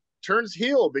Undertaker turns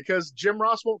heel because Jim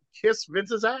Ross won't kiss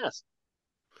Vince's ass.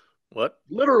 What?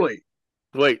 Literally.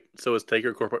 Wait, so is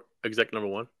Taker corporate exec number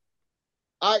one?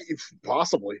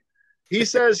 Possibly. He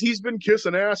says he's been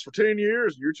kissing ass for 10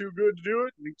 years. You're too good to do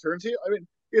it. And he turns heel. I mean,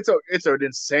 it's an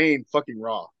insane fucking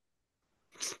Raw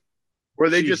where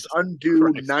they just Jesus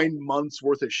undo Christ. 9 months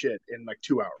worth of shit in like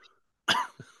 2 hours.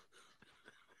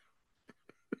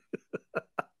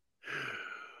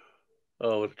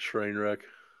 Oh, what a train wreck.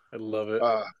 I love it.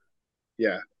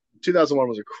 Yeah. 2001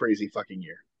 was a crazy fucking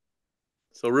year.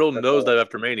 So real That's all. nosedive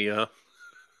after Mania,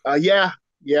 huh? Yeah.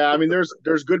 Yeah. I mean, there's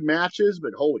good matches,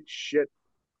 but holy shit.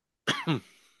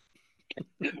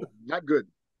 Not good.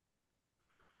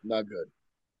 Not good.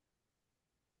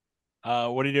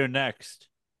 What are you doing next?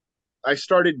 I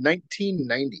started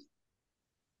 1990.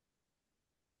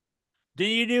 Did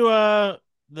you do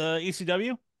the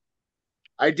ECW?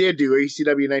 I did do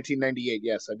ECW 1998.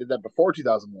 Yes, I did that before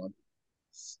 2001.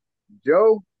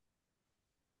 Joe,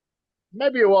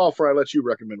 might be a while before I let you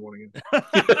recommend one again.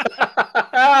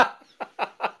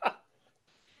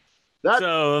 That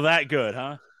So that good,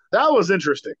 huh? that was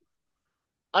interesting.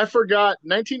 I forgot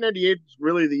 1998 is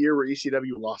really the year where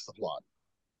ECW lost the plot.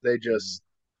 They just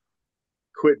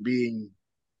quit being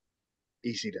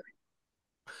ECW.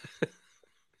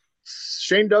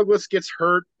 Shane Douglas gets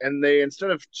hurt, and they,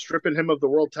 instead of stripping him of the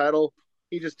world title,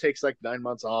 he just takes like 9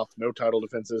 months off, no title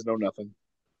defenses, no nothing.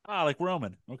 Ah, like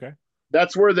Roman. Okay.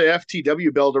 That's where the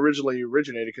FTW belt originally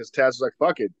originated, because Taz was like,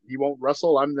 "Fuck it, he won't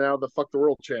wrestle. I'm now the fuck the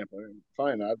world champ. I mean,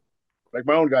 fine, I like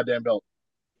my own goddamn belt."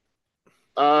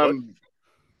 What?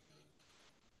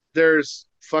 There's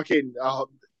fucking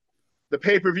the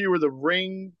pay per view where the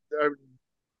ring,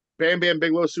 Bam Bam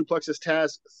Bigelow suplexes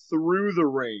Taz through the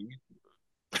ring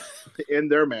to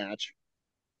end their match,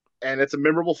 and it's a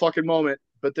memorable fucking moment.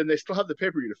 But then they still have the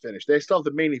pay per view to finish. They still have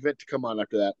the main event to come on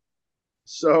after that.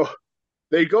 So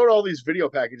they go to all these video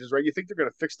packages, right? You think they're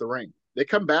gonna fix the ring? They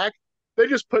come back, they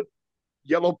just put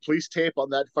yellow police tape on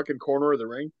that fucking corner of the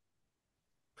ring,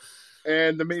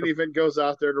 and the main event goes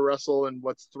out there to wrestle in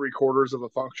what's 3/4 of a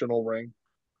functional ring.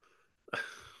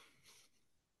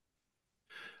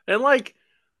 And like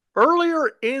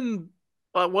earlier in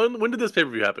when did this pay per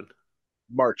view happen?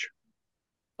 March.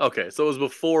 Okay, so it was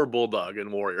before Bulldog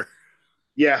and Warrior.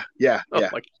 Yeah. Oh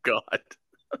my god.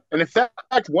 And in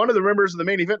fact, one of the members of the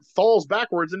main event falls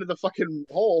backwards into the fucking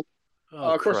hole.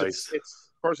 Oh, Of course, Christ.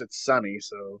 it's sunny,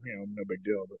 so no big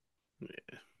deal.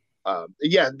 But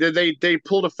they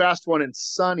pulled a fast one, and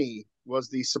Sunny was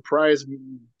the surprise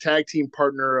tag team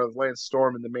partner of Lance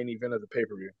Storm in the main event of the pay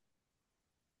per view,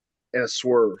 in a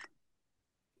swerve.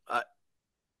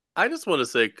 I just want to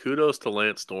say kudos to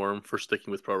Lance Storm for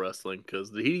sticking with pro wrestling, because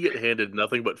he get handed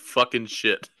nothing but fucking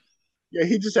shit. Yeah,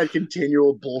 he just had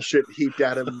continual bullshit heaped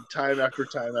at him time after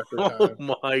time after time.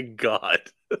 Oh my god.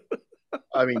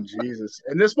 I mean, Jesus.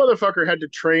 And this motherfucker had to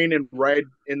train and ride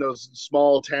in those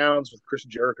small towns with Chris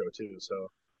Jericho, too. So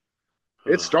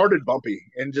it started bumpy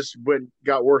and just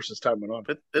got worse as time went on.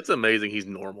 It's amazing he's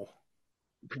normal.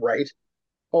 Right?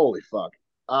 Holy fuck.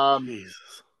 Jesus.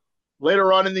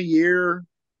 Later on in the year,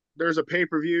 there's a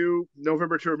pay-per-view,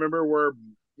 November to Remember, where,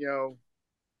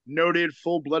 noted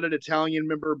full-blooded Italian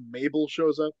member Mabel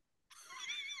shows up.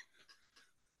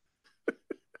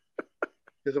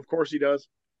 Because of course he does.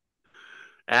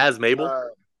 As Mabel?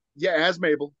 Yeah, as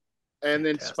Mabel. And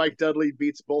Fantastic. Then Spike Dudley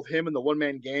beats both him and the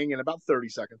one-man gang in about 30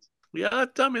 seconds. Yeah,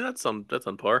 I mean that's on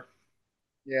par.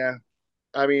 Yeah.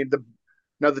 I mean,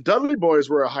 the Dudley boys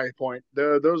were a high point.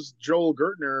 Those Joel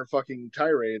Gertner fucking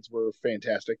tirades were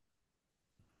fantastic.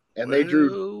 And they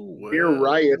drew near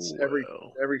riots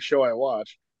every show I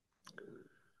watched.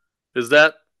 Is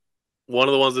that one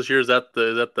of the ones this year? Is that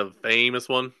the famous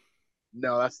one?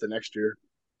 No, that's the next year.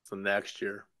 It's the next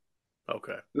year.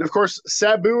 Okay. And of course,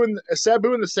 Sabu and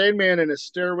the Sandman in a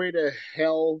Stairway to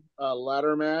Hell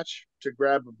ladder match to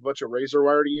grab a bunch of razor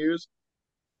wire to use.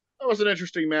 That was an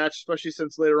interesting match, especially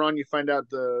since later on you find out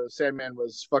the Sandman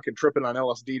was fucking tripping on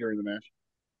LSD during the match.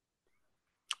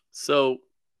 So,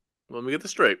 let me get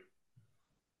this straight.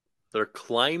 They're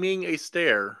climbing a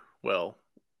stair. Well,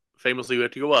 famously, you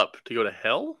have to go up to go to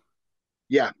hell?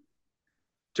 Yeah.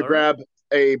 To grab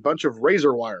a bunch of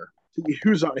razor wire to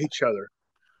use on each other.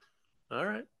 All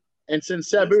right. And since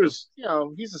Sabu's,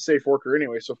 he's a safe worker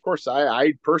anyway, so of course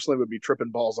I personally would be tripping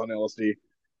balls on LSD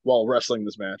while wrestling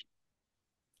this match.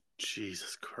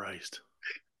 Jesus Christ.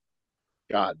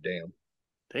 God damn.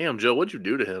 Damn, Joe, what'd you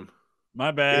do to him?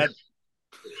 My bad.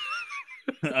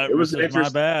 It was my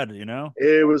bad,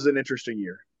 It was an interesting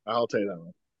year. I'll tell you that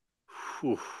one.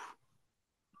 Whew.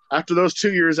 After those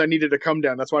 2 years, I needed to come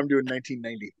down. That's why I'm doing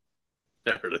 1990.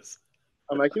 There it is.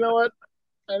 I'm like, you know what?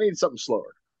 I need something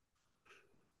slower.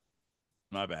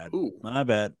 My bad. Ooh. My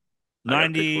bad.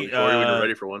 90. When you're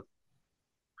ready for one.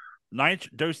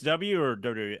 WCW or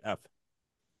WWF?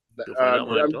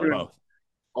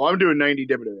 I'm doing 90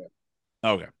 WWF.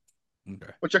 Okay.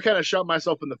 Which I kind of shot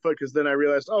myself in the foot, because then I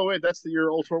realized, oh wait, that's the year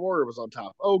Ultimate Warrior was on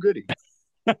top. Oh goody.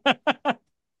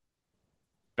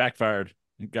 Backfired.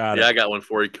 Got it. Yeah, I got one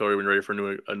for you, Corey. When you're ready for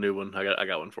a new one, I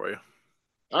got one for you.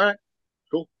 All right,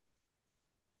 cool.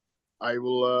 I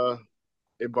will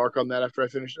embark on that after I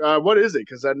finish. What is it?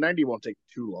 Because that 90 won't take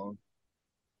too long.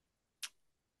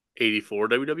 84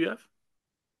 WWF.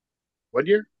 What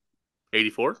year?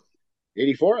 84.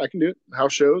 84. I can do it.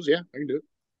 House shows. Yeah, I can do it.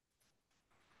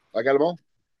 I got them all.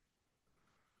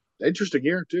 Interesting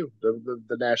year too.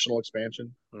 The national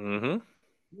expansion. Mm-hmm.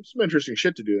 Some interesting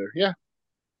shit to do there. Yeah.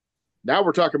 Now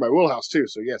we're talking about Wheelhouse too.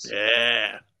 So yes.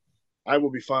 Yeah. I will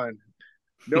be fine.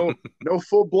 No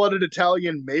full-blooded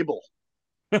Italian Mabel.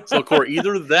 So Corey,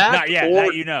 either that not yet,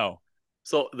 or that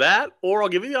So that, or I'll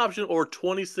give you the option, or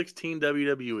 2016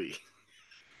 WWE.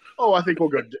 Oh, I think we'll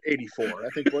go to 84. I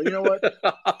think, well, you know what?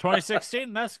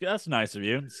 2016. That's nice of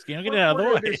you. Get it out of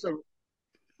the way.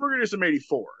 We're gonna do some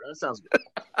 84. That sounds good.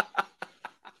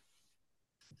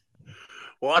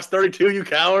 Watch 32, you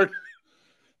coward.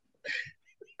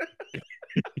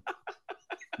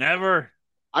 Never.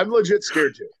 I'm legit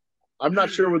scared to. I'm not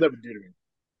sure what that would do to me.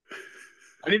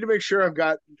 I need to make sure I've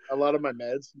got a lot of my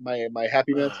meds, my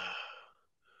happy meds,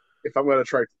 if I'm going to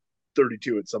try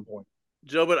 32 at some point.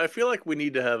 Joe, but I feel like we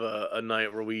need to have a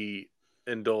night where we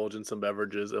indulge in some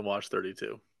beverages and watch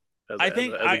 32 I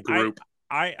think as a group.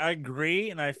 I agree,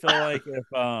 and I feel like if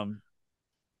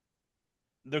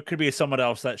there could be someone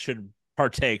else that should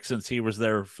partake since he was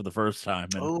there for the first time,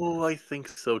 and Oh, I think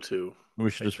so too.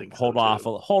 we should I just think so hold off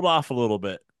too. hold off a little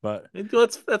bit. But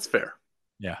That's fair.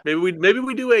 yeah, Maybe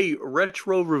we do a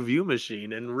retro review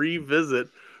machine and revisit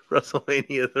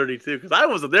WrestleMania 32 because I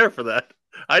wasn't there for that.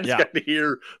 I just yeah. got to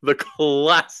hear the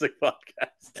classic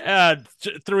podcast.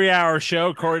 3 hour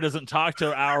show. Corey doesn't talk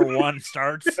till hour one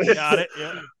starts. Got it.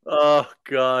 Yeah. Oh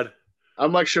God,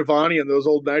 I'm like Shivani and those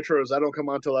old Nitros. I don't come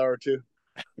on till hour 2.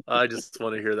 I just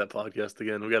want to hear that podcast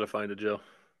again. We got to find it, Joe.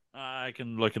 I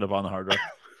can look it up on the hard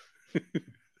drive.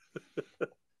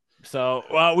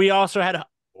 So we also had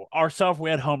ourselves. We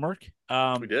had homework.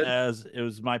 We did. As it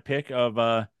was my pick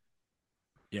of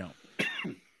you know,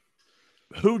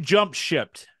 who jumped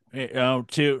shipped.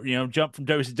 To jump from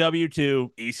WCW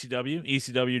to ECW,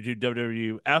 ECW to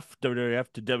WWF,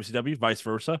 WWF to WCW, vice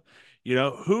versa.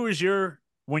 Who is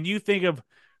when you think of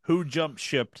who jumped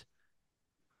shipped,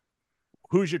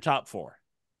 who's your top four?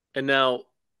 And now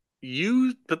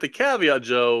you put the caveat,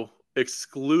 Joe,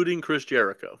 excluding Chris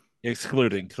Jericho.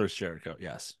 Excluding Chris Jericho,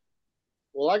 yes.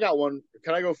 Well, I got one.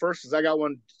 Can I go first? Because I got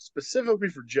one specifically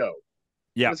for Joe.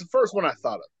 Yeah, and it's the first one I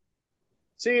thought of.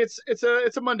 See, it's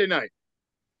a Monday night.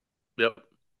 Yep.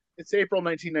 It's April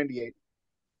 1998.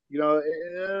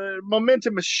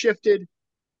 Momentum has shifted.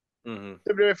 Mm-hmm.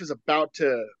 WWF is about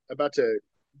to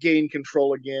gain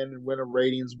control again and win a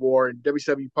ratings war, and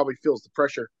WCW probably feels the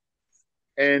pressure.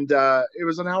 And it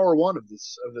was an hour one of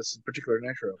this particular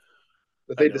Nitro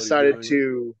that they decided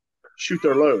to shoot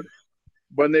their load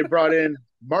when they brought in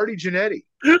Marty Jannetty.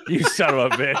 You son of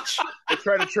a bitch! They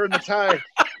tried to turn the tide.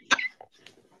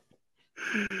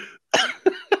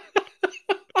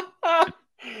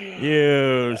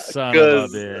 You son of a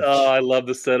bitch! Oh, I love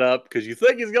the setup because you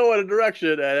think he's going a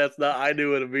direction, and that's not. I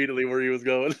knew it immediately where he was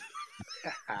going.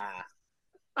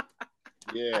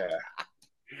 Yeah.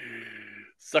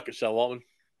 Suck it, Sean Waltman.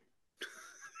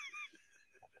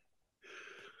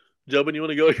 Jobin, you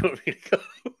want to go? You want me to go?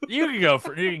 You can go.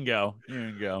 You can go. You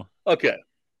can go. Okay.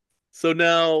 So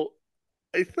now,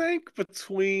 I think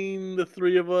between the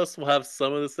three of us, we'll have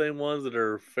some of the same ones that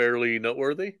are fairly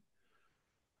noteworthy.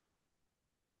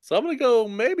 So I'm going to go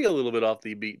maybe a little bit off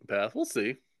the beaten path. We'll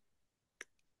see.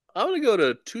 I'm going to go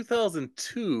to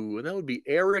 2002, and that would be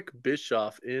Eric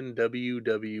Bischoff in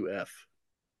WWF.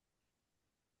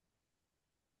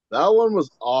 That one was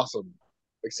awesome.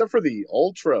 Except for the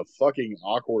ultra fucking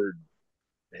awkward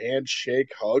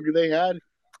handshake hug they had.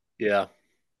 Yeah.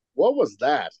 What was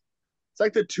that? It's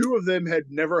like the two of them had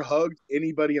never hugged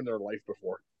anybody in their life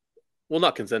before. Well,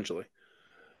 not consensually.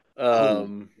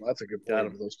 Well, that's a good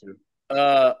point for those two.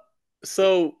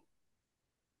 So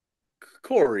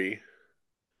Corey.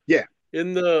 Yeah.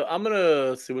 I'm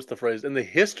gonna see what's the phrase. In the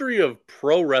history of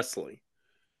pro wrestling,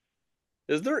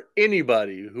 is there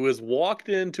anybody who has walked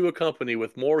into a company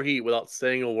with more heat without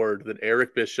saying a word than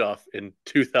Eric Bischoff in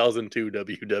 2002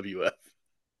 WWF?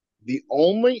 The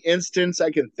only instance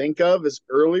I can think of is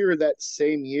earlier that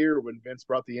same year when Vince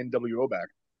brought the NWO back.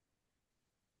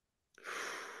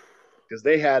 Because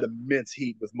they had immense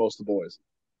heat with most of the boys.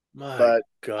 My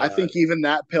God. I think even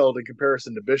that paled in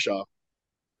comparison to Bischoff.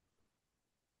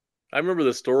 I remember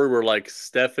the story where like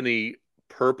Stephanie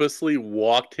purposely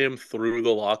walked him through the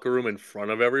locker room in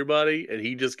front of everybody, and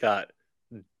he just got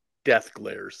death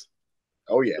glares.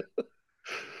 Oh yeah.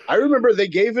 I remember they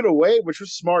gave it away, which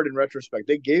was smart in retrospect.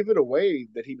 They gave it away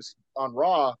that he was on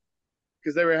Raw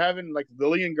because they were having like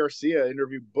Lillian Garcia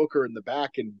interview Booker in the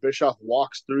back, and Bischoff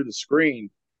walks through the screen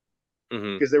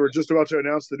because they were just about to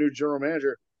announce the new general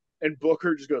manager, and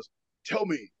Booker just goes, "Tell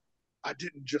me, I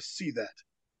didn't just see that."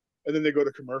 And then they go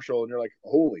to commercial, and you're like,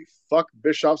 "Holy fuck,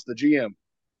 Bischoff's the GM."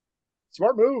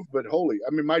 Smart move, but holy,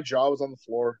 I mean, my jaw was on the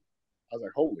floor. I was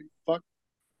like, "Holy fuck!"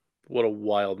 What a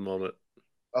wild moment.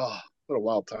 Oh, what a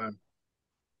wild time.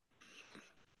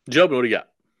 Joe, what do you got?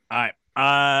 All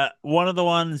right. One of the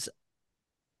ones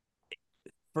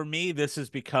for me, this is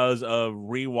because of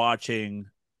rewatching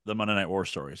the Monday Night War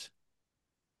stories.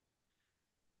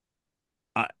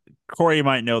 Corey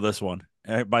might know this one.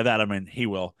 By that, I mean he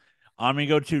will. I'm going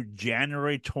to go to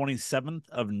January 27th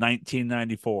of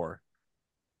 1994.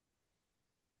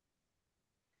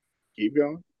 Keep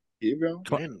going. Keep going.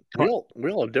 Man,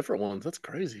 we all have different ones. That's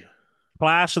crazy.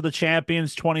 Clash of the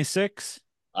Champions 26.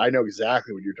 I know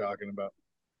exactly what you're talking about.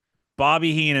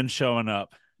 Bobby Heenan showing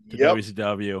up to Yep.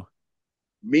 WCW.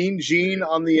 Mean Gene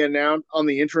on the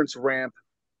entrance ramp,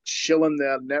 chilling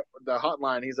the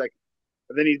hotline. He's like,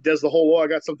 and then he does the whole, "Oh, I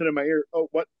got something in my ear." "Oh,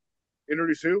 what?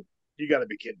 Introduce who? You got to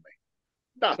be kidding me!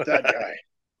 Not that guy."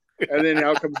 And then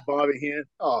out comes Bobby Heenan.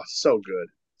 Oh, so good,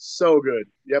 so good.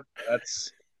 Yep,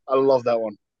 I love that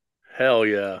one. Hell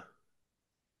yeah.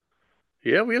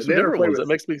 Yeah, we have some They never different play ones. with.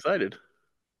 That makes me excited.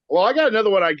 Well, I got another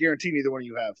one. I guarantee neither one of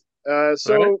you have.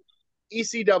 Okay.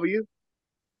 ECW,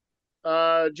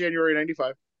 January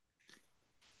 '95.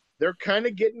 They're kind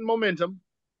of getting momentum.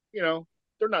 You know,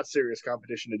 they're not serious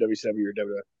competition to WCW or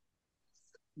WWF,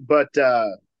 but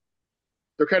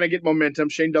they're kind of getting momentum.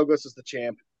 Shane Douglas is the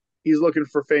champ. He's looking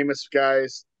for famous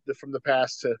guys from the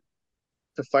past to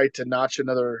fight to notch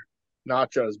another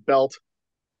notch on his belt.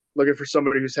 Looking for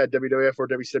somebody who's had WWF or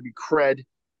WCW cred.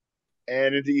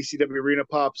 And into ECW arena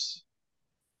pops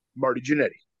Marty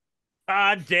Jannetty.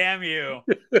 Ah, damn you.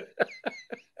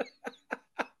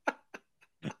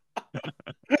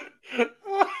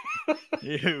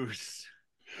 You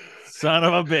son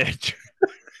of a bitch.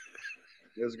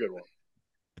 It was a good one.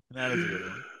 That is a good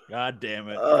one. God damn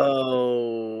it.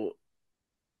 Oh,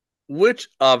 which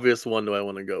obvious one do I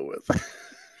want to go with?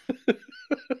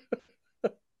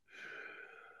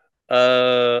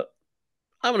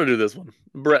 I'm gonna do this one.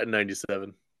 Brett in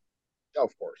 '97.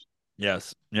 Of course.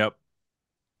 Yes. Yep.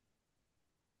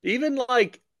 Even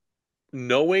like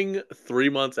knowing 3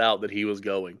 months out that he was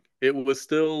going, it was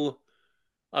still,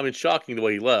 I mean, shocking the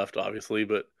way he left, obviously,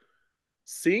 but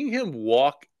seeing him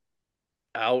walk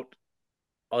out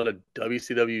on a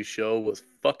WCW show was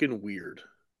fucking weird.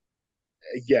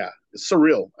 Yeah, it's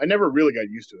surreal. I never really got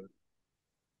used to it.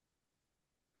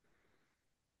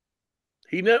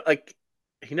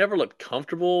 He never looked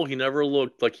comfortable. He never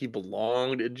looked like he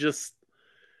belonged. It just,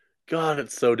 God,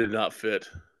 it so did not fit.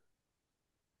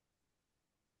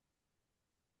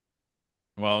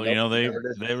 Well, Nope, they never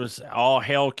did. they was all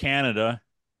hail Canada.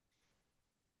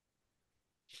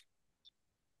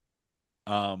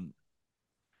 Um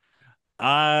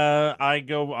I'm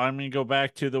gonna go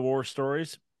back to the war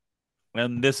stories.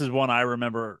 And this is one I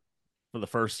remember for the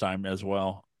first time as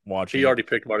well, watching He it. already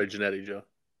picked Marty Jannetty, Joe.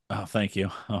 Oh, thank you.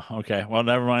 Oh, okay. Well,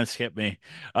 never mind. Skip me.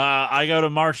 I go to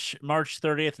March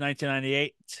 30th,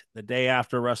 1998, the day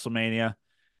after WrestleMania.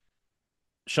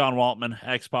 Sean Waltman,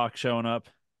 X-Pac showing up.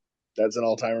 That's an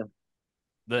all-timer.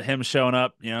 Him showing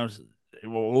up,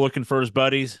 looking for his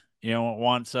buddies.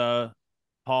 Wants Paul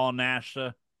and Nash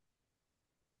to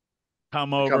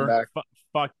come To come over, back.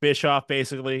 fuck Bischoff,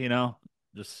 basically.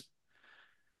 Just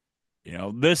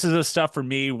this is the stuff for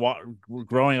me.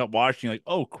 Growing up watching, like,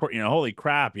 oh, holy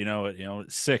crap,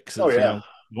 six Oh is yeah.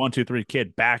 1, 2, 3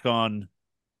 kid back on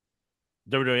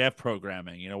WWF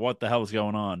programming. What the hell is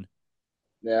going on?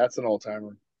 Yeah, that's an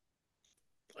all-timer.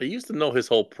 I used to know his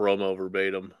whole promo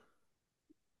verbatim.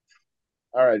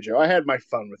 All right, Joe. I had my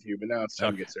fun with you, but now it's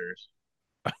time to Okay. get serious.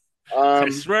 I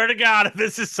swear to God, if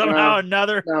this is somehow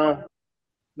another.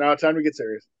 No, time to get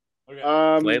serious. Okay.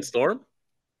 Lance Storm?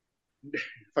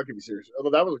 Fucking be serious.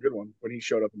 Although that was a good one when he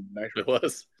showed up in Nitro. It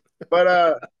was.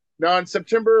 But no, in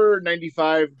September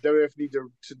 '95, WF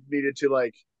needed to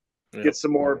like get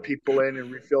some more people in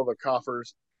and refill the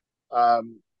coffers. The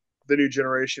new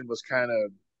generation was kind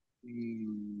of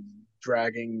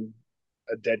dragging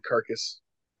a dead carcass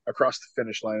across the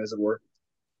finish line, as it were,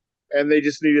 and they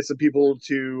just needed some people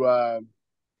to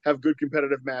have good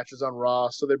competitive matches on Raw.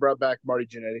 So they brought back Marty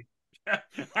Jannetty.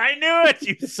 I knew it,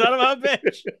 you son of a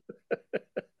bitch.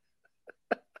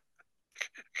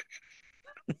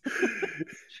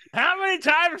 How many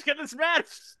times can this match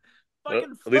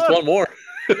fucking at least one more.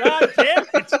 God damn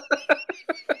it.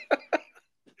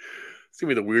 It's gonna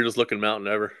be the weirdest looking mountain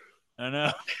ever. I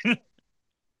know.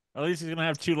 At least he's gonna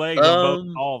have 2 legs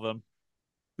on all of them.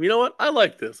 You know what? I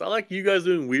like this. I like you guys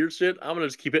doing weird shit. I'm gonna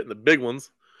just keep hitting the big ones.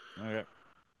 Okay.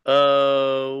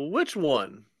 Which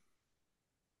one?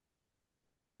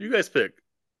 You guys pick.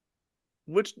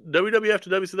 Which WWF to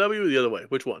WCW or the other way?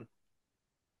 Which one?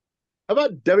 How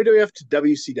about WWF to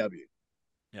WCW?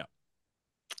 Yeah.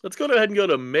 Let's go ahead and go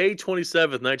to May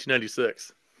 27th,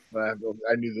 1996. I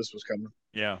knew this was coming.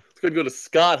 Yeah. Let's go ahead and go to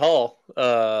Scott Hall.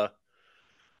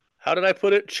 How did I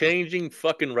put it? Changing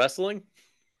fucking wrestling?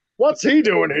 What's he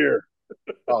doing here?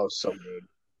 Oh, so good.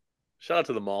 Shout out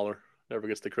to the Mauler. Never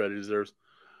gets the credit he deserves.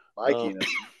 Mikey,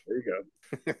 there you go.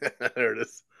 There it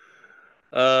is.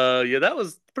 Yeah, that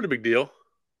was a pretty big deal.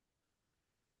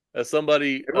 As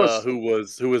somebody who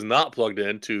was not plugged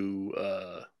into,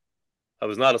 I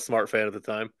was not a smart fan at the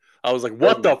time. I was like,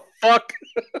 "What the fuck?"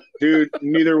 Dude,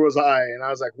 neither was I, and I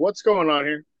was like, "What's going on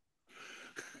here?"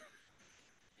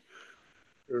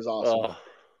 It was awesome. Oh,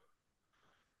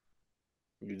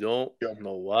 you don't Yeah.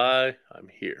 know why I'm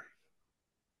here.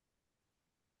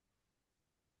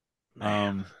 Man.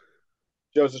 Um,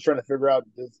 Joe's just trying to figure out,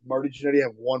 does Marty Jannetty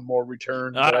have one more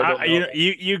return that I don't know about?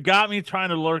 you got me trying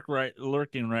to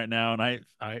lurking right now, and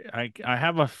I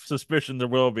have a suspicion there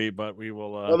will be, but we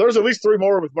will. Well, there's at least 3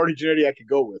 more with Marty Jannetty I could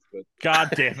go with, but God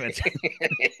damn it.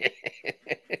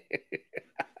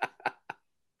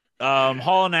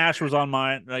 Hall and Nash was on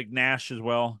mine, like Nash as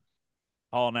well.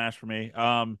 Hall and Nash for me.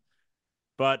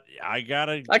 But I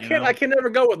gotta, I can never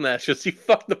go with Nash because he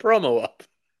fucked the promo up.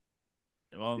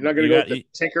 well, you're not going you to go got with the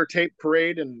Tinker Tape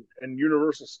Parade and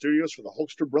Universal Studios for the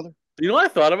Hulkster brother? You know, I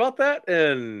thought about that,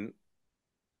 and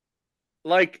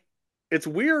like, it's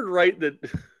weird, right? That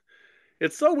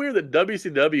it's so weird that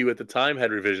WCW at the time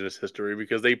had revisionist history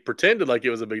because they pretended like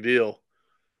it was a big deal,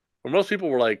 where most people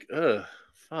were like, "Ugh,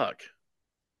 fuck."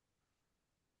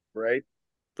 Right?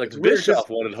 Like It's weird because, Bischoff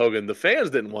wanted Hogan, the fans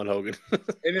didn't want Hogan.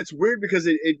 and it's weird because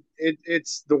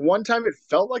it's the one time it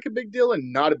felt like a big deal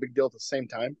and not a big deal at the same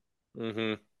time.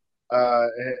 Mm-hmm. Uh,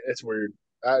 it's weird.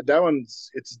 That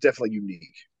it's definitely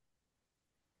unique.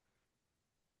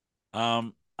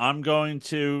 I'm going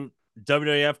to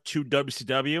WWF to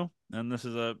WCW, and this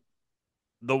is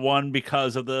the one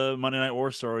because of the Monday Night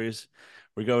War stories.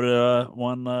 We go to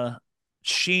one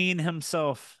Sheen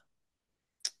himself,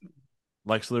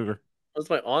 Lex Luger. That's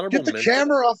my honorable Get the mention.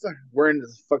 camera off there. Wearing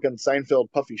this fucking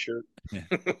Seinfeld puffy shirt. Yeah.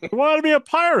 I want to be a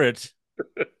pirate,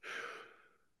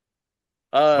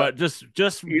 but just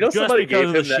You know, just somebody because gave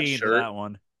of the him that Sheen for shirt. that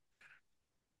one.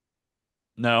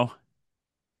 No,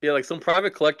 Yeah, like some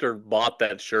private collector bought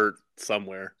that shirt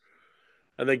somewhere,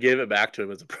 and they gave it back to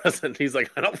him as a present. He's like,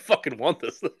 I don't fucking want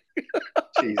this.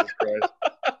 Jesus Christ.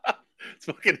 It's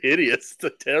fucking hideous. It's a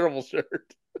terrible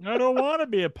shirt. I don't want to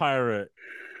be a pirate.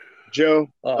 Joe,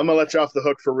 I'm Oh, gonna let you off the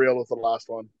hook for real with the last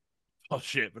one. Oh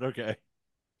shit! But okay.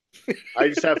 I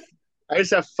just have I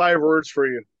just have 5 words for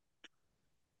you.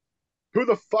 Who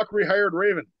the fuck rehired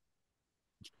Raven?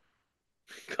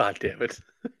 God damn it.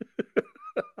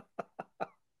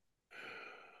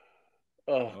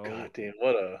 Oh, Oh, god damn.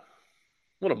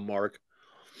 What a mark.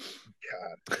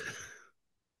 God.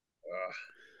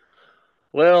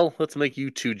 Well, let's make you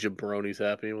two jabronis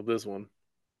happy with this one.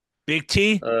 Big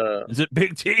T. Uh, Is it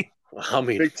Big T? I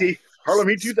mean, Big T, Harlem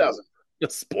Heat 2000.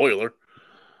 spoiler.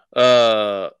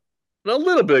 Uh, a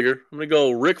little bigger. I'm gonna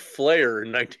go Ric Flair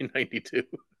in 1992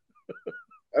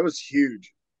 That was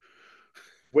huge.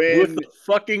 with When the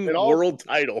fucking in all world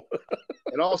title.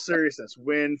 in all seriousness,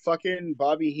 when fucking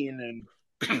Bobby Heenan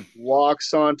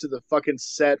walks onto the fucking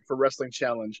set for Wrestling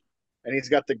Challenge and he's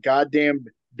got the goddamn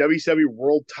WCW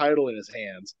world title in his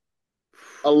hands,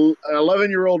 an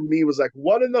 11-year-old me was like,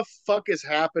 what in the fuck is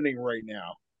happening right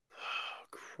now?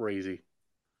 Crazy.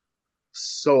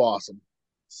 So awesome.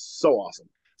 So awesome.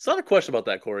 It's not a question about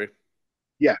that, Corey.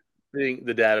 Yeah. Being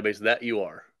the database that you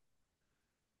are.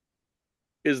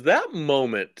 Is that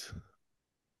moment,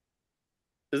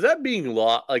 is that being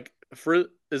lost, like,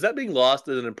 is that being lost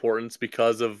in importance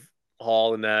because of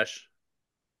Hall and Nash?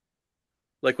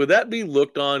 Like, would that be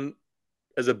looked on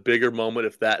as a bigger moment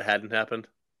if that hadn't happened?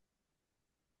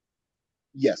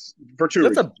 Yes, for 2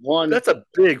 That's a reasons. One, that's a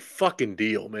big fucking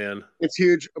deal, man. it's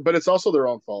huge, but it's also their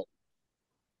own fault.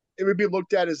 It would be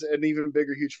looked at as an even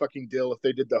bigger, huge fucking deal if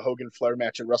they did the Hogan Flair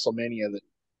match at WrestleMania that,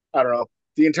 I don't know,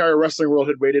 the entire wrestling world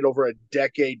had waited over a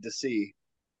decade to see.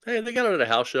 Hey, they got it at a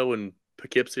house show in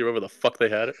Poughkeepsie, wherever the fuck they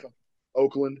had it.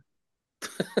 Oakland.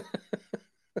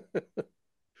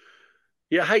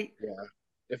 Yeah, Yeah.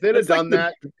 If they'd have that's like done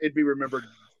that, it'd be remembered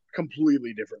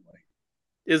completely differently.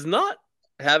 is not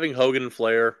having Hogan and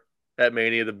Flair at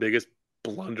Mania the biggest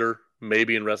blunder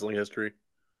maybe in wrestling history?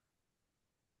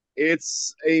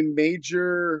 It's a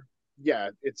major, yeah,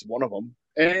 it's one of them.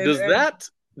 And, Does and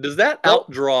that don't,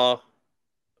 outdraw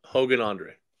Hogan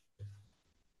Andre?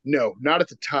 no, not at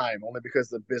the time, only because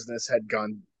the business had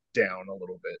gone down a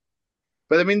little bit.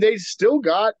 But I mean, they still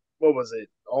got, what was it,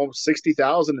 almost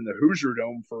 60,000 in the Hoosier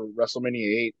Dome for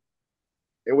WrestleMania 8.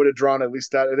 It would have drawn at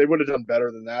least that. They would have done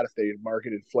better than that if they had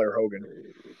marketed Flair Hogan.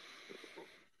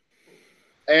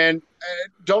 And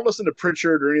don't listen to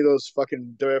Pritchard or any of those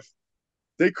fucking diff.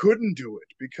 They couldn't do it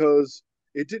because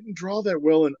it didn't draw that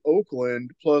well in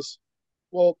Oakland. Plus,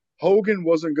 well, Hogan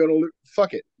wasn't going to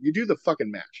fuck it. You do the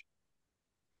fucking match.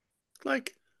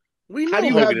 Like, we How do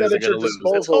know you have Hogan that isn't at going your to lose.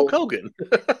 It's Hulk disposal? Hogan.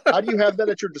 How do you have that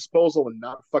at your disposal and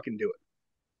not fucking do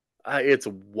It's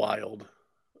wild.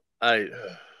 I it?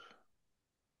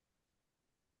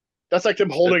 That's like them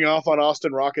holding off on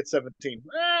Austin Rock at 17.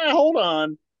 Hold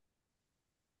on.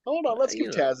 Hold on. Let's give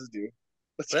you know, Taz his due.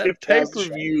 Let's give That pay Taz a per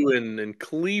shot. view in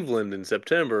Cleveland in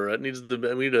September. That needs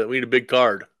to. We need a big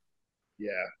card.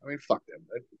 Yeah, I mean, fuck them.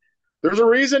 There's a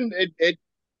reason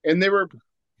and they were.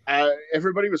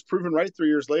 Everybody was proven right 3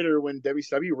 years later when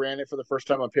WCW ran it for the first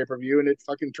time on pay per view, and it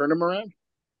fucking turned them around.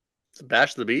 It's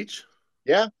Bash the Beach.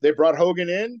 Yeah, they brought Hogan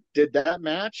in, did that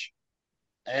match,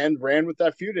 and ran with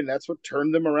that feud, and that's what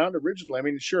turned them around originally. I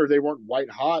mean, sure, they weren't white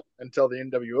hot until the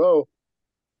NWO,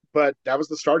 but that was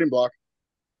the starting block.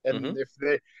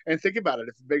 Mm-hmm. And think about it,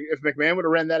 if McMahon would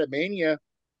have ran that at Mania,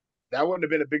 that wouldn't have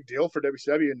been a big deal for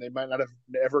WCW, and they might not have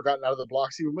ever gotten out of the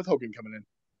blocks, even with Hogan coming in.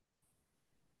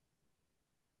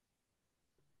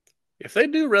 If they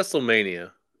do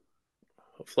WrestleMania,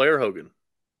 Flair Hogan.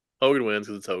 Hogan wins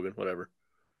because it's Hogan. Whatever.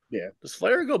 Yeah, Does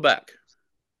Flair go back?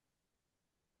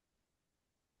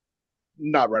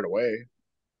 not right away.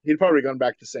 He'd probably gone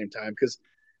back at the same time because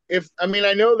if I mean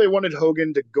I know they wanted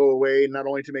Hogan to go away not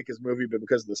only to make his movie but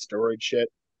because of the steroid shit.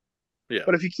 Yeah.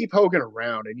 But if you keep Hogan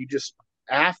around and you just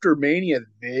after Mania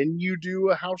then you do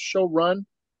a house show run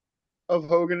of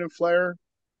Hogan and Flair,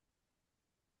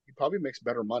 he probably makes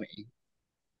better money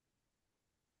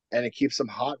and it keeps them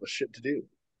hot with shit to do.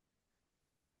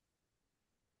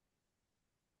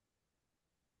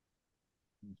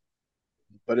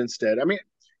 But instead, I mean,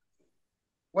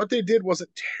 what they did wasn't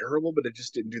terrible, but it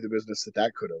just didn't do the business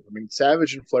that could have. I mean,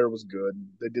 Savage and Flair was good.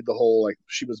 They did the whole like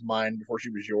she was mine before she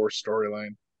was yours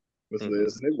storyline with Mm-hmm.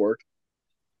 Liz, and it worked.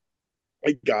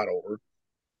 It got over,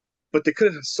 but they could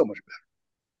have done so much better.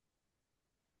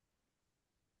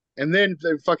 And then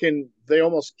they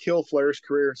almost kill Flair's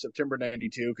career in September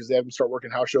 '92 because they have him start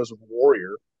working house shows with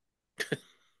Warrior.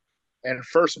 And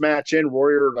first match in,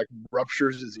 Warrior like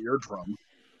ruptures his eardrum.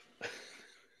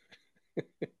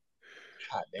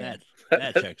 God damn.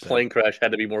 That That checks out. plane crash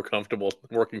had to be more comfortable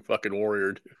working fucking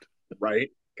Warrior, dude. Right?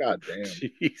 God damn.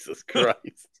 Jesus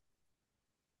Christ.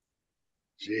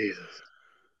 Jesus.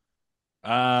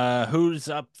 Who's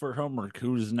up for homework?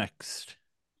 Who's next?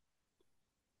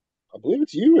 I believe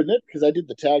it's you, isn't it? Because I did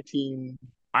the tag team.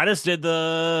 I just did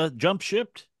the jump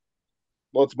shipped.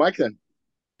 Well, it's Mike then.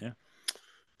 Yeah.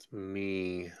 It's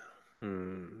me.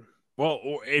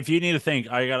 Well, if you need to think,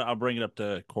 I'll bring it up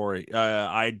to Corey.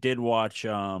 I did watch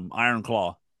Iron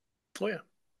Claw. Oh yeah.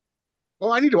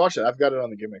 Oh, I need to watch it. I've got it on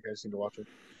the gimmick. I just need to watch it.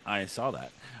 I saw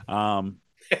that. I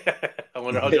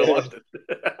wonder how Joe watched it.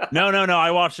 No.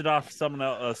 I watched it off something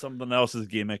else's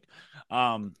gimmick.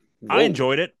 I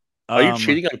enjoyed it. Are you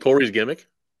cheating on Corey's gimmick?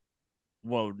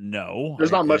 Well, no.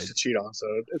 There's not much to cheat on, so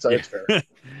it's fair.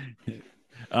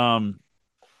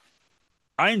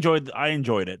 I enjoyed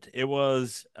it. It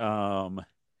was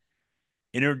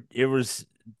it was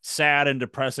sad and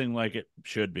depressing like it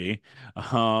should be.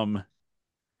 Me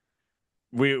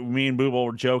and Booble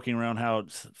were joking around how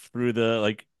it's through the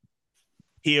like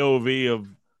POV of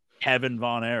Kevin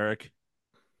Von Erich.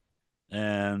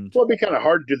 And Well, it'd be kind of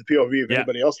hard to do the POV of yeah.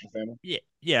 anybody else in the family.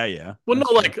 Yeah. Well, no,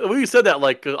 true. like we said that,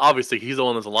 like obviously he's the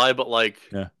one that's alive, but like,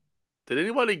 yeah. Did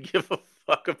anybody give a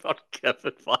fuck about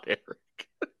Kevin Von Erich?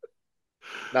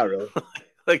 Not really.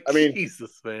 Like, I mean,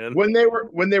 Jesus, man. When they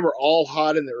were all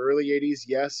hot in the early '80s,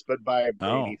 yes, but by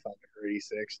 85 or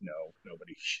 86, no,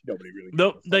 nobody really.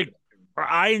 No,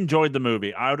 I enjoyed the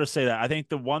movie. I would just say that. I think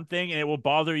the one thing, and it will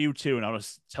bother you too, and I'll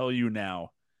just tell you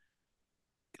now,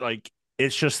 like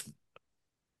it's just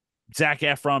Zac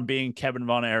Efron being Kevin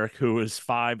Von Erich, who is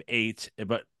 5'8",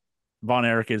 but Von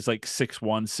Erich is like 6'1",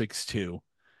 6'2",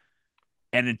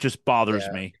 and it just bothers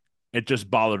me. It just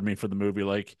bothered me for the movie.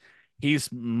 Like he's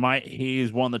one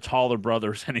of the taller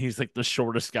brothers, and he's like the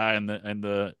shortest guy in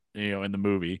the in the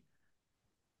movie.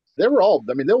 They were all.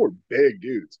 I mean, they were big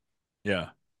dudes. Yeah.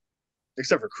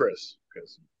 Except for Chris,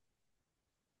 because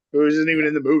who isn't even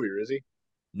in the movie, is he?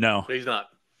 No, he's not.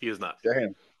 He is not.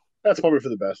 Damn, that's probably for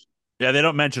the best. Yeah, they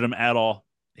don't mention him at all.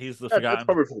 He's the forgotten. That's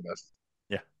probably for the best.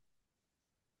 Yeah,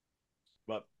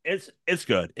 but it's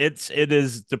good. It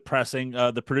is depressing.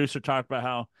 The producer talked about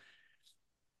how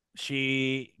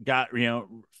she got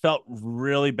felt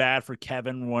really bad for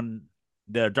Kevin when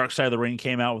the Dark Side of the Ring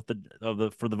came out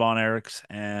with for the Von Erichs,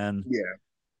 and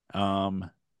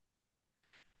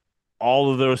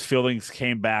all of those feelings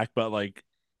came back, but like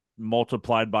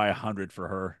multiplied by 100 for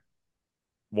her.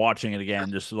 Watching it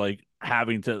again, just like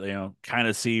having to kind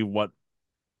of see what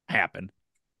happened.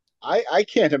 I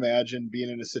can't imagine being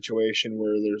in a situation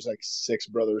where there's like 6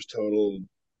 brothers total.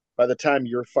 By the time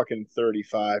you're fucking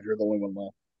 35, you're the only one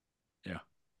left. Yeah,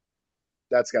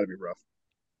 that's got to be rough.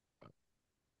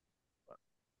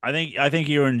 I think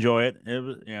you enjoy it. It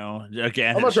was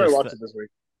again. I'm gonna try to watch it this week.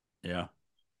 Yeah.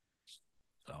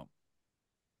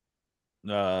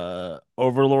 So,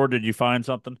 Overlord, did you find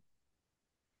something?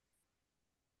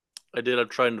 I did. I'm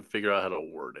trying to figure out how to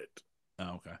word it.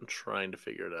 Oh, okay. I'm trying to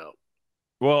figure it out.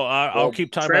 Well, I'll Well,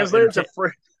 keep talking about translate it to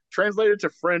translate it to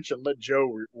French and let Joe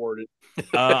word it.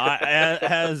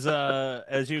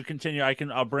 as you continue,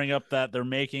 I'll bring up that they're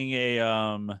making a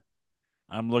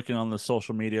I'm looking on the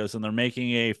social medias and they're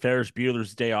making a Ferris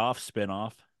Bueller's Day Off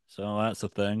spinoff. So that's a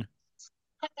thing.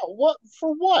 What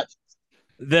for? What?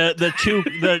 The two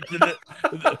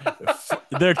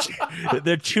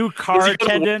the two Is car he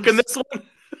gonna walk in attendants this one?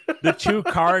 the two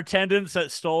car attendants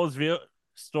that stole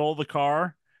the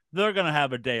car, they're gonna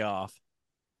have a day off.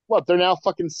 What? They're now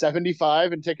fucking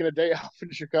 75 and taking a day off in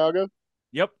Chicago.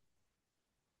 Yep,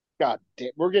 God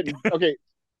damn, we're getting okay.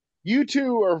 You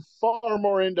two are far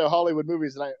more into Hollywood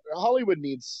movies than I. Hollywood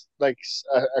needs like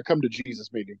a come to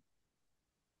Jesus meeting.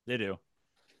 they do.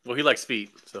 Well, he likes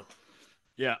feet, so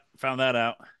Yeah, found that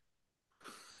out.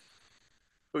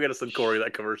 we gotta send Corey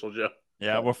that commercial, Joe.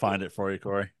 Yeah, we'll find it for you,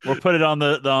 Corey. We'll put it on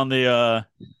the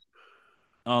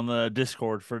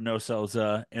Discord for No Cells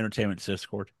Entertainment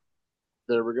Discord.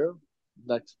 There we go.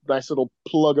 Nice little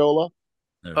plugola.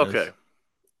 There it is. Okay,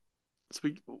 so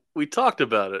we talked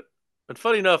about it, and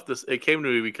funny enough, it came to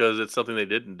me because it's something they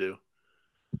didn't do.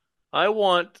 I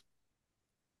want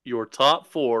your top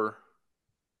four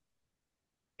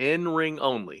in ring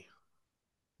only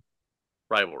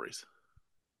rivalries.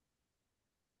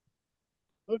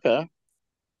 Okay.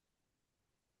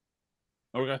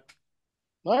 Okay.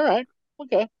 All right.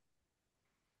 Okay.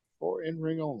 Or in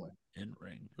ring only. In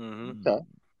ring. Mm-hmm. Okay.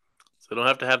 So they don't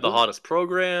have to have the Yeah. hottest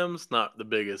programs, not the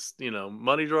biggest,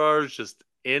 money drawers, just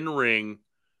in ring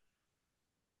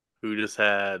who just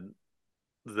had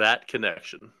that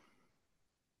connection.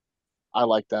 I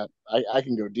like that. I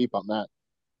can go deep on that.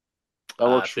 That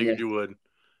I works for figured me. you would.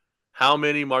 How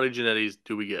many Marty Jannetty's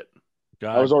do we get?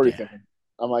 I was God already damn. thinking.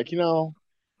 I'm like,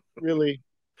 really?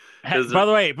 Is By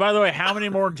there? the way, how many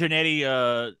more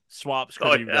Janetti swaps could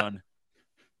Oh you have yeah. done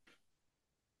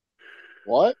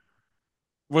What?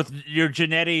 with your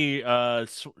Janetti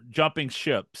jumping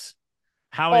ships?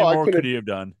 How many Oh, more could you have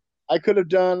done? I could have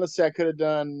done, let's say I could have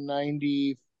done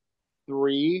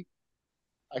 93.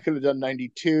 I could have done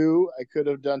 92. I could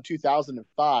have done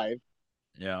 2005.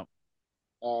 Yeah.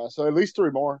 So at least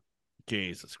three more.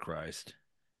 Jesus Christ.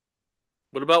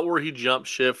 What about where he jumped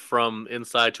shift from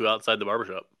inside to outside the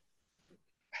barbershop?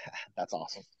 That's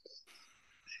awesome.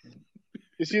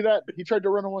 You see that? He tried to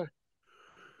run away.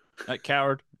 That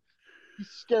coward. He's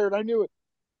scared. I knew it.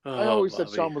 I Oh, always said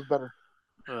Bobby. Sean was better.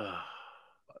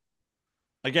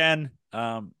 Again, you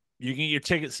can get your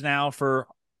tickets now for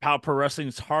POW Pro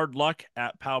Wrestling's Hard Luck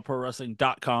at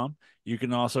powprowrestling.com. You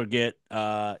can also get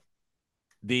the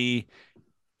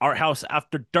Art House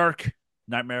After Dark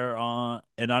Nightmare on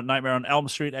Elm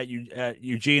Street at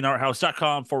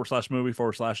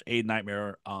eugenearthouse.com/movie/a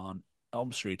Nightmare on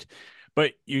Elm Street.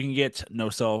 But you can get No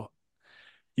Cell.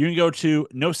 You can go to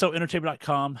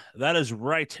nocellentertainment.com. That is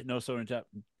right,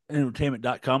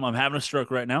 nocellentertainment.com. I'm having a stroke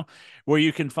right now, where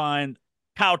you can find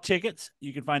POW tickets.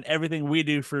 You can find everything we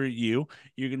do for you.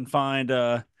 You can find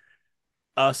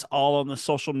us all on the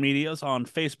social medias on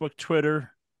Facebook,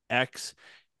 Twitter, X,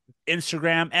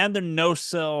 Instagram, and the No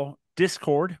Cell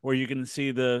Discord, where you can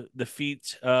see the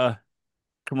feet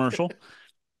commercial.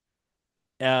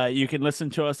 You can listen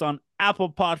to us on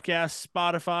Apple Podcasts,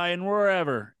 Spotify, and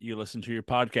wherever you listen to your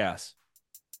podcasts.